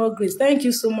more grace thank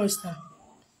you so much sir.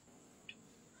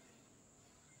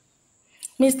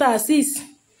 Mr. Assis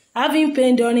having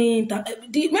pain during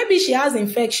maybe she has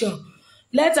infection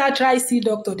let her try see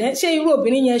doctor then ṣé irú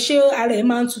obìnrin yẹn ṣé ara ẹ̀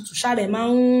máa ń tutù ṣára ẹ̀ máa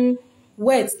ń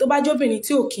wet tó bá jẹ́ obìnrin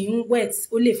tí ò kì í wet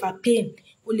ó lè fa pain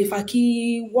ó lè fa kí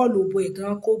wọ́ọ̀lù òbò ẹ̀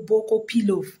gan kó bó kó peel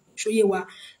off ṣóyè wa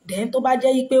then tó bá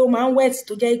jẹ́ pé ó máa ń wet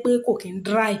tó jẹ́ pé kò kí ń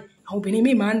dry àwọn obìnrin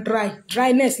míì máa ń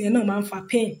dryness yẹn náà máa ń fa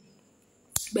pain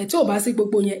bẹ́ẹ̀ tí ò bá sí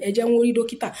gbogbo yẹn ẹ jẹ́ wọ́n rí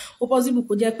dókítà ó possible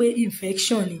kó jẹ́ pé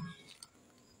infection ni.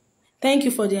 Thank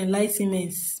you for the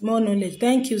enlightenment more knowledge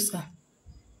thank you sir.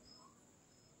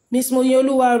 Miss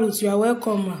Moyeoluwa Ruth you are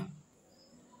welcome ma.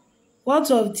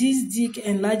 What of this dick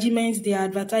enlargement they are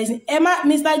advertising? Emma,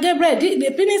 Mr. Gabriel,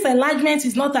 the penis enlargement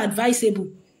is not advisable.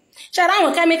 Ṣé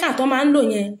àwọn chemical tó máa ń lò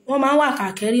yẹn, wọ́n máa ń wà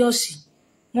káàkiri ọ̀sì,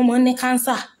 wọ́n máa ń ní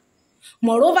cancer.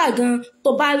 Moreover gan,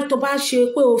 tó bá ṣe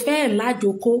pé o fẹ́ enlarge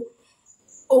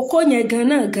okó yẹn gan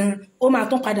náà gan, ó máa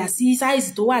tún padà sí size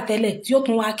tó wà tẹ́lẹ̀ tí ó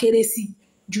tún wá kéré sí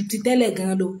ju ti tẹ́lẹ̀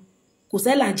gan lọ. Kò sí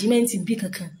enlargement bí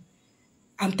kankan.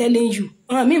 I'm telling you.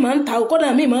 Mi máa ń ta kódà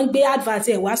mi máa ń gbé advert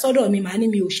ẹ̀ wá sọ́dọ̀ mi màá ní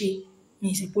mi ò ṣe. Mi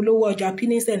ìsìpolówó ọjà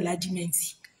penis enlargement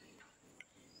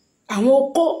àwọn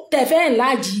okó tẹ̀fẹ́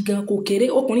enlarge gan kò kéré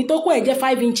ọkùnrin tó kó ẹ̀ jẹ́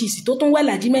 5 inches tó tún wá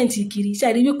enlargement kiri ṣe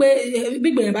rí wípé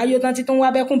gbígbẹ̀yìn bá yóò tán tí tó ń wá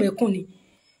bẹ́kùnbẹ́kùn ni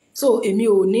so èmi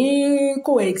ò ní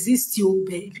coexist o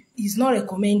it's not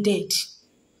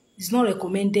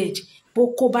recommended bó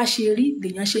kó bá ṣe rí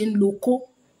lèèyàn ṣe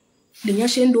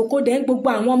ń lo kó dẹ̀ gbogbo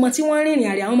àwọn ọmọ tí wọ́n rìnrìn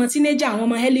àrè àwọn ọmọ teenager àwọn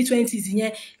ọmọ early 20s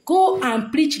yẹn go and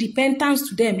preach repentance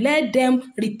to them let them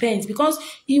repent because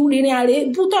ìrìn àrè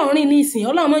bútọ̀ rìn ní ìsìn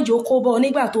ọlọ́run mọ̀jọ́ kó bọ́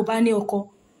nígbà tó bá ní ọkọ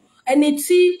ẹni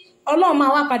tí ọlọ́run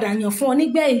máa wá padà yàn fún ọ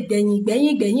nígbà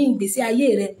ìgbẹ̀yìn ìgbésí ayé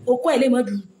rẹ okó ẹ̀ lè mọ́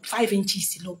ju 5 inches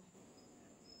lọ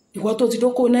ìwọ tó ti dó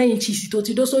kó 9 inches tó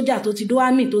ti dó sójà tó ti dó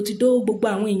army tó ti dó gbogbo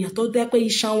àwọn èèyàn tó jẹ́ pé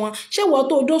iṣan wọn ṣé ìwọ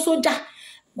tó dó sójà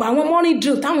àwọn morning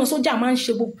drill táwọn sójà máa ń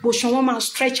ṣe gbogbo ṣan wọn máa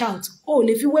stretch out o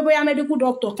lè fi wé bóyá medical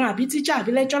doctor kan àbí teacher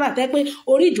àbí lecturer tẹ́ pé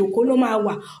orí ìjókòó ló máa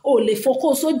wà o lè fokó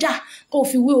sójà kó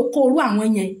fi wé okó orú àwọn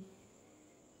yẹn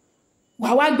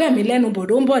wàá wá gbẹ̀mí lẹ́nu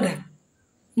bọ̀dọ̀ ń bọ̀dà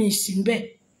mi sì ń bẹ̀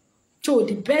so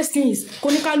the best thing is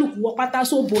kóníkálùkù wọ pátá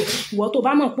sóbò ìwọ tó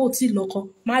bá mọ̀ pé ó ti lọ́kọ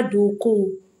má do okó o.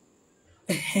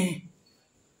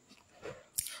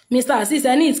 Mr. Assis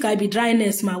any it can be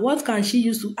dryness ma what can she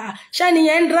use to ṣé ni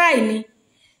yẹn dry ni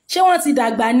ṣé wọ́n ti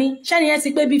dàgbà ni ṣé ni yẹn ti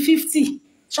pé bí 50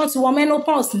 ṣé ti wọ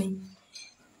menopause ni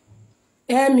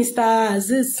Mr.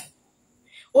 Aziz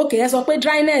okay ẹ sọ pé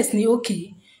dryness ni okay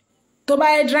tó bá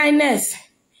yẹ dryness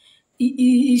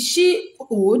is she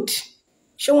old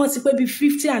ṣé wọ́n ti pé bí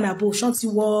 50 and above ṣé ti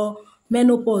wọ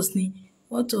menopause ni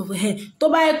what of tó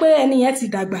bá yẹ pé ẹni yẹn ti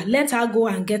dàgbà let her go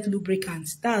and get lubricant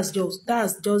that's just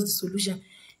the solution.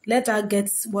 Let her get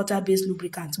water-based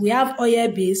lubricant. We have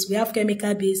oil-based, we have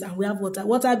chemical-based, and we have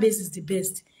water-based is the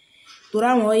best. Torí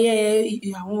àwọn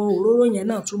oil àwọn òróró yẹn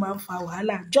náà tún máa ń fa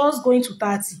wàhálà. Just going to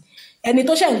 30. Ẹni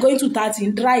tó ṣe going to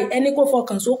 30 dry. Ẹni kó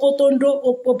fọkàn sóko tó ń dó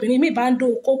obìnrin mi bá ń dó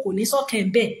okó kò ní sọ́kẹ̀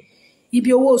ń bẹ̀.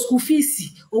 ibi owó school fees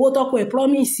owó tọ́kọ ẹ̀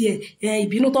promise ẹ̀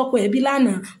ìbínú tọ́kọ ẹ̀ bí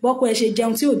lánàá bọ́kọ ẹ̀ ṣe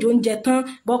jẹun tí òjò ń jẹ tán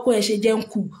bọ́kọ ẹ̀ ṣe jẹun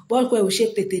kù bọ́kọ ẹ̀ ò ṣe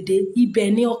tètè dé ibẹ̀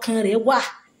ni ọkàn rẹ̀ wà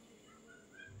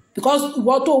because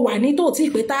ìwọ tó wà ní tó tí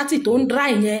pé 30 tó ń dry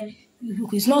yẹn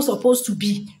it's not supposed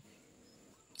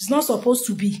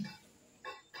to be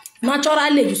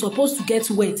naturally you supposed to get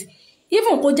wet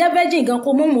even kò jẹ́ virgin gan kó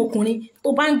mọ́ ọmọkùnrin tó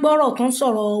bá ń gbọ́rọ̀ tó ń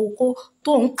sọ̀rọ̀ oko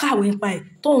tó ń kàwé nípa ẹ̀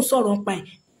tó ń sọ̀rọ̀ nípa ẹ̀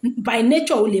by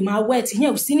nature o lè máa wet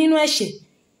ìyẹn ò sí nínú ẹ̀ṣẹ̀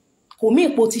kò mí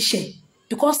ipò ti ṣẹ̀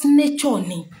because nature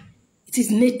ni it is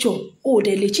nature o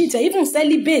dẹ̀ lè cheat even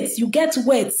celibate you get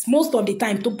wet most of the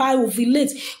time tó bá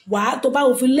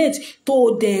ovulate tó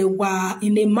dẹ̀ wà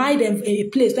in a mind and a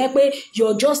place like pé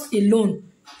you're just alone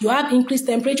you have increased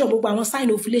temperature gbogbo àwọn sign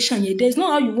ovulation yẹn there is no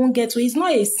how you won't get to it. It's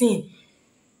not a sin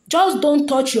just don't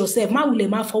touch yourself má wulẹ̀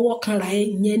má fọwọ́ kanra ẹ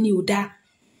ìyẹn ni ò dáa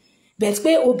but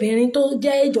pé obìnrin tó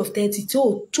jẹ́ age of 30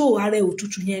 tó ara ẹ̀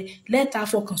òtútù yẹn lẹ́ta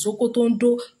fọkàn sókó tó ń dó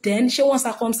then ṣé wọ́n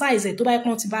circumcise ẹ̀ tó bá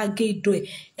pọ́n ti bá gé ìdó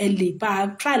ẹ̀ lè bá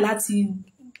try láti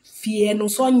fi ẹnu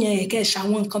sọ́yàn ẹ̀kẹ́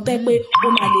ṣàwọn nǹkan tẹ́ pé ó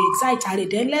máa lè excite ara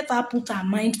then let her put her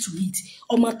mind to it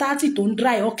ọmọ 30 tó ń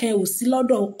dry ọkàn ò sí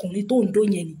lọ́dọ̀ ọkùnrin tó ń dó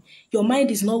yẹn ni your mind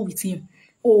is not with him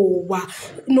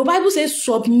no Bible says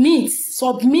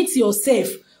submit yourself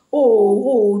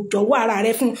jọ̀wọ́ ara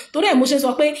rẹ fún torí ẹ̀ mo ṣe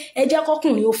sọ pé ẹ jẹ́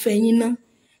kọkùnrin ó fẹ́ yín ná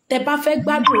tẹ bá fẹ́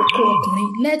gbádùn ọkọ ọkùnrin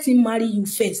let him marry you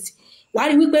first wàá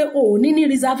rí wípé ní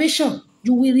reservation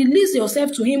you will release yourself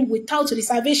to him without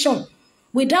reservation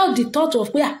without the thought of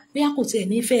pé bóyá kò tiẹ̀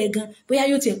ní fẹ́ gan bóyá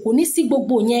yóò tiẹ̀ kò ní sí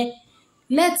gbogbo yẹn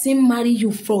let him marry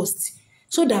you first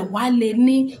so that wàá lè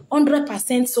ní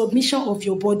 100% submission of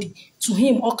your body to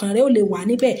him ọkàn rẹ ó lè wà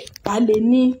níbẹ̀ wàá lè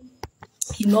ní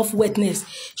enough wetness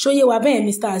ṣóyè wa bẹ́ẹ̀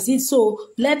Mr. Azeez so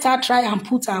let her try and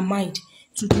put her mind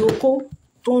to the oko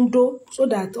tondo so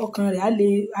that ọkàn rẹ̀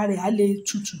á lè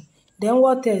tutù. Then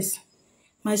what else?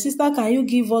 My sister, can you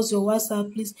give us your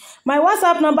WhatsApp please? My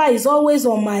WhatsApp number is always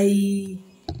on my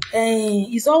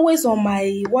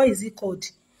what is it called?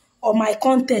 On my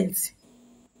content.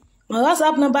 My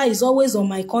WhatsApp number is always on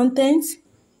my content.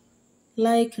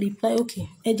 Like reply okay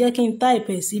ẹ jẹ́ kí n type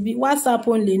ẹ̀ síbi WhatsApp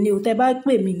only ni o tẹ́ bá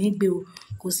pè mí nígbè o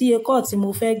kò sí iye call tí mo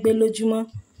fẹ́ gbé lójúmọ́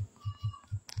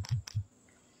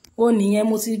ó nìyẹn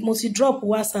mo ti drop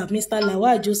WhatsApp Mr.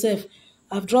 Lawal Joseph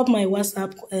I've dropped my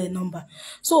WhatsApp number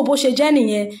so bó ṣe jẹ́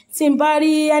nìyẹn tí n bá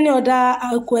rí any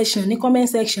other question ní comment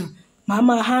section màá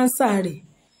máa answer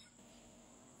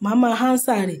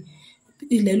rẹ̀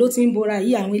ilẹ̀ ló ti ń bora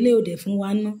yìí àwọn ilé òde fún wa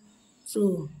ná so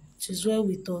it is well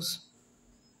with us.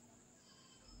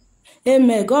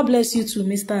 Amen. God bless you too,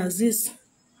 Mr. Azeez.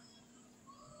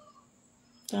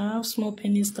 I have small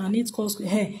penis can it cause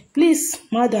please,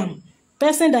 madam.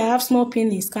 Person that have small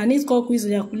penis can it cause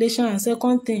ejaculation? And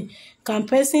second thing, can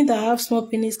person that have small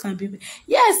penis can be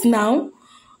yes now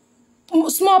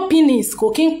small penis kò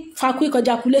kí n fa quick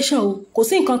ejaculation o kò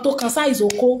sí nǹkan tó kan size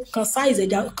oko kan size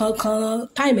kan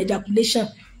time ejaculation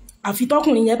àfi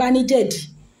tọkùnrin yẹn bá ní jẹ̀dí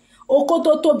oko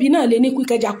tó tóbi náà lè ní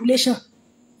quick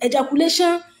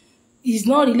ejaculation is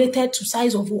not related to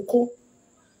size of oko.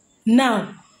 Now,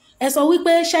 ẹ sọ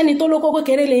wípé ṣẹ́ni tó lóko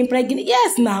kékeré lè impregnate.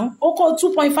 Yes now, oko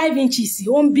 2.5 inches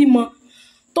ó ń bímọ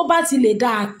tó bá ti lè dá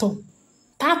àtọ̀.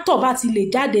 Tátọ̀ bá ti lè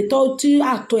jáde tó tí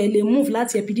àtọ̀ ẹ̀ lè move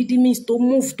láti epididymis tó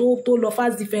move tó lọ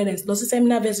fast difference lọ sí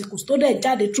seminal vesicles tó dẹ̀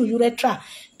jáde through urethra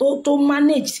tó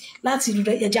manage láti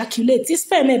ejaculate. Tí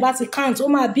sperm ẹ̀ bá ti count ó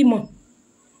máa bímọ.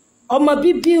 Ọmọ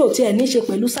bíbí ò tiẹ̀ ní ṣe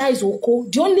pẹ̀lú size oko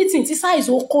the only thing tí size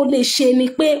oko lè ṣe ni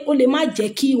pé ó lè má jẹ́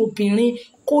kí obìnrin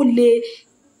kó lè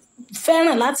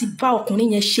fẹ́ràn láti bá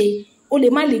ọkùnrin yẹn ṣe ó lè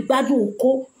má lè gbádùn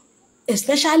oko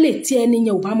especially tí ẹni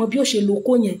yẹn ò bá mọ bí ó ṣe lo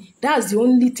oko yẹn that's the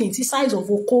only thing tí size of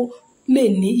oko lè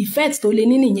ní effect tó lè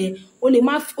ní nìyẹn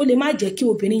ó lè má jẹ́ kí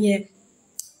obìnrin yẹn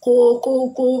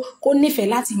kó nífẹ̀ẹ́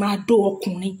láti máa dó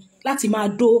ọkùnrin láti máa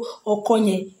dó ọkọ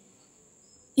yẹn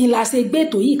ìlàsẹ̀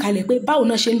gbètò yìí kalẹ̀ pé báwo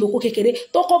náà ṣe ń lo oko kékeré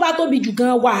tó kó bá tóbi jù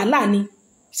gan wàhálà ni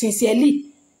sincerely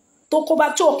tó kó bá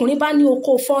tí ọkùnrin bá ní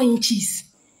oko 4 inches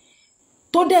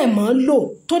tó dẹ̀ mọ́ lò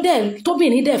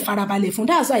tóbìnrin dẹ̀ farabalẹ̀ fún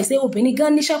that's why say obìnrin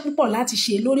gan níṣẹ́ púpọ̀ láti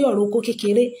ṣe lórí ọ̀rọ̀ oko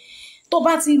kékeré tó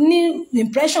bá ti ní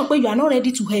impression pé you are not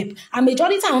ready to help and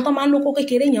majority àwọn tó máa ń lo oko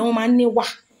kékeré yẹn wọ́n máa ń ní wà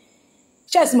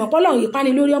ṣẹ́ẹ̀sì mọ̀ pọ́lọ̀ yìí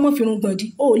pani lórí ọmọ fìrùn gbọ̀ndì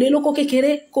o ò lè lóko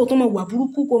kékeré kó tó mọ̀ wà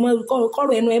burúkú kó mọ̀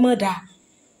kọ́rọ̀ ẹnu ẹ mọ̀ dáa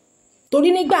torí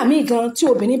nígbà míì gan tí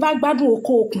obìnrin bá gbádùn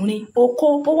oko ọkùnrin oko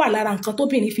ó wà lára nǹkan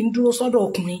tóbìnrin fi ń dúró sọ́dọ̀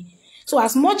ọkùnrin so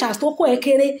as much as tó kó ẹ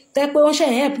kéré tẹ́ pé wọ́n ṣe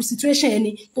help situation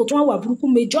ẹni tó tún wà burúkú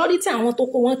majority àwọn tó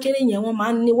kó wọn kéré yẹn wọ́n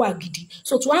máa ń níwà gidi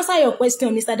so to answer your question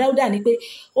Mr. Dauda ni pé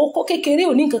oko kékeré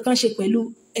ò ní nǹkan kan ṣe pẹ̀lú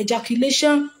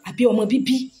ejaculation àbí ọmọ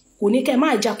bíbí kò ní kẹ́ má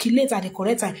ejaculate at the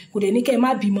correct time kò dẹ̀ ní kẹ́ má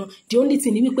bímọ the only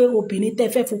thing ni wípé obìnrin tẹ́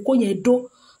fẹ́ fokó yẹn dó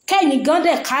kẹ́yìn gan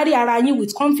dẹ̀ carry ara yín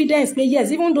with confidence pé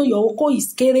yes even though your oko is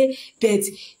kéré but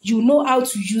you know how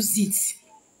to use it.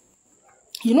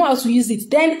 You know how to use it.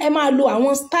 Then ẹ máa lo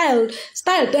àwọn style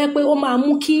tó yẹ pé ó máa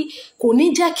mú kí kò ní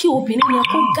jẹ́ kí obìnrin yẹn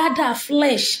kó gather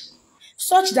flesh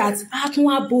such that a tún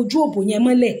wá bojú òbò yẹn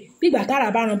mọ́lẹ̀ bí ìgbà tára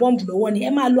bá ran bọ́ǹbù lọ́wọ́ ni ẹ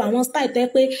máa lo àwọn style tó yẹ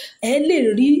pé ẹ lè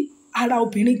rí ara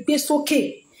obìnrin gbé sókè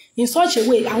in such a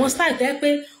way àwọn style tó yẹ pé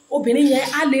obìnrin yẹn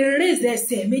á lè raise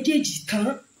ẹsẹ̀ méjèèjì tán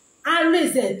á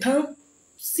raise ẹ̀ tán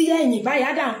sí ẹ̀yìn báyìí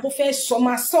á dà ń kó fẹ́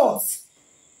somersault.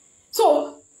 So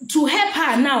to help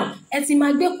her now ẹ ti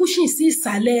máa gbé cushion sí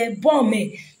ìsàlẹ̀ bọ́ọ̀mù ẹ̀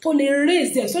tó lè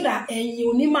raise ẹ̀ so that ẹ̀yìn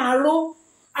ò ní máa ró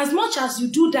as much as you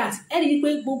do that ẹ rí i pé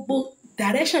gbogbo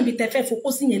direction bí tẹ́fẹ́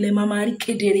focus sí yẹn lẹ máa rí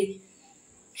kedere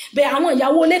bẹ́ẹ̀ àwọn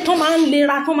ìyàwó ilé tó máa ń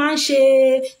lera tó máa ń ṣe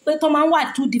pé tó máa ń wà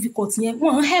too difficult yẹn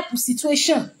wọ́n help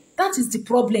situation that is the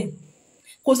problem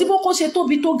kò sí bó kó ṣe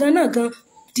tóbi tó gan náà gan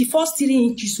the first 3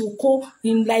 inches oko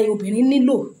ńlá obìnrin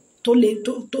nílò tó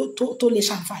lè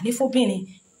ṣàǹfààní fóbìnrin.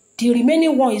 The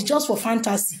remaining one is just for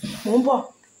fantasy. Mo ń bọ̀.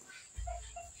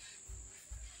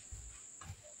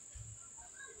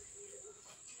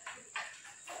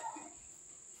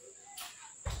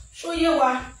 Ṣó yé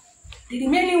wa. The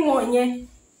remaining one yẹn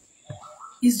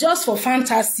is just for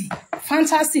fantasy.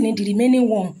 Fantasy ni the remaining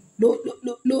one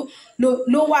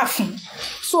ló wà fún.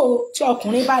 So tí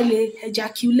ọkùnrin bá lè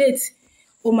ejaculate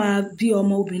ó máa bí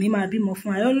ọmọ obìnrin máa bímọ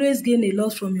fún. I always gain a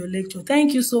lot from your lecture.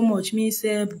 Thank you so much, Miss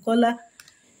Bukola.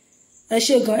 Ẹ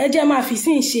ṣé gan ẹ jẹ́ máa fi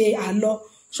sí ṣe àlọ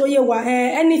ṣóyé wa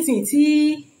anything tí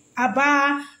a bá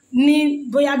ní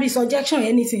bóyá bí suggestion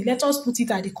anything let us put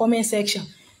it at the comment section.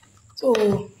 So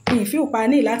mi fi pa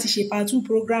ní láti ṣe part 2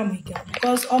 program again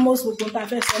because almost gbogbo tá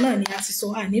fẹ́ sọ náà ni a ti sọ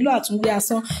à nílò àtúnwé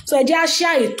asán. So ẹ jẹ́ á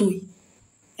share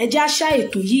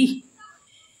ètò yìí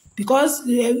because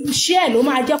share ló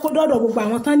máa jẹ́ kó dọ́dọ̀ gbogbo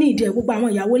àwọn tán ní ìdí ẹ̀ gbogbo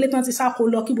àwọn ìyàwó ilé tán ti sá kó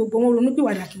lọ kí gbogbo wọn ronú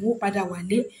pìwàdà kí wọ́n padà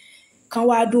wálé kan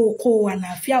wá dó oko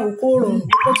àlàáfíà oko rọrùn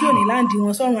oko tí ò ní láǹdì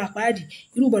wọn sọ́run àpáàdì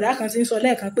irú bọ̀dá kan ti ń sọ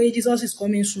lẹ́ẹ̀kan pé Jesus is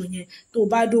coming soon yẹn tó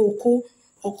bá dó oko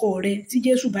ọkọ rẹ tí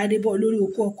Jésù bá dé bọ̀ lórí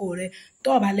oko ọkọ rẹ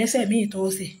tó bá lẹ́sẹ̀ míì tó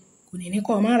ọ̀sẹ̀ kò ní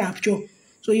kọ́ ọmọ rapture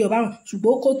so yọ̀ báwọn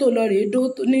ṣùgbọ́n oko tó lọ rèé dó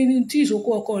ní tí ìsoko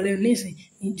ọkọ rẹ nísìn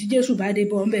tí Jésù bá dé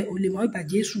bọ̀ ńbẹ̀ ò lè mọ́ ìgbà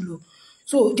Jésù lọ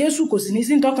so Jésù kò sì ní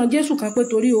sí tọkàn Jésù kan pé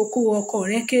torí oko ọkọ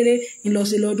rẹ kéré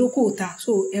ìlọsẹ lọdókò ta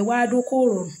so ẹ wá dókò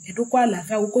rọrùn ẹdókò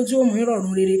àlàáfíà oko tí ó mú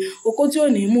ìrọ̀rùn rere oko tí ò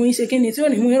ní mú yín ṣe kíni tí ò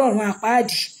ní mú ìrọ̀rùn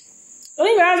àpáàdì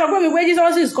oníbẹ̀rẹ̀ sọ pé mi pé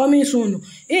Jesus is coming soon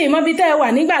èyí mọ́ bí tẹ́ ẹ wà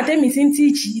nígbà tẹ́mi ti ń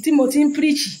teach tí mo ti ń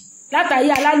preach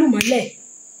látàyé alálùmọ́lẹ̀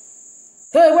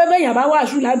tó ewé bẹ́yàn bá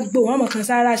wàásù ládùúgbò wọn mọ̀ kan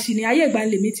sára sí ni ayé ìgbà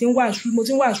lèmi ti ń wàásù mo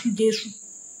ti ń wàásù Jésù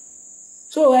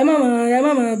so ẹ mọ̀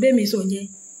bẹ́mi sọ yẹn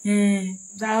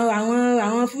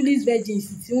àwọn foolish virgins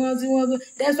tí wọ́n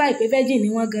despite pé virgin ni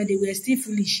wọ́n gan they were still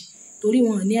foolish torí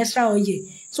wọn ní extra oye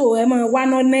so ẹ máa wá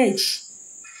knowledge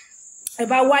ẹ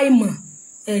bá wá ìmọ̀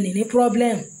ẹ ní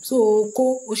problem so oko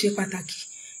ó ṣe pàtàkì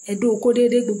ẹ̀dọ́ oko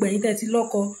déédéé gbogbo ẹ̀yin tẹ́ ti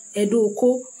lọ́kọ ẹ̀dọ́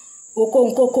oko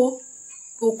nkókó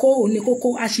oko òní kókó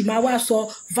a sì máa wá sọ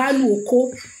value oko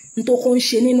ntoko ń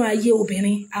ṣe nínú ayé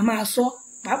obìnrin a máa sọ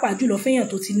pàápàá jùlọ fẹ́yàn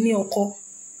tó ti ní ọkọ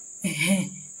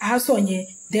a sọ yẹn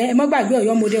dẹ ẹ má gbàgbé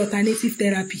Ọ̀yọ́ model alternative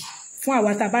therapy fún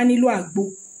àwa tá bá nílò àgbo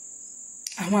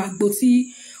àwọn àgbo tí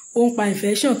ó ń pa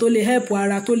infection tó lè help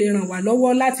ara tó lè ràn wá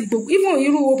lọ́wọ́ láti gbogbo even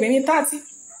irú obìnrin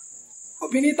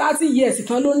 30 years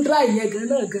kan ló ń dry yẹn gan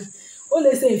náà gan ó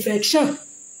lè ṣe infection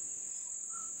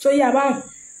tó yá báwọn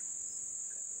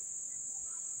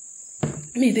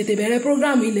mi tètè bẹ̀rẹ̀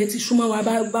program ilẹ̀ ti súnmọ́ wa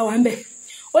bá wa ń bẹ̀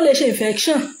ó lè ṣe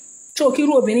infection tó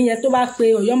kírú obìnrin yẹn tó bá pe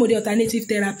Ọ̀yọ́ model alternative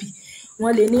therapy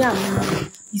wọ́n lè ní àwọn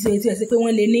ìṣe tí ẹ ṣe pé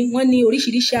wọ́n ní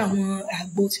oríṣiríṣi àwọn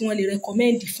àgbo tí wọ́n lè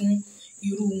recommend fún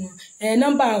irú wọn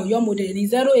nọ́mbà Ọ̀yọ́ model ní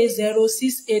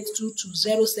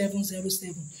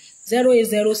 08068220707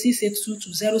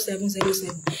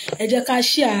 08068220707 ẹ jẹ́ ká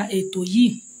share ètò yìí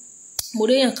mo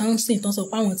réyàn kan sìn tán sọ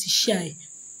pé àwọn ti share ẹ̀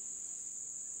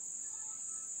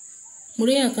mo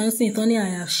réyàn kan sìn tán ní I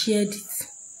have shared it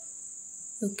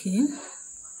okay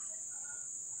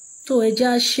tó ẹ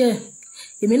jẹ́ share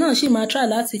èmi náà sì máa try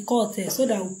láti cut ẹ̀ so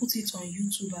that we'll put it on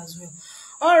YouTube as well.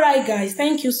 All right guys,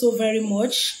 thank you so very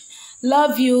much.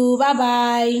 Love you. Bye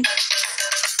bye.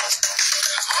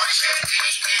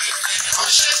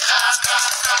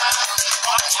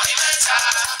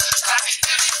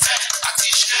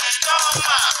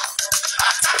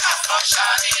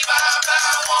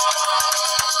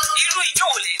 Irú ìjọ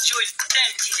ò lè jó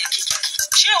ìtẹ́ǹdì ilẹ̀ kìkìkì.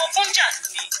 Ṣé ogún jà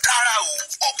ni? rárá o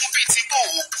ogun bíi ti bò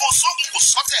ó kò sógun kò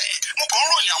sọ́tẹ̀ mo kàn ń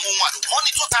ròyìn àwọn ohun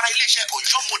àlùmọ́ọ́nì tó tara iléeṣẹ́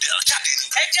Ọ̀yọ́ model jáde ni.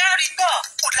 ẹ jẹ́ rí gbọ́.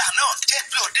 kódà náà jẹ́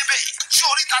pé ọdẹ bẹ́ẹ̀ ṣé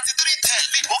orí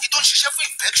 3310 lè gbòógì tó ń ṣiṣẹ́ fún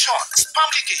infection spam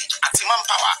leakage àti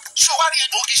manpower ṣé wàá rí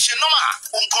egbòogi ṣe nọ́mà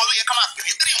òǹkan ló yẹ ká máa pè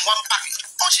ní 3-in-1 package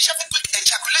ó ń ṣiṣẹ́ fún quick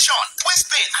ejaculation waist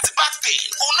pain àti back pain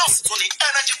òun náà sì tún ní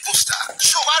energy booster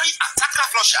ṣé wàá rí attacker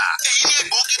flusher èyí ni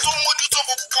egbòogi tó ń mójútó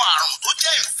gbogbo àrùn tó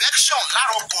jẹ́ infection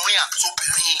lára ọkùnrin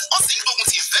àtobìnrin ó sì ń gbógun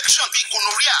ti infection bíi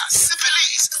gonorrhea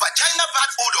syphilis vaginal bad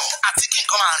odor àti kí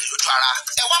nǹkan máa rìn lójú ara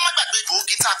ẹ wá má gbàgbé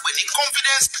egbòogi tá a pè ní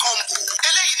confidence combo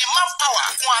eléyìí ni manpower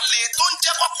fún alẹ́ tó ń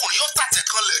jẹ́ kọkùnrin ó tàtẹ̀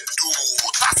kanlẹ̀ dòwò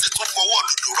tá a sì tún fọwọ́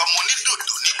dòdò rọmọ ní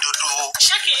dòdò ní dòdò.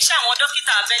 ṣé kì í ṣe àwọn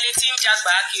dókítà abẹ́lé tí ń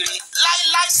jagbà kiri?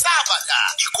 láíláí sáàbàdà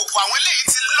ìkòkò àwọn eléyìí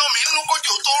ti lómi inú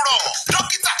kójò tó rọ̀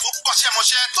dókítà tó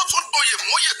kọ́ṣẹ́mọṣẹ́ tó tún gboyè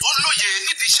móyè tó lóye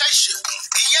nídìí iṣẹ́ ìṣègùn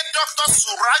ìyẹn Dr.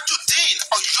 Surajudeen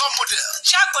Ọ̀yọ́ model.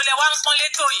 ṣàgbọ́lẹ̀ wa ń pọ́n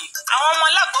létò yìí àwọn ọmọ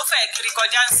alágbófẹ́ kiri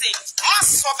kọjá ń sìn. má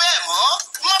sọ bẹ́ẹ̀ mọ́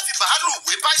má fi bàálù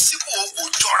wé báísíkù kò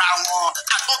jọra wọn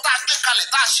àtọ́ tá a gbé kalẹ̀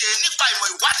tá a ṣe nípa ìmọ̀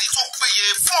ìwádìí tó péye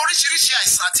fún oríṣiríṣi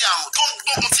àìsàn àti àrùn tó ń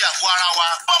gbógun ti àgọ́ ara wa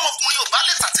bọ́mọkùnrin ò bá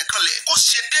lè tàtẹ̀ kanlẹ̀ kó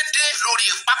ṣe déédéé lórí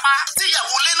pápá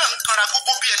tíyàwó ilé náà ń kanra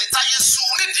gbogbo bí ẹni táyé sú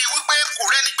nídìí wípé kò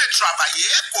rẹ́ni gbé tùràbàyè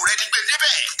kò rẹ́ni gbé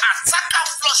débẹ̀ attacker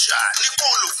flusher ní kó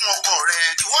o lò fún ọkọ rẹ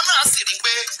ìwọ náà sì rí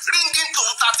pé ringing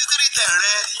tone 3310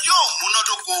 rẹ yóò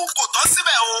múnádóko kò tán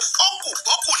síbẹ̀ o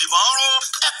ó kù nìbọn ró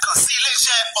ẹ kàn sí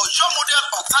iléeṣẹ́ Ọ̀yọ́ model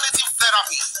alternative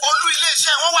therapy olú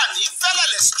iléeṣẹ́ wọn wà ní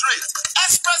Fẹ́lẹ́lẹ̀ street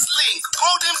express link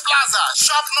golden plaza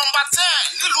shop number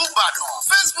 10 nílùú Ìbàdàn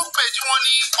Facebook page wọn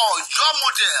ní Ọ̀yọ́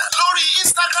model lórí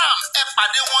Instagram ẹ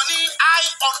pàdé wọn ní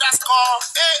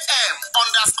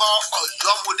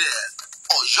i_am_Ọ̀yọ́ model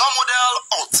Ọ̀yọ́ model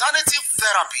alternative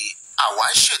therapy àwa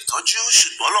ń ṣètọ́jú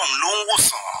ṣùgbọ́n Ọlọ́run ló ń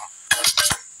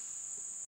wòsàn.